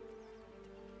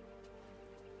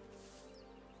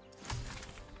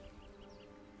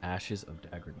 Ashes of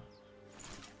Dagger.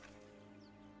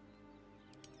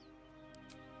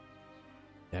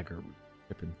 Dagger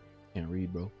ripping. Can't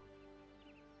read, bro.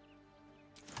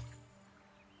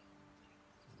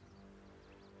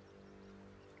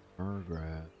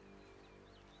 Murgrass.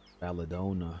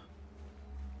 Belladonna.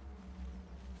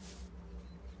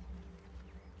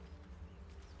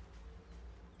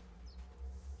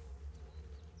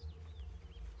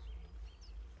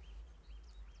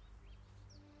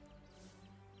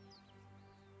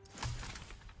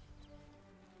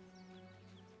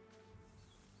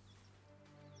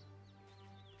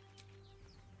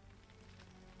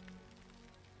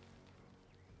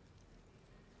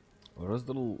 Are those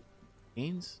little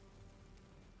canes?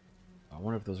 I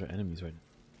wonder if those are enemies right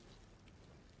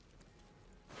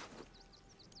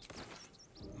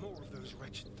now. More of those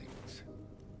wretched things.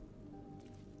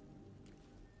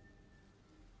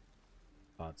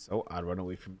 Thought so. I'd run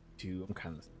away from two. I'm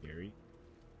kind of scary.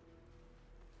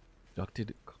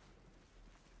 Abducted.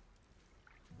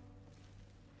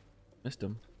 Missed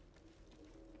him.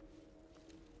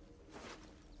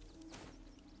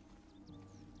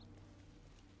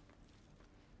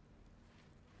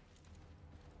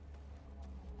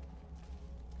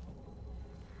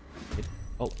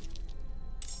 Oh,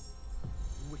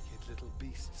 Wicked little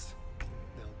beasts.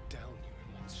 They'll down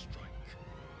you in one strike.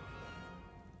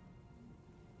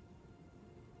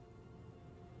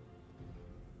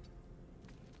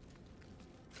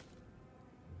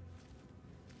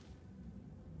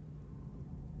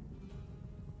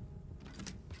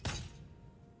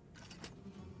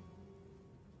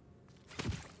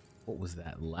 what was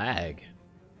that lag?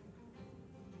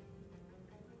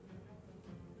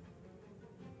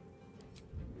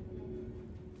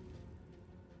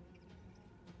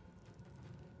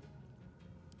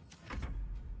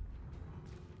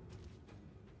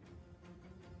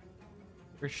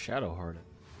 Where's Shadowheart?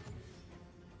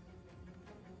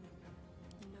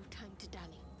 No time to dally.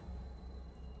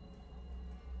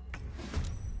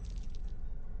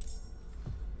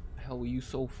 The hell were you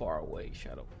so far away,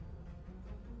 Shadow?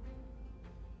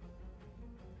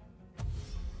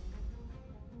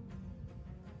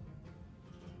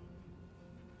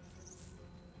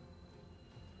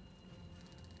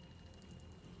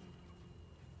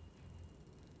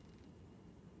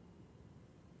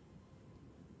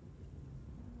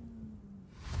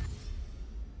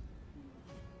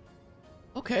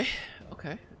 Okay,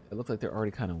 okay. It looks like they're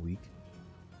already kind of weak.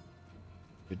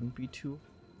 Shouldn't be too.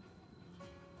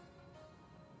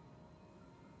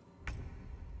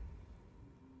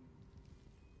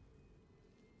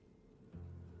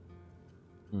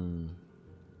 Hmm.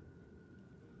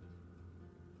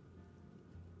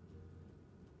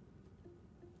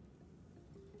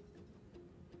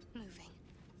 Moving.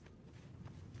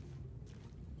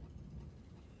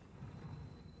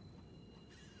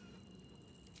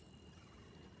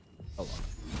 Hold on.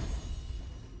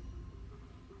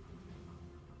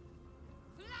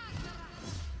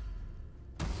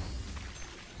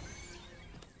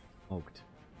 Smoked.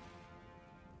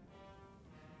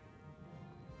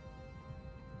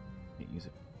 Can't use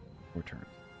it. More turns.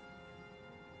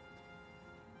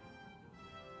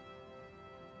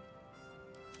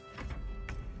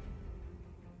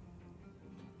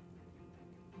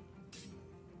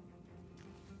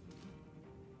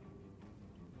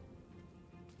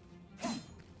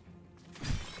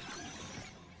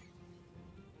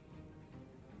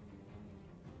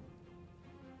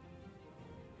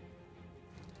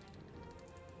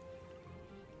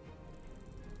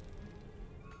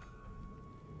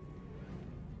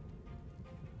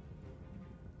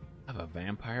 I have a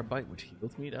vampire bite which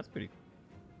heals me. That's pretty.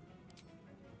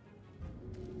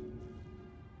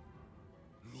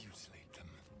 Mutilate them.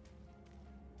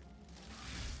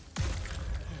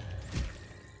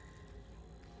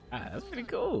 Ah, that's pretty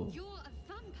cool. You're a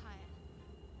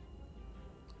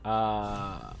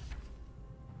vampire.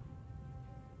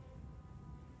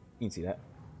 You can see that.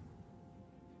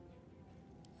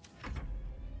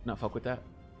 Not fuck with that.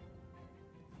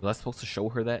 Was I supposed to show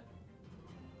her that?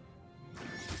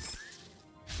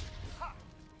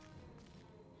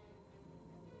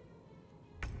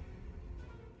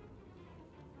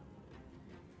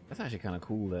 actually kind of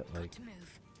cool that like To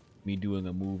move. me doing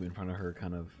a move in front of her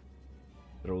kind of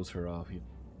throws her off. You know?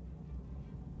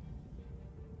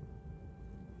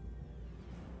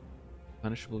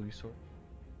 Punishable resource.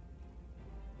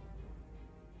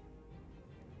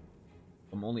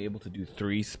 I'm only able to do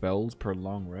 3 spells per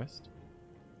long rest.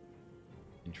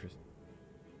 Interesting.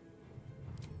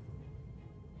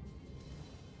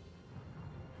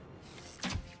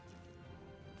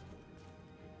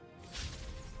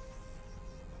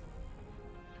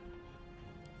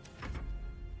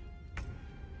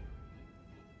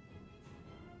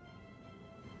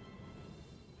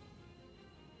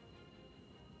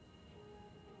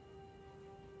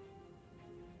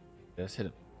 Just hit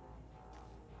him.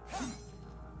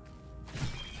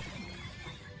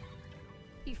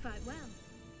 You fight well.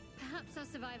 Perhaps our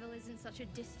survival isn't such a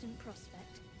distant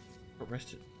prospect.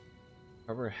 Rest it.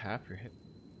 Cover half your hit.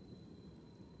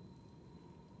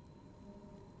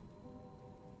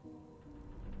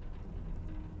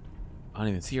 I don't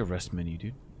even see a rest menu,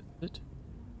 dude. Is it?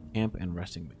 Camp and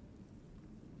resting menu.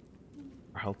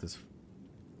 Our health is.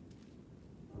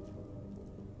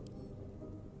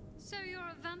 So you're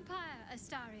a vampire,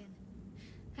 Astarion.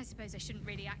 I suppose I shouldn't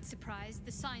really act surprised.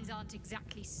 The signs aren't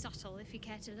exactly subtle, if you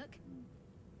care to look.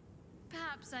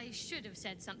 Perhaps I should have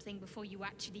said something before you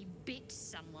actually bit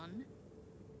someone.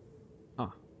 Huh.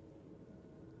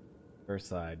 First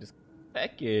side, just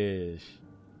peckish.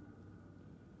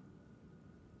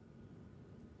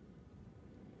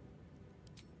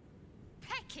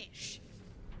 Peckish!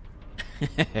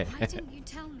 Why didn't you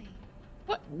tell me?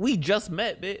 What? We just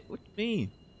met, bitch. What you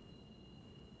mean?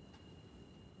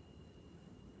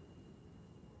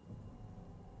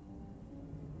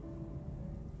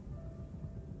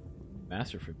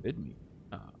 Master forbid me.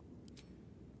 Oh.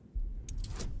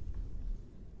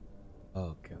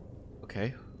 Okay.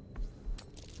 Okay.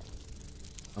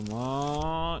 Come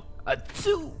on. A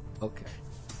 2. Okay.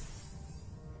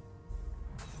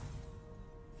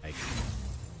 Like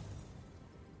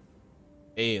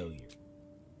failure.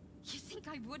 You think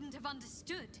I wouldn't have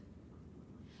understood?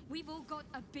 We've all got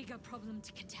a bigger problem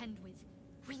to contend with.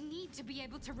 We need to be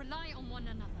able to rely on one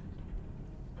another.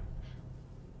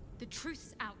 The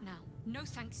truth's out now. No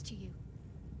thanks to you.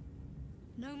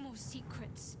 No more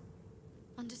secrets.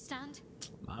 Understand?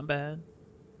 My bad.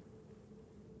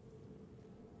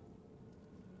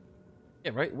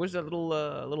 Yeah, right. Where's that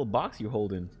little box you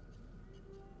holding?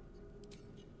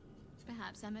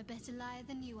 Perhaps I'm a better liar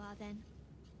than you are then.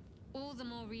 All the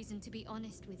more reason to be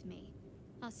honest with me.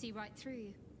 I'll see right through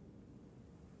you.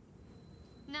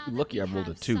 Now that Lucky we I rolled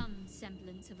a have 2. some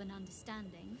semblance of an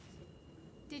understanding,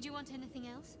 did you want anything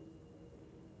else?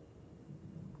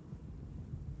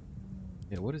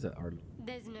 Yeah, what is that art?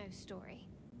 There's no story.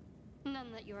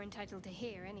 None that you're entitled to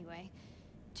hear anyway.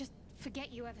 Just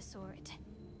forget you ever saw it.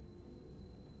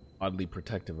 Oddly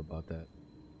protective about that.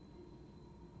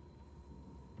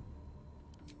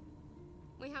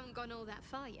 We haven't gone all that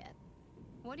far yet.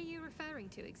 What are you referring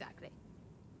to exactly?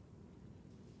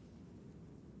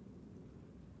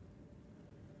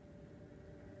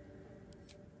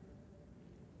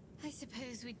 I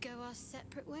suppose we'd go our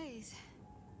separate ways.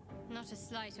 Not a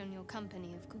slight on your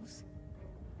company, of course.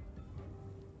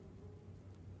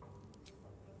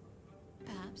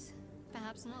 Perhaps.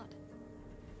 Perhaps not.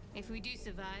 If we do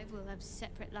survive, we'll have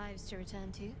separate lives to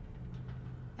return to.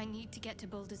 I need to get to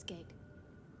Baldur's Gate.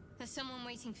 There's someone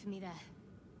waiting for me there.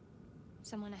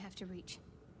 Someone I have to reach.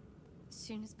 As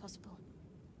soon as possible.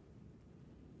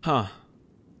 Huh.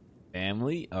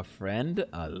 Family, a friend,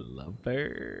 a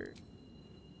lover.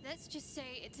 Let's just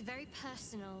say it's a very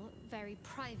personal, very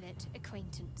private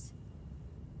acquaintance.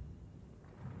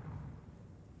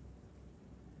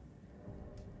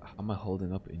 How am I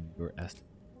holding up in your estimate?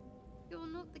 You're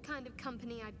not the kind of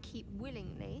company I'd keep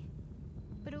willingly,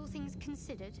 but all things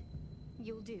considered,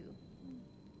 you'll do.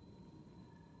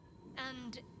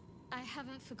 And I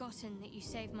haven't forgotten that you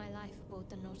saved my life aboard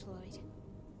the Nautiloid.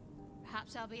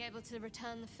 Perhaps I'll be able to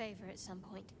return the favor at some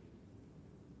point.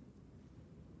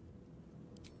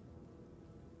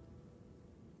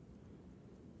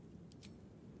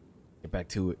 Get back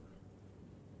to it.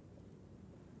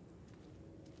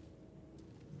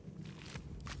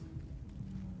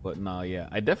 But nah, yeah,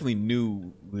 I definitely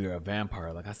knew we were a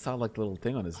vampire. Like I saw like the little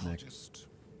thing on his I'll neck. just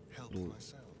help Little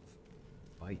myself.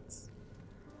 bites.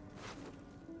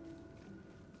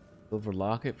 Silver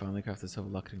locket. Finally crafted silver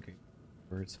locket and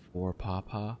birds for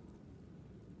Papa.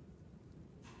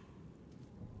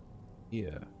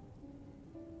 Yeah.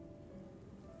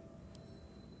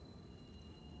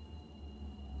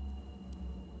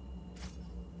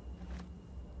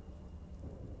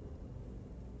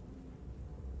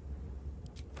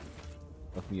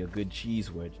 Left me a good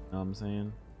cheese wedge. You know what I'm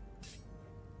saying?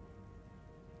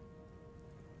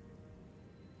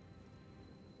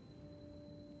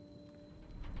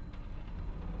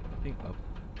 I think up.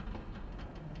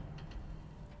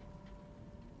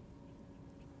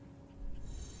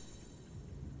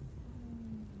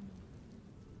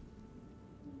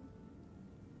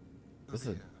 This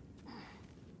is a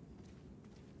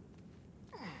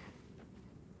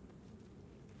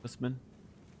Christman.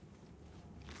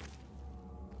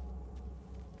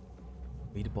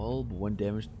 Made bulb, 1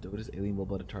 damage, notice alien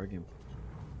bulb at a target.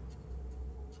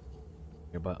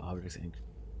 Nearby objects and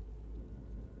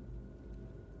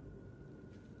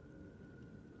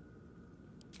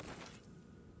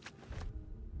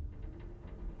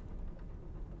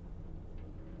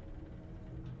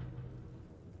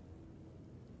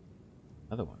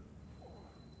another one.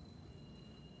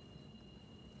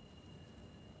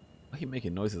 Why he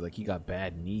making noises like he got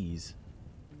bad knees?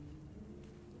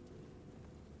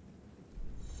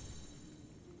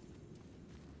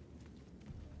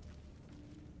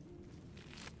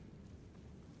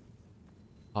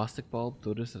 Caustic bulb,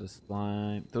 throw this at a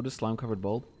slime. Throw this slime covered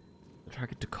bulb. The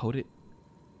target to coat it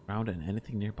around and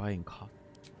anything nearby in caustic.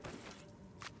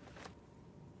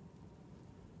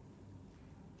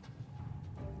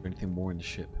 Or anything more in the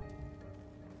ship.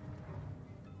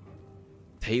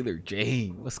 Taylor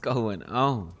Jane, what's going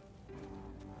on?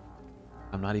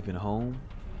 I'm not even home.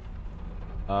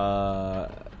 You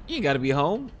ain't gotta be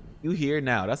home. You here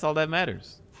now. That's all that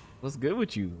matters. What's good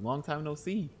with you? Long time no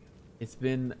see. It's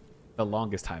been the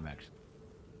longest time actually.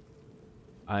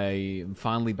 I am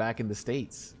finally back in the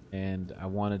States and I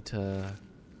wanted to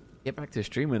get back to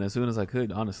streaming as soon as I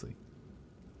could, honestly.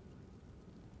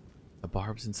 The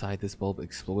barbs inside this bulb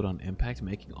explode on impact,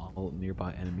 making all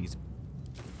nearby enemies.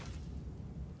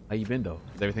 How you been though?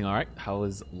 Is everything alright? How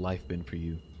has life been for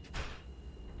you?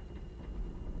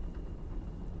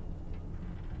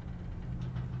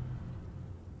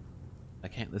 I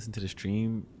can't listen to the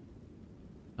stream,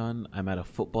 son. I'm at a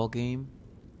football game.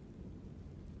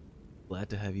 Glad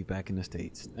to have you back in the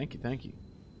States. Thank you, thank you.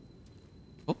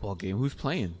 Football game? Who's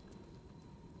playing?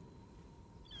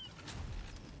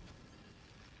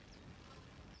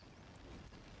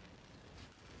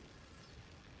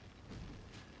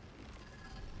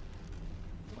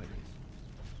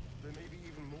 There may be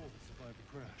even more that survived the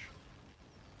crash.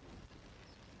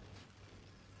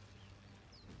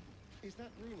 Is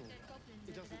that room all Dead right? goblins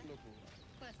It over doesn't there. look all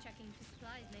right. Worth checking for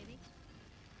supplies, maybe.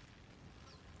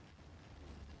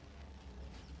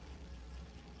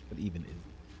 What even is?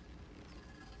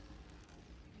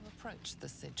 You approach the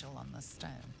sigil on the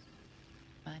stone.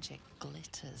 Magic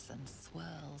glitters and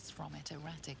swirls from it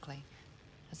erratically,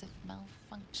 as if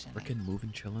malfunctioning. Frickin'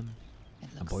 moving, chillin'.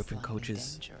 It My looks boyfriend slightly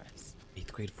coaches dangerous.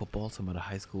 8th grade football, so I'm at a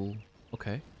high school.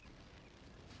 Okay.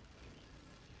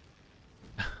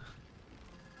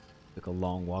 Took a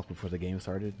long walk before the game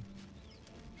started.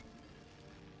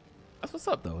 That's what's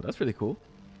up though. That's really cool.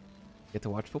 Get to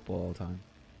watch football all the time.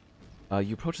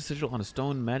 You approach the sigil on a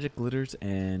stone, magic glitters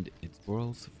and it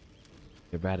swirls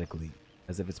erratically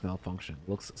as if it's malfunctioned.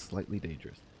 Looks slightly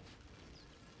dangerous.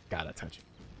 Gotta touch it.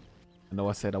 I know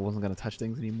I said I wasn't gonna touch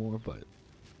things anymore, but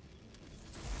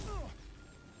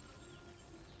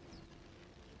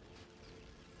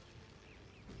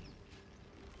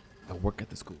I work at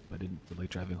the school. I didn't feel like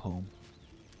driving home.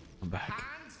 I'm back.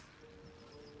 Hand?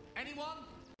 Anyone?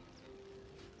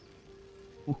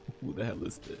 Who the hell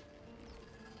is this?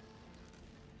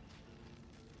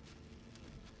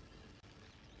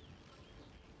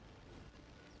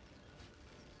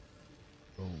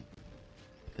 Oh,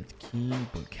 with a keen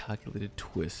but calculated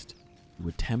twist, you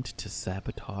attempt to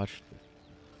sabotage.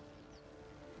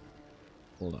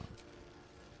 Hold on.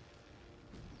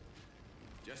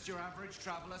 Just your average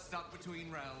traveler stuck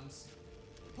between realms.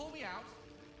 Pull me out,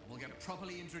 and we'll get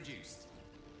properly introduced.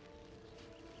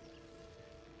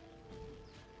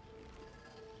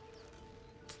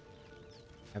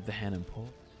 Have the hand and pull.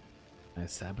 I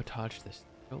sabotage this.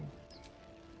 Oh.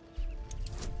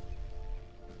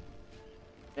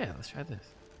 Yeah, let's try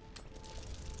this.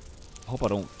 I hope I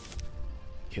don't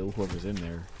kill whoever's in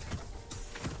there.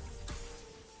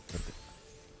 I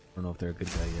don't know if they're a good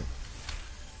guy yet.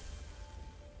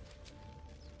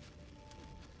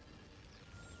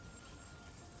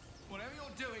 Whatever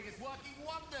you're doing is working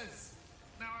wonders.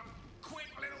 Now a quick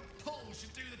little pull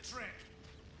should do the trick.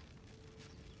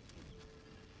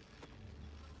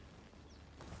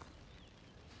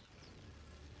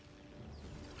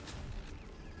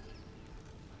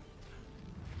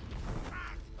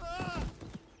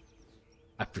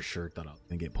 I for sure thought I was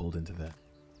gonna get pulled into that.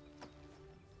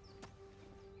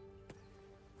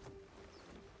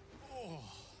 Oh.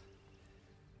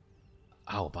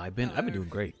 have I been? I've been doing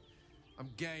great. I'm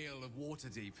Gale of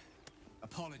Waterdeep.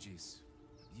 Apologies.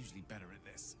 I'm usually better at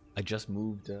this. I just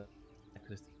moved.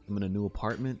 I'm in a new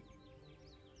apartment.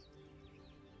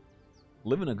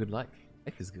 Living a good life.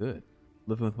 Life is good.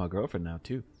 Living with my girlfriend now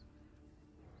too.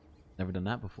 Never done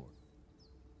that before.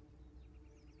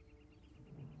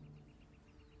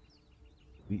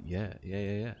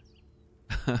 Yeah.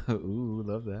 Ooh,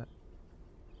 love that.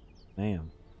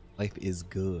 Damn, life is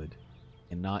good,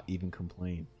 and not even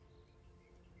complain.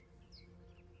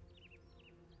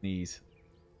 Sneeze.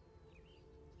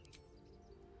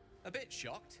 A bit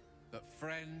shocked, but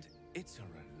friend, it's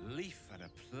a relief and a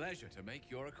pleasure to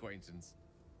make your acquaintance.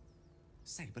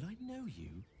 Say, but I know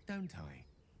you, don't I?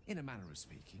 In a manner of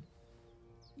speaking.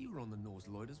 You were on the Norse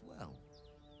Lloyd as well.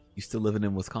 You still living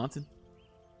in Wisconsin?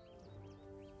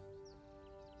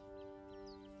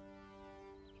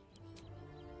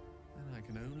 And I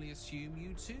can only assume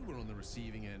you too were on the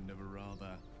receiving end of a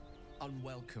rather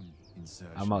unwelcome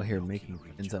insertion. I'm out here in the making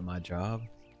Ocular friends region. at my job.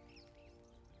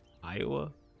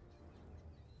 Iowa?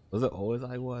 Was it always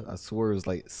Iowa? I swear it was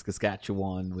like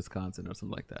Saskatchewan, Wisconsin, or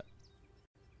something like that.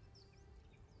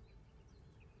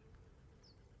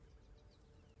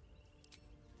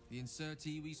 The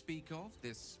insertee we speak of,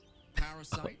 this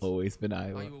parasite. Always been Are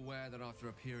Iowa. you aware that after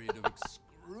a period of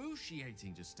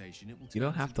excruciating gestation, it will turn You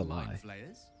don't have to into mind lie.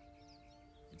 flayers?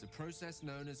 It's a process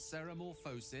known as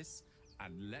ceramorphosis,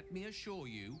 and let me assure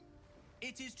you,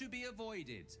 it is to be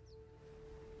avoided.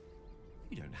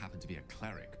 You don't happen to be a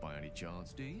cleric by any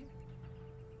chance, do you?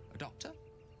 A doctor?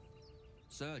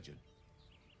 Surgeon?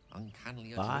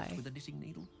 Uncannily Bye. adept with a knitting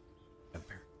needle?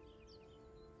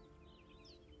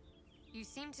 You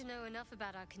seem to know enough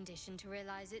about our condition to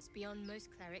realize it's beyond most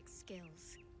clerics'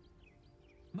 skills.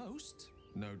 Most,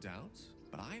 no doubt,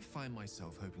 but I find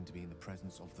myself hoping to be in the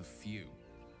presence of the few.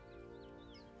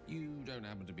 You don't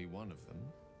happen to be one of them.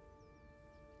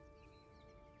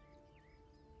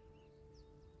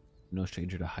 No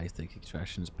stranger to high-stake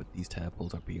extractions, but these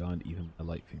tadpoles are beyond even my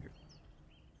light finger.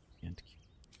 And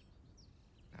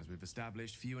As we've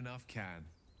established, few enough can.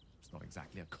 It's not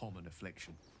exactly a common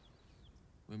affliction.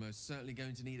 We're most certainly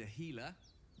going to need a healer,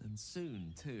 and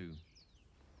soon too.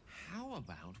 How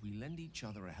about we lend each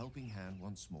other a helping hand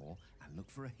once more and look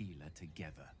for a healer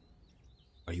together?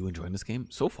 are you enjoying this game?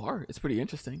 So far, it's pretty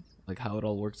interesting. Like how it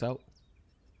all works out.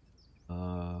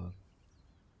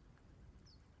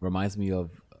 Reminds me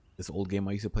of this old game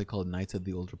I used to play called Knights of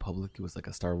the Old Republic. It was like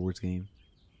a Star Wars game.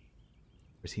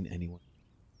 Never seen anyone.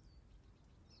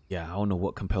 Yeah, I don't know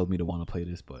what compelled me to want to play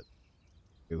this, but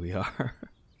here we are.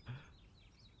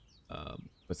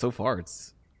 But so far,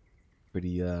 it's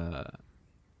pretty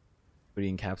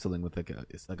pretty encapsulating with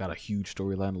it's got a huge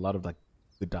storyline, a lot of like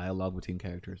good dialogue between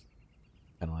characters.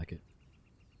 Kind of like it.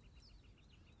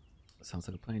 That sounds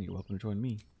like a plan. You're welcome to join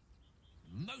me.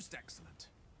 Most excellent.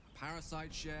 A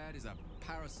parasite shared is a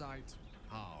parasite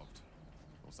halved.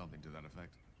 Or something to that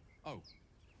effect. Oh,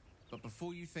 but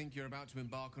before you think you're about to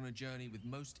embark on a journey with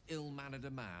most ill-mannered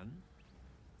a man,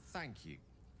 thank you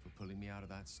for pulling me out of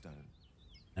that stone.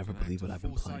 Never An act believe what of I've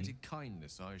been playing. foresighted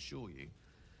kindness, I assure you.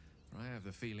 For I have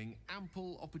the feeling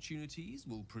ample opportunities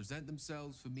will present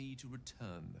themselves for me to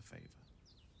return the favor.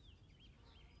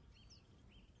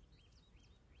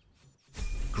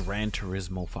 Gran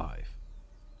Turismo 5.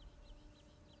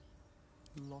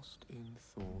 Lost in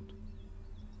thought.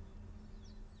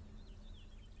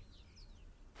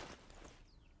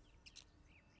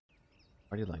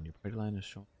 Party line. Your party line is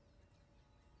shown.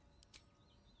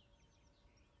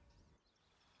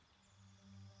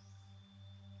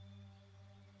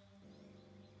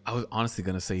 I was honestly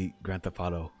gonna say Grand Theft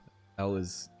Auto. That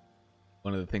was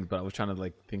one of the things, but I was trying to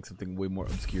like think something way more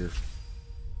obscure.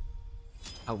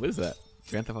 How is that?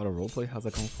 Grand Theft Auto roleplay? How's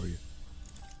that going for you?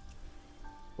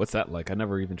 What's that like? I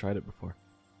never even tried it before.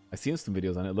 I've seen some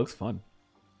videos on it. It looks fun.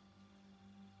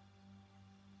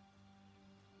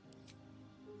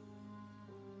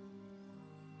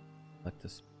 Like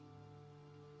this.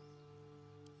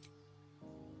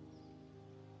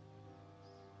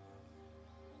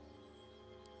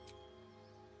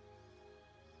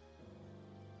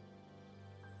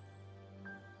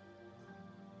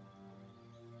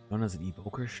 Known as an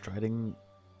evoker, striding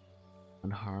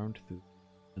unharmed through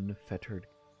unfettered.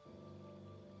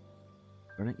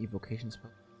 Learn an evocation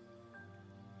spell.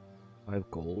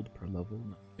 5 gold per level,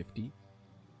 not 50.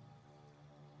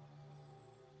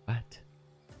 What?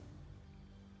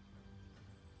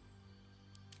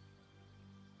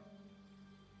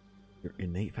 Your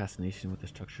innate fascination with the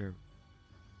structure of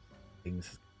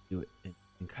things give you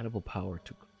incredible power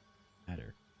to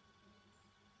matter.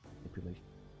 Manipulation.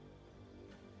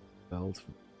 Spells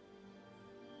from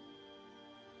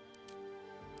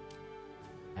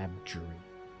Abjuration.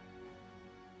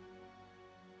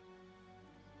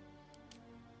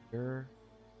 Sure.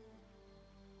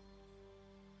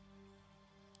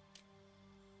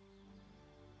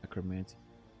 Necromancy.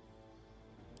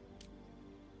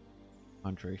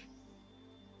 Concentration.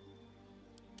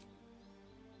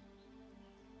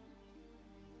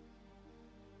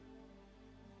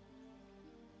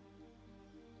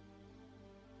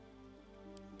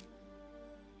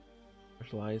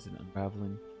 Specialize in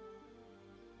unraveling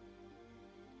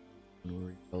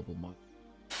and available mod.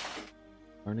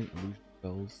 Learning illusion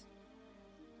spells.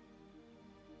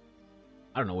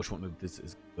 I don't know which one of this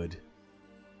is good.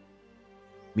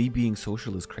 Me being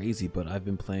social is crazy, but I've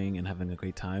been playing and having a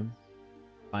great time.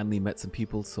 Finally met some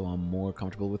people, so I'm more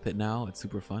comfortable with it now. It's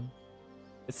super fun.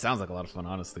 It sounds like a lot of fun,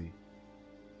 honestly.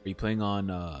 Are you playing on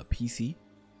PC?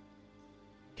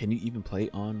 Can you even play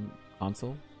on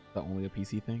console? Is that only a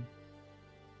PC thing?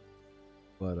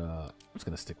 But I'm just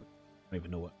gonna stick with it. I don't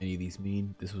even know what any of these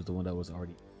mean. This was the one that was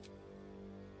already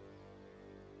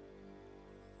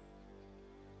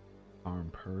arm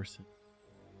person.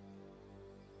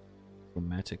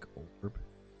 Romantic orb.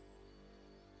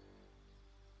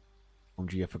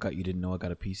 OMG, I forgot you didn't know I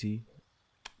got a PC.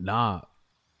 Nah, I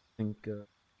think I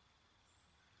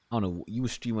don't know. You were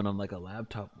streaming on like a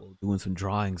laptop while doing some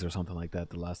drawings or something like that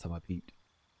the last time I peeped.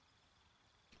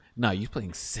 Nah, you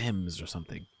playing Sims or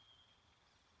something.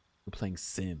 You're playing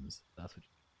Sims. That's what.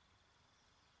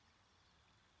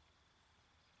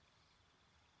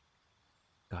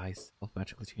 Guys, self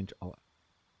magically change all.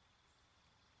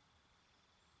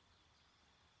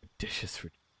 Dishes for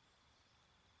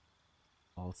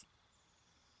all.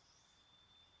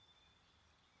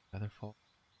 Feather fall.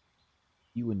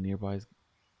 You and nearby's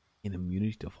in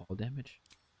immunity to fall damage.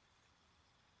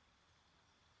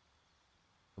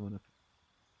 Someone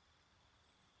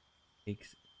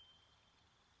takes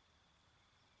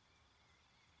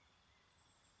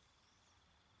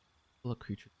a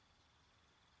creature.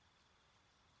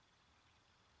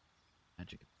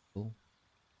 Magic ability.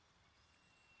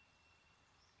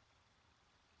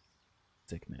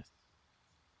 Sickness.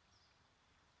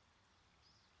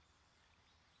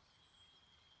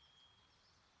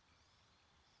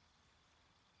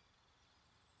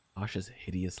 Asha's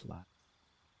hideous laugh.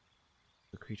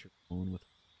 The creature blown with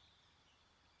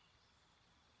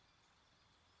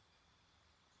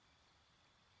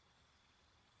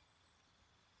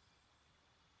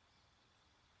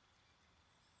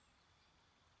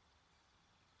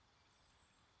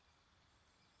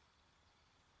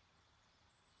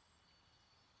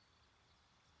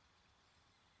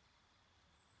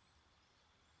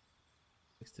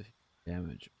to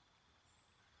damage.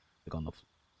 Like on the floor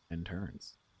 10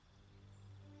 turns.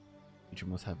 Creature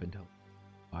must have intel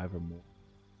 5 or more.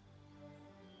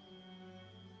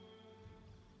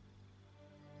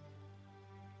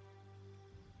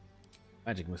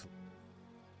 Magic missile.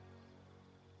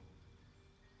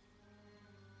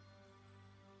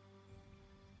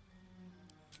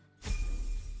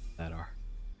 That are.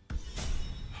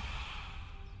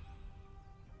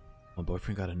 My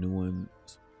boyfriend got a new one.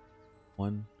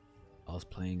 I was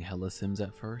playing hella Sims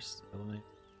at first.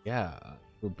 Yeah,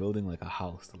 we're building like a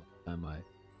house the last time I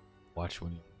watched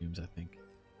one of your streams, I think.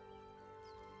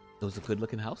 It was a good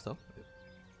looking house though.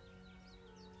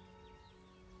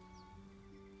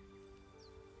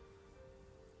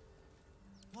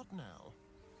 What now?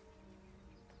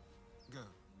 Go.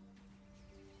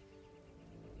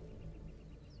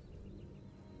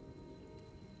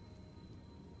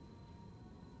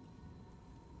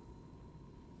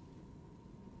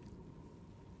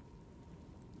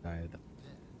 Guy that's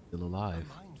still alive.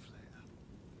 A mind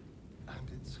flare.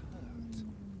 And it's hurt.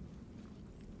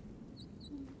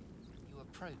 You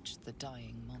approach the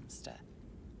dying monster.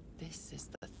 This is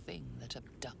the thing that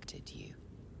abducted you.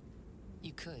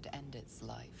 You could end its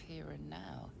life here and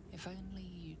now, if only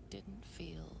you didn't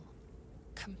feel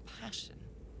compassion.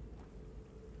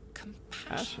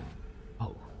 Compassion.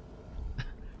 Oh.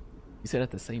 You said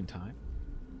at the same time?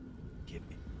 Give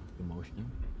me emotion.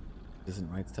 Isn't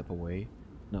right step away.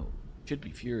 No. Should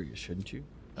be furious, shouldn't you?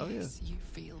 Oh yeah. Yes, you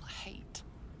feel hate.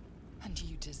 And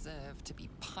you deserve to be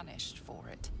punished for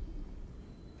it.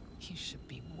 You should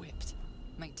be whipped,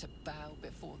 made to bow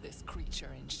before this creature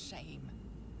in shame.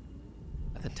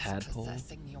 The tadpole. It's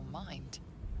possessing your mind,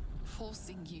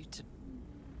 forcing you to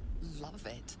love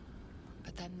it.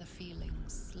 But then the feeling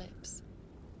slips.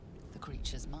 The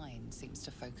creature's mind seems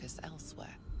to focus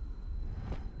elsewhere.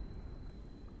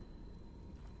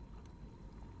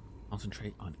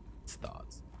 Concentrate on its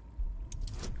thoughts.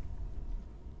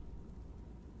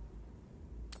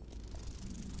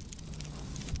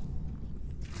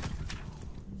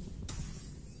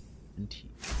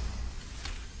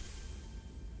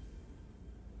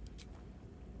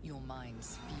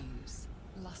 minds fuse,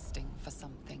 lusting for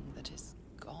something that is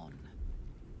gone.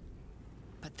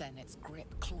 But then its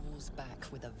grip claws back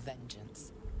with a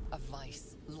vengeance, a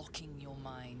vice locking your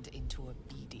mind into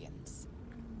obedience.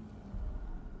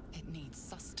 It needs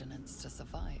sustenance to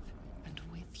survive, and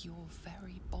with your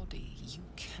very body you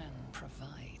can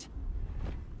provide.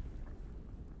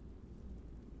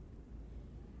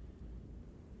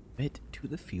 Admit to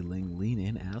the feeling, lean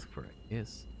in, ask for a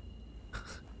kiss.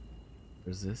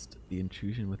 Resist the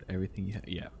intrusion with everything you have.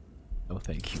 Yeah. No,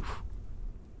 thank you.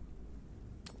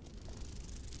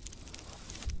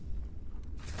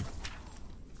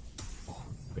 Oh,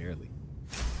 barely.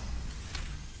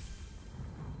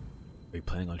 Are you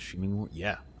planning on streaming more?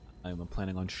 Yeah, I'm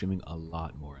planning on streaming a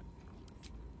lot more.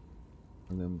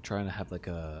 I'm trying to have like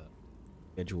a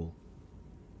schedule.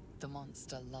 The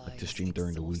monster lies Like to stream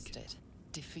during the week. exhausted,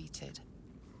 defeated.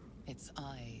 Its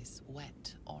eyes,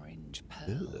 wet orange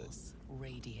pearls,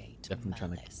 radiate Definitely trying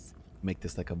to malice. make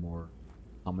this like a more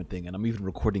common thing, and I'm even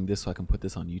recording this so I can put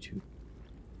this on YouTube.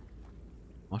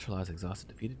 Martial eyes exhausted,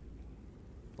 defeated.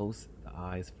 Close the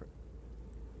eyes for.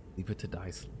 Leave it to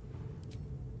die.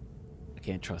 I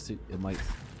can't trust it. It might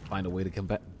find a way to come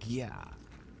back. Yeah.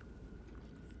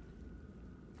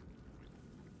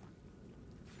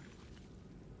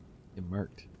 It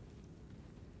murked.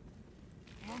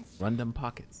 Run them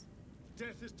pockets.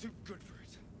 Death is too good for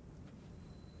it.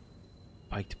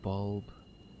 Spiked bulb.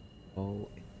 Oh,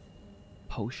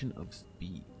 potion of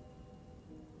speed.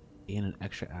 Gain an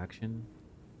extra action.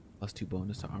 +2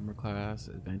 bonus to armor class.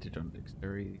 Advantage on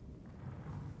dexterity.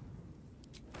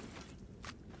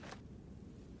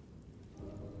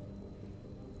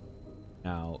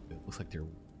 Now it looks like they're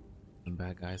one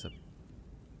bad guys up.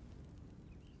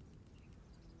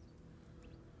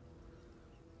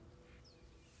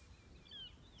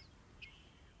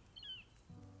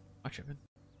 Watch it.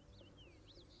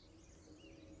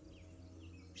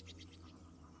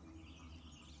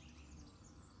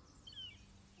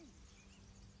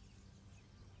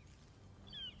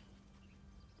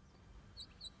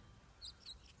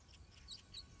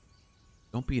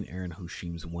 Don't be an Aaron who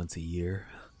streams once a year.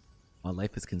 My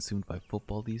life is consumed by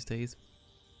football these days.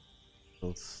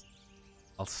 So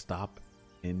I'll stop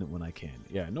in when I can.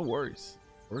 Yeah, no worries.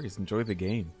 Worries. Enjoy the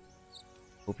game.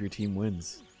 Hope your team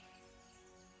wins.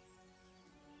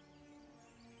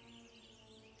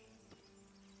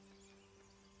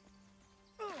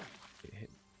 It hit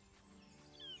me.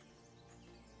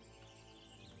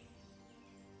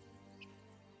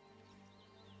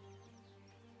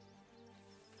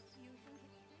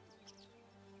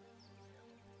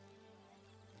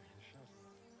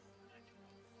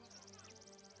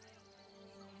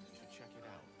 You should check it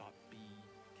out, but be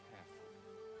careful.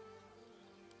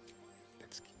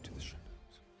 Let's keep to the shadows.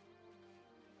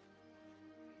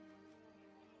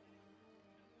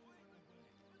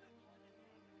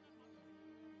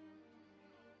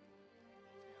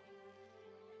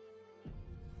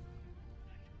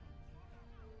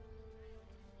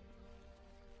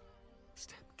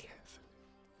 Step carefully.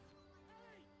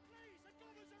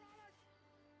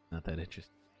 Not that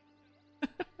interesting.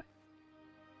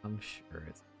 I'm sure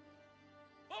it's.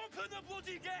 Open the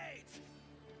bloody gate!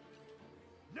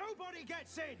 Nobody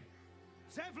gets in!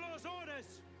 Zevlor's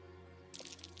orders!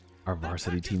 Our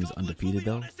varsity team is undefeated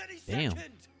though. Damn.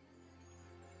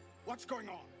 What's going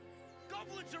on?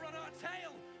 Goblins are on our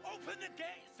tail! Open the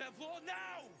gate, Zevlor,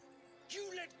 now! You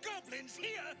let goblins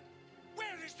here?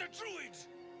 Where is the druid?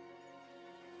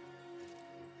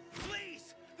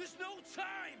 Please! There's no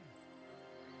time!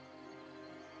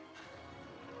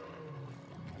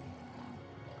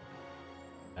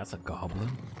 That's a goblin.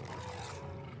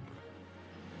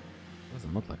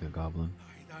 Doesn't look like a goblin.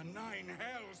 By the 9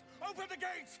 hells! Open the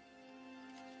gate!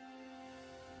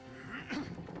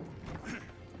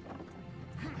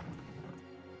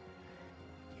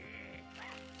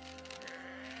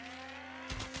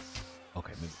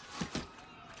 Okay, maybe.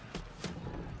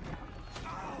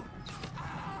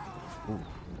 Ooh.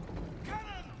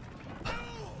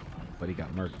 But he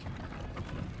got murked.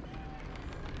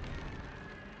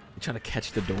 You trying to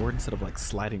catch the door instead of like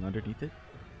sliding underneath it?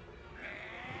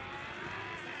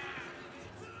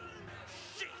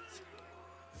 Shit!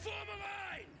 Form a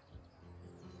line!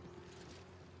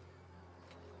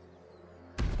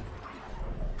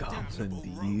 Goblin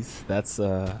D's. That's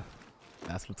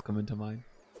what's coming to mind.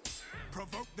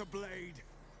 Provoke the blade.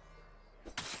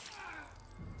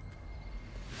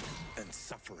 And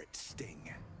suffer its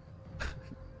sting.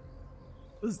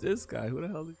 Who's this guy? Who the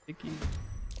hell is Icky?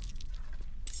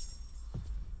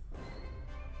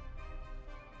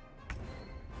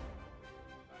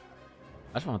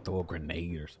 I just want to throw a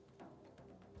grenade or something.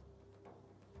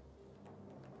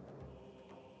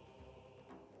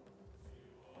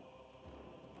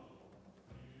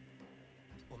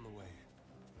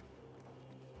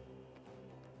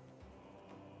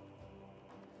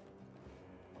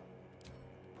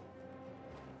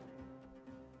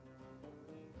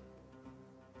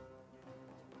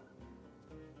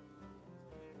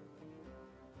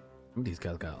 Some of these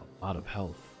guys got a lot of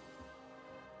health.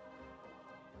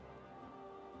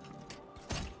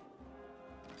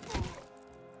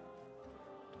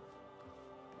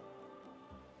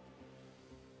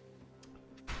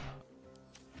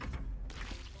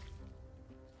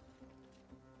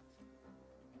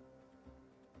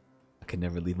 I can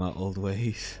never leave my old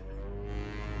ways.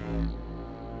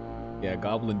 Yeah,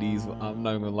 Goblin D's, I'm not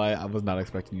even gonna lie, I was not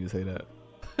expecting you to say that.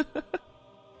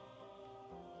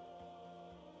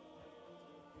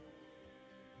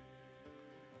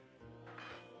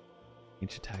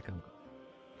 Each attack I'm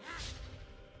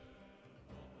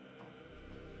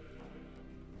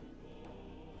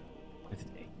it's an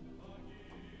 8.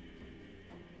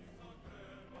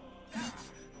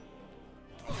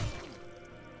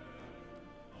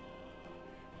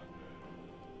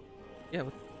 Yeah,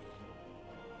 what?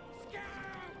 Scouts!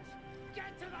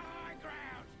 Get to the high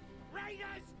ground!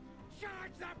 Raiders,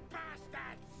 charge the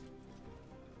bastards!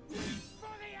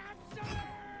 For the absolute!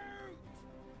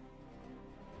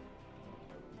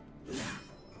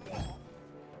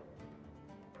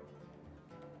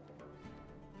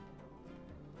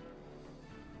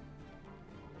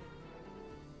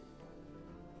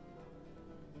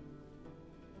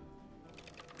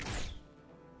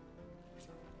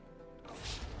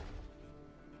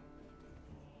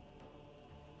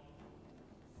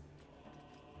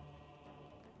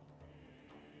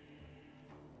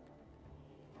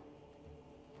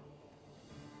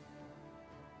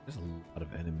 There's a lot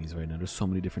of enemies right now. There's so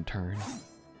many different turns.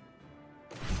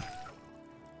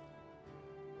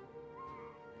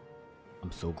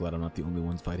 I'm so glad I'm not the only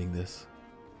one fighting this.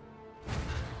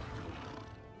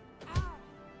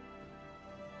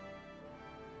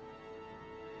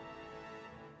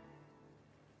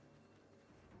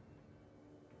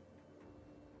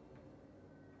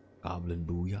 Goblin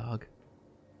Booyog.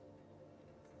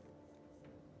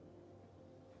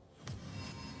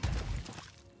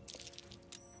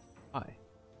 Hi.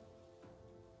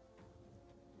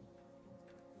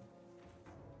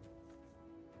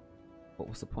 What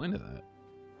was the point of that?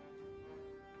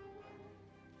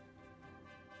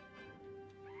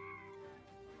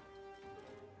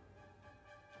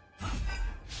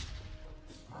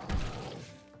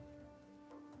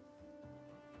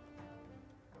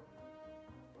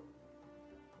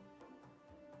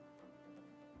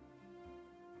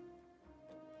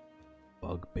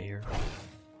 Bugbear.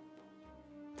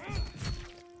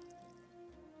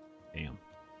 Damn.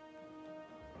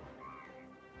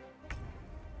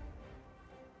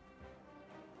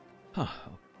 Huh.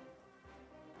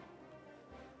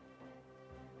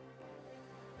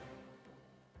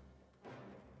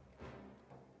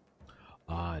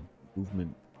 Odd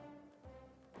movement.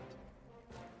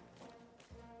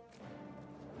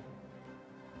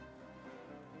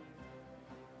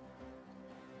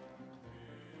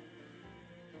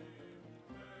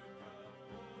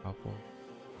 Couple.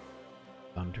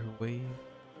 Thunder wave.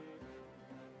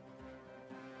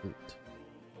 Root.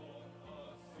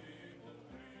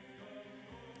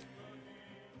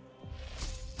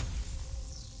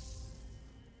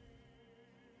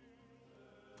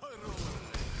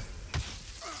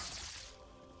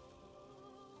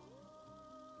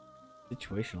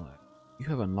 Situational act. You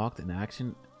have unlocked an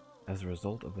action as a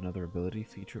result of another ability,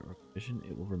 feature, or condition.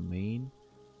 It will remain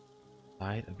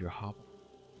inside of your hop.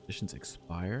 Conditions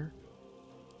expire.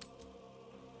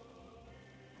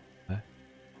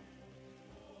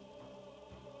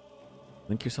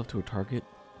 Link yourself to a target.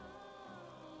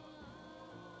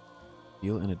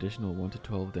 Deal an additional 1 to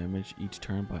 12 damage each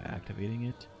turn by activating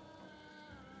it.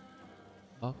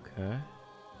 Okay.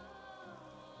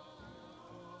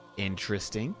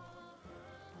 Interesting.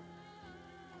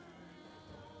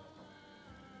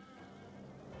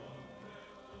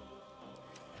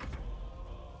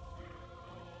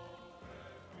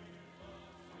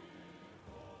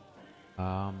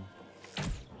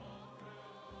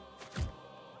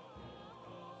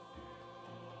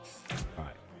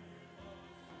 Alright.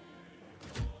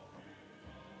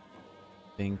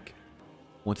 I think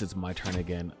once it's my turn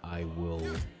again, I will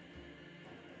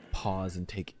pause and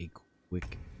take a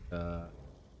quick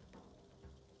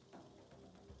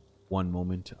one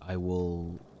moment. I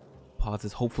will pause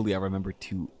this. Hopefully I remember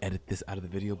to edit this out of the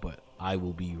video, but I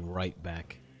will be right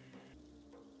back.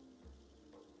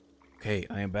 Okay,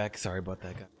 I am back. Sorry about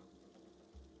that, guy.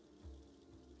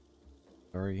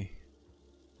 Sorry.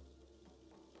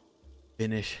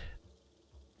 Finish.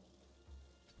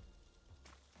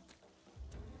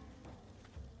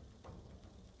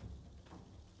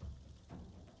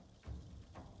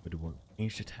 But it won't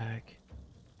ranged attack.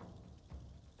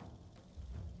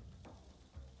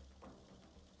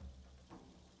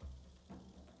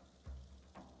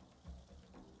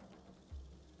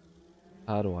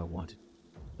 How do I want it?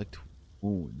 Select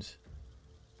wounds.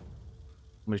 I'm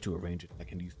gonna do a range attack. I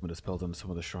can use some of the spells on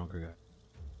some of the stronger guys.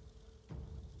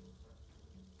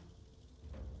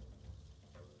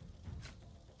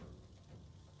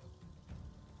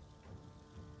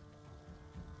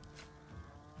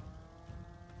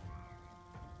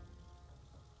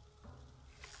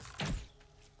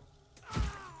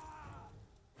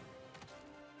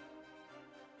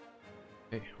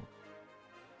 Okay.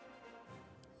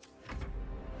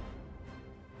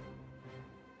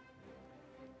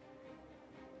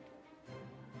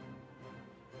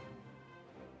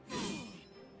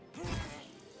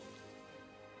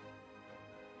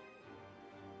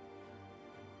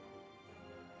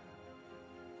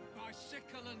 My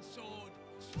sickle and sword,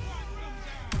 strike them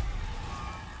down!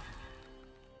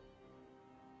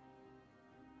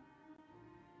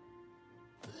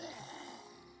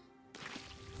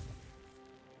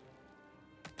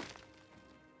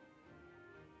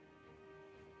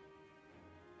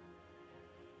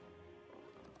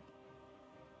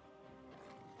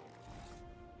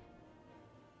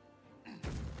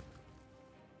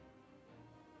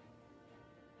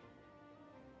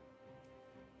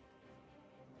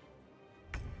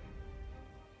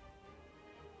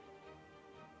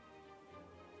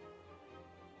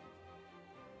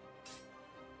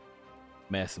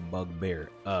 Massive bugbear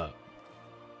up.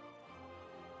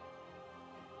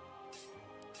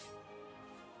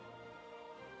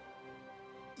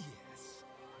 Yes.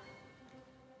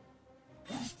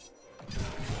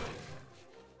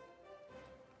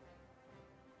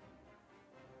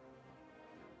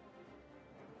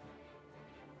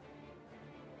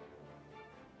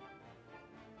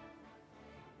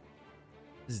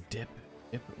 Just dip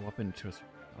it up into a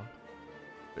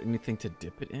anything to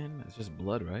dip it in? It's just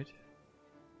blood, right?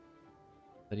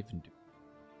 What does that even do?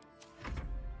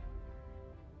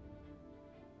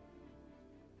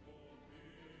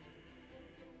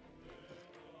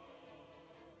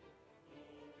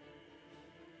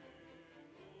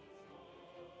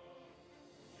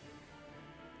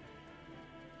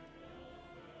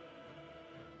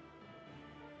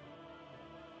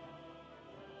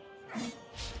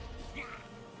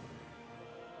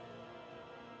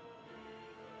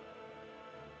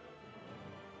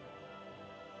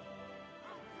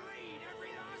 I'll bleed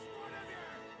every last one of you!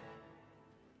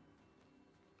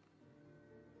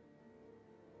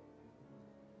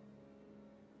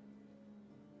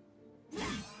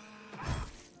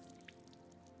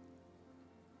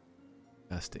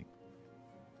 Disgusting.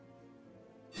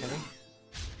 Okay.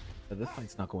 So this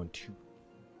fight's not going too.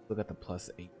 Look at the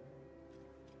 +8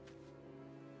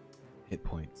 hit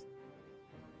points.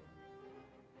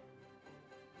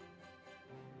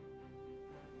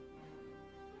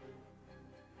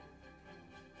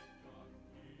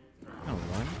 Oh,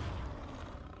 run.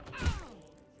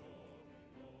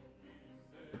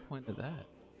 What's the point of that?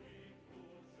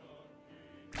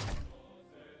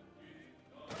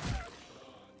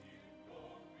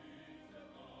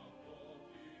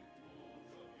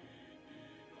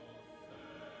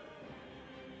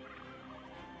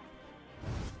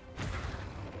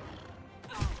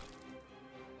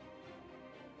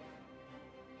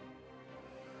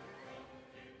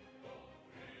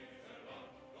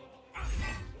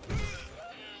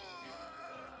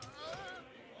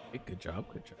 Hey, good job,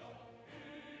 good job.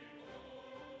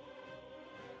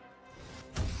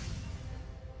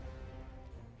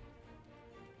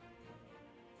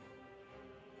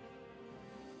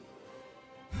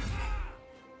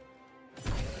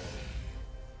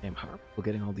 Damn, how are people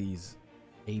getting all these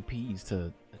APs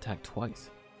to attack twice?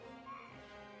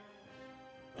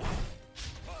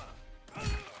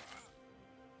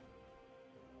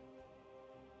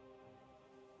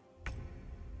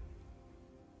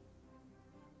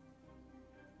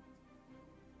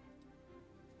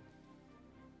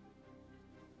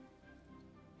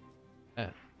 Yeah.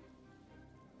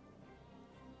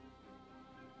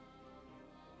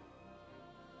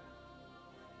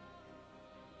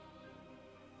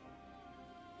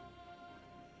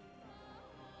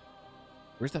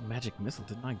 Where's that magic missile?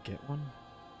 Didn't I get one?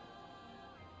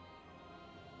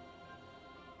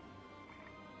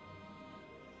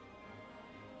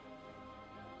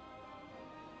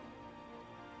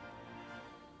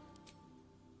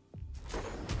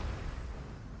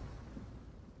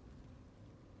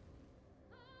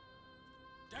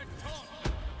 Dead talk!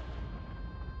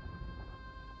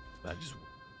 I just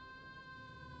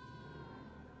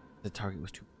the target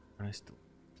was too. And I still.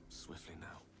 Swiftly now.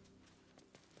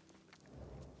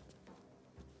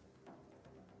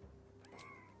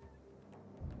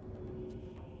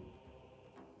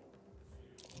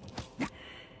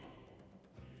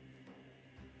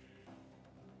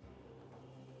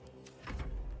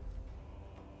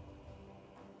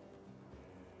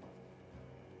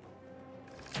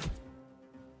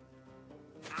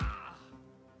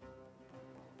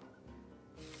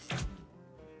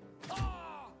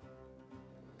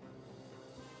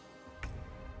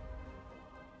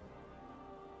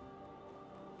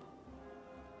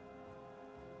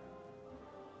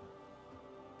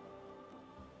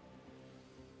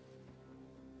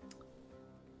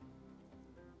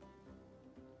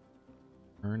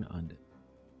 Turn undead.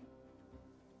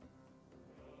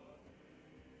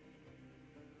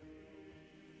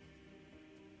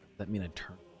 Does that mean I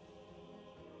turn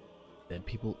dead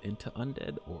people into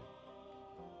undead, or?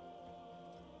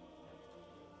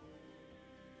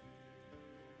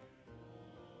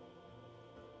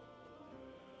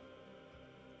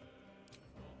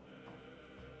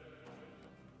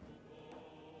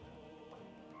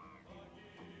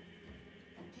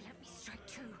 Let me strike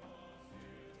true.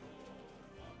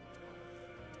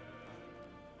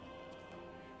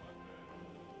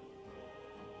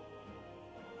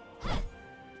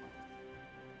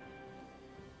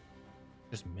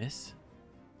 Just miss?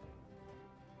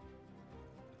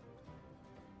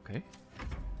 Okay.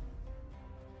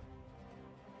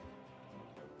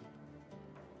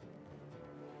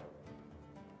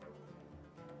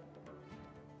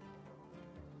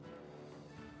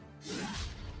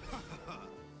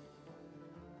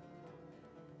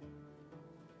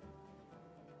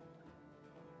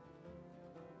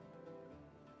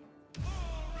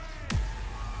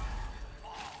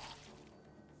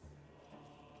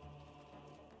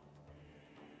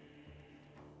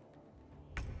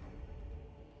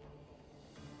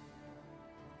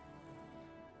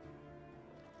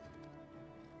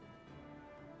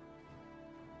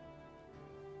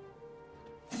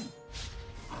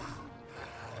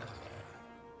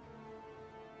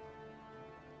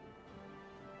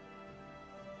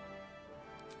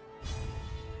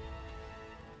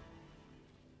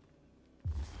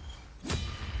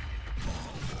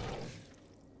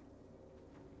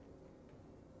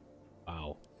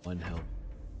 Wow, 1 health.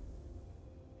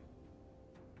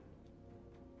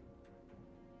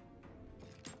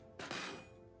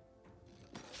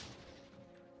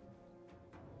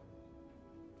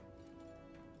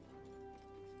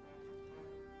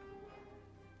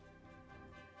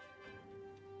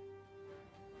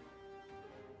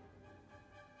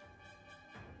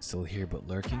 Still here but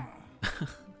lurking?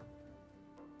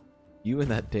 You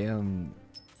and that damn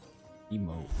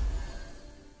emote.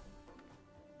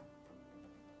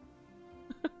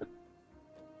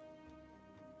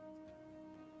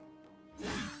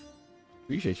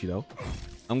 Appreciate you though.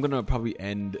 I'm gonna probably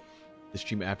end the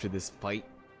stream after this fight.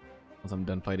 Once I'm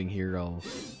done fighting here, I'll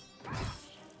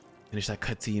finish that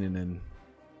cutscene and then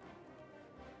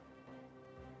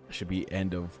that should be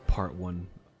end of part 1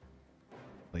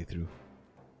 playthrough.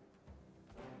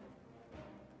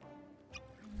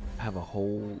 I have a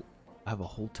whole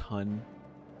ton,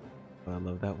 but I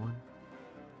love that one.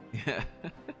 Yeah.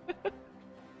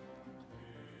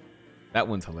 That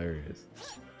one's hilarious.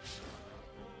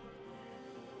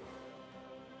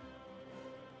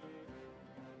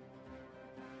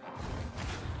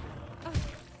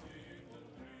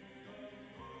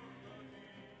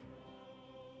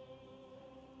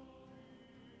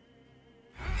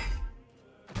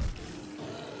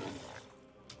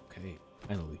 Okay,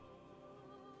 finally.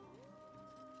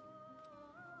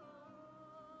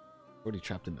 Already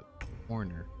trapped in the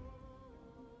corner.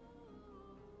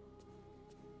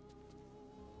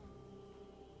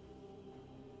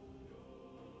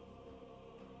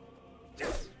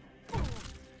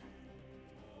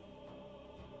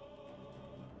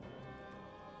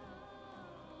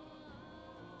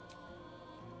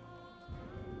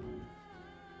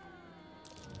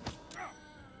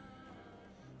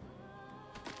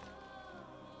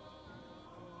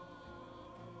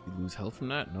 You lose health from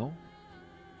that? No?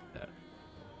 Yeah.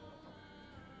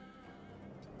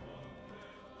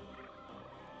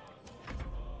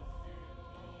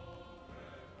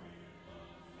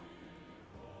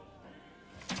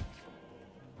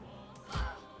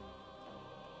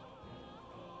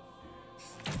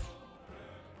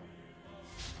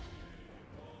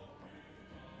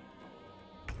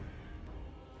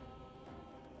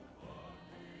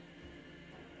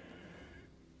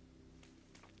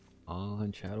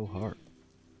 On Shadow Heart.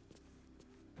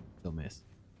 Still miss.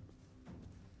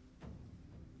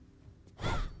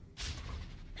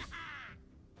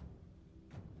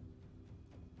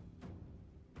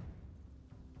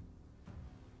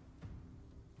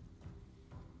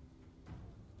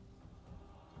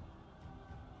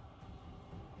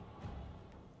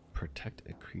 Protect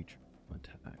a creature from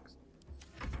attacks.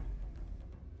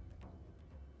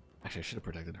 Actually, I should have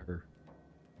protected her.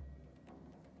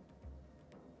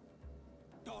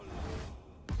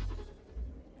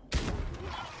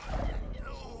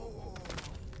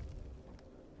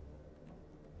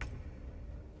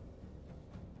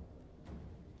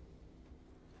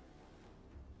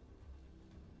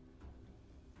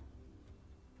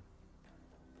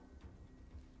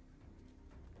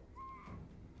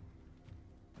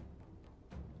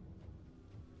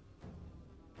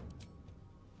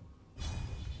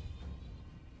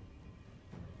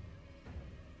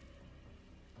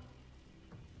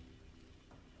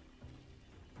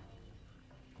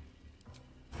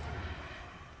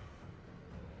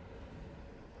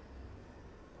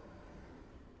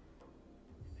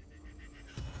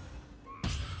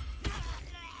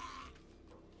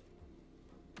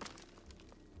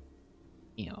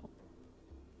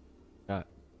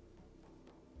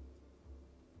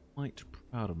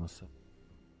 Proud of myself.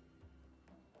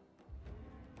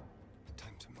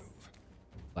 Time to move.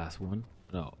 Last one?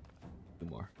 No, two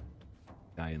more.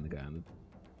 Guy and the guy on the.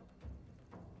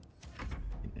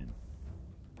 And then,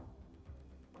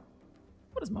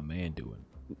 what is my man doing?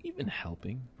 Even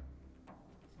helping?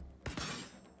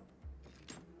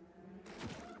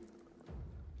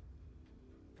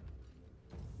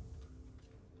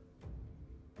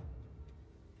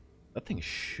 That thing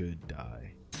should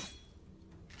die.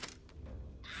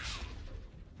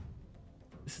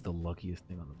 This is the luckiest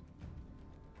thing on the.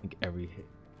 I think every hit.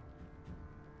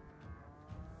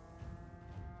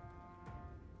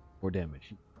 4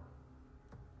 damage.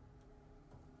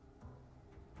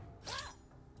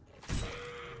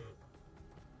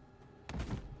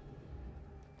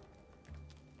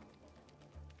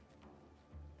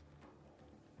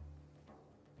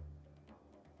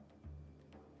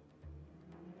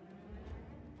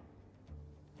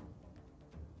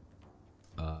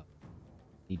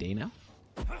 Any day now?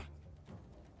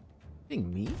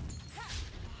 Hitting me?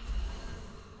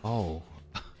 Oh.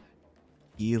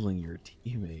 Healing your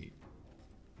teammate.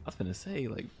 I was gonna say,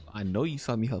 like, I know you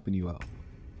saw me helping you out.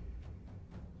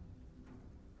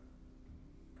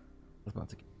 I was about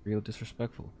to get real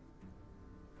disrespectful.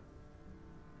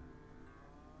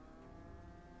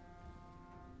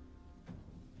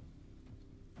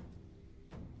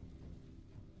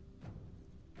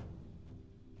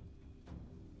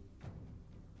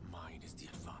 Mine is the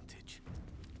advantage.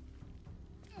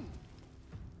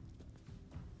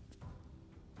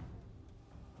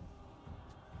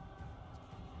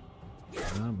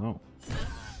 I'm out.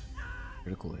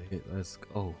 Critical hit. Let's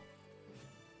go.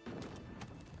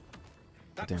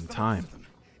 Damn time.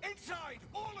 Inside,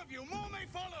 all of you, more may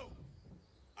follow.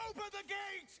 Open the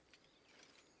gate.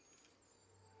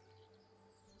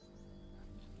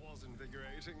 Was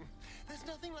invigorating. There's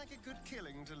nothing like a good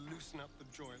killing to loosen up the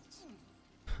joints.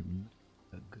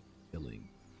 A good killing.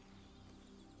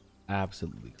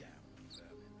 Absolutely.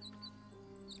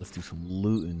 Let's do some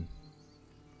looting.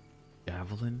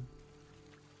 Javelin.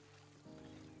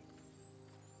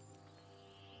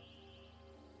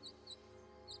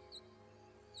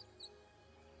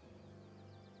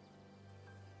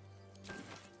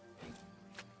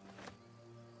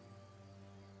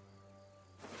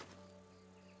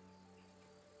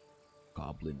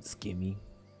 Goblin skimmy.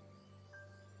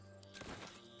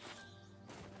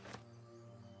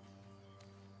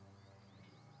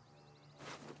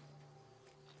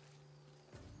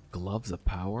 Gloves of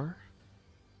power.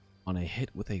 On a hit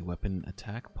with a weapon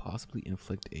attack, possibly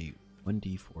inflict a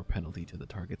 1d4 penalty to the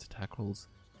target's attack rolls.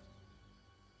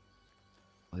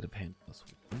 Sleight of hand +1.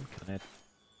 Can I add?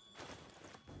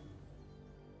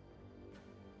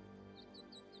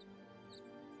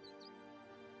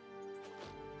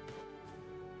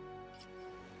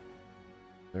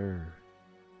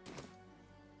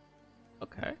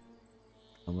 Okay.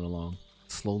 Coming along.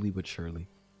 Slowly but surely.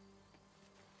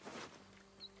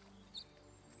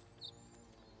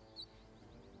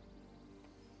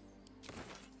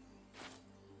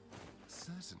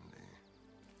 Certainly.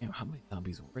 Damn, how many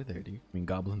zombies were there, dude? I mean,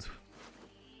 goblins.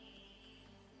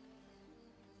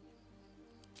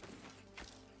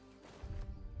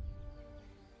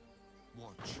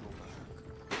 Watch your back.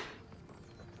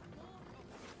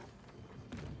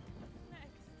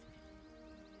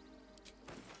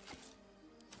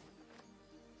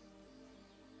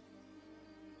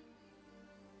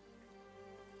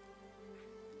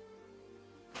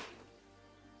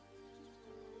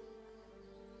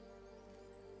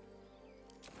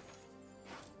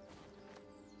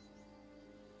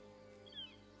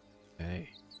 Okay.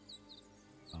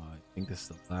 I think this is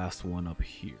the last one up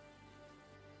here.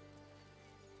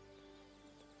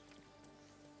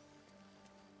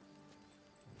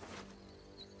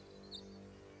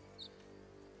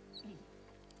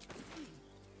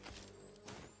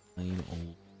 Plain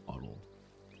old bottle.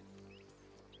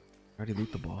 Already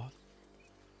loot the boss?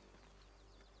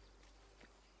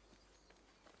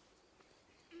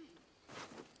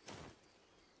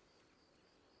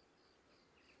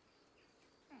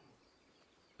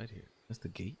 Right here. That's the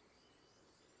gate.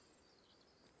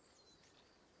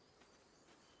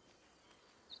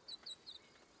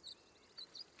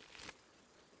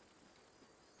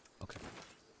 Okay.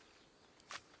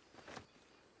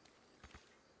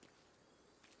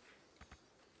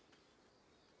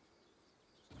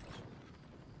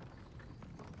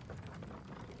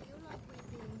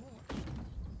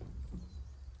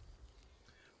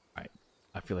 Alright.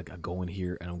 I feel like I go in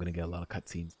here and I'm gonna get a lot of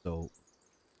cutscenes, so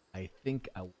I think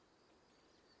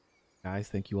guys,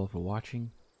 thank you all for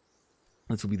watching.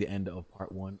 This will be the end of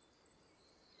part 1.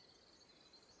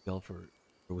 Thank you all for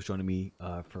was joining me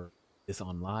for this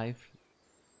on live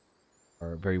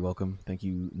are very welcome. Thank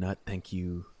you, Nut. Thank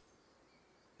you,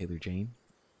 Taylor Jane.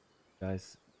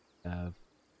 Guys, have a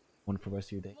wonderful rest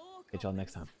of your day. Catch y'all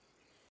next time.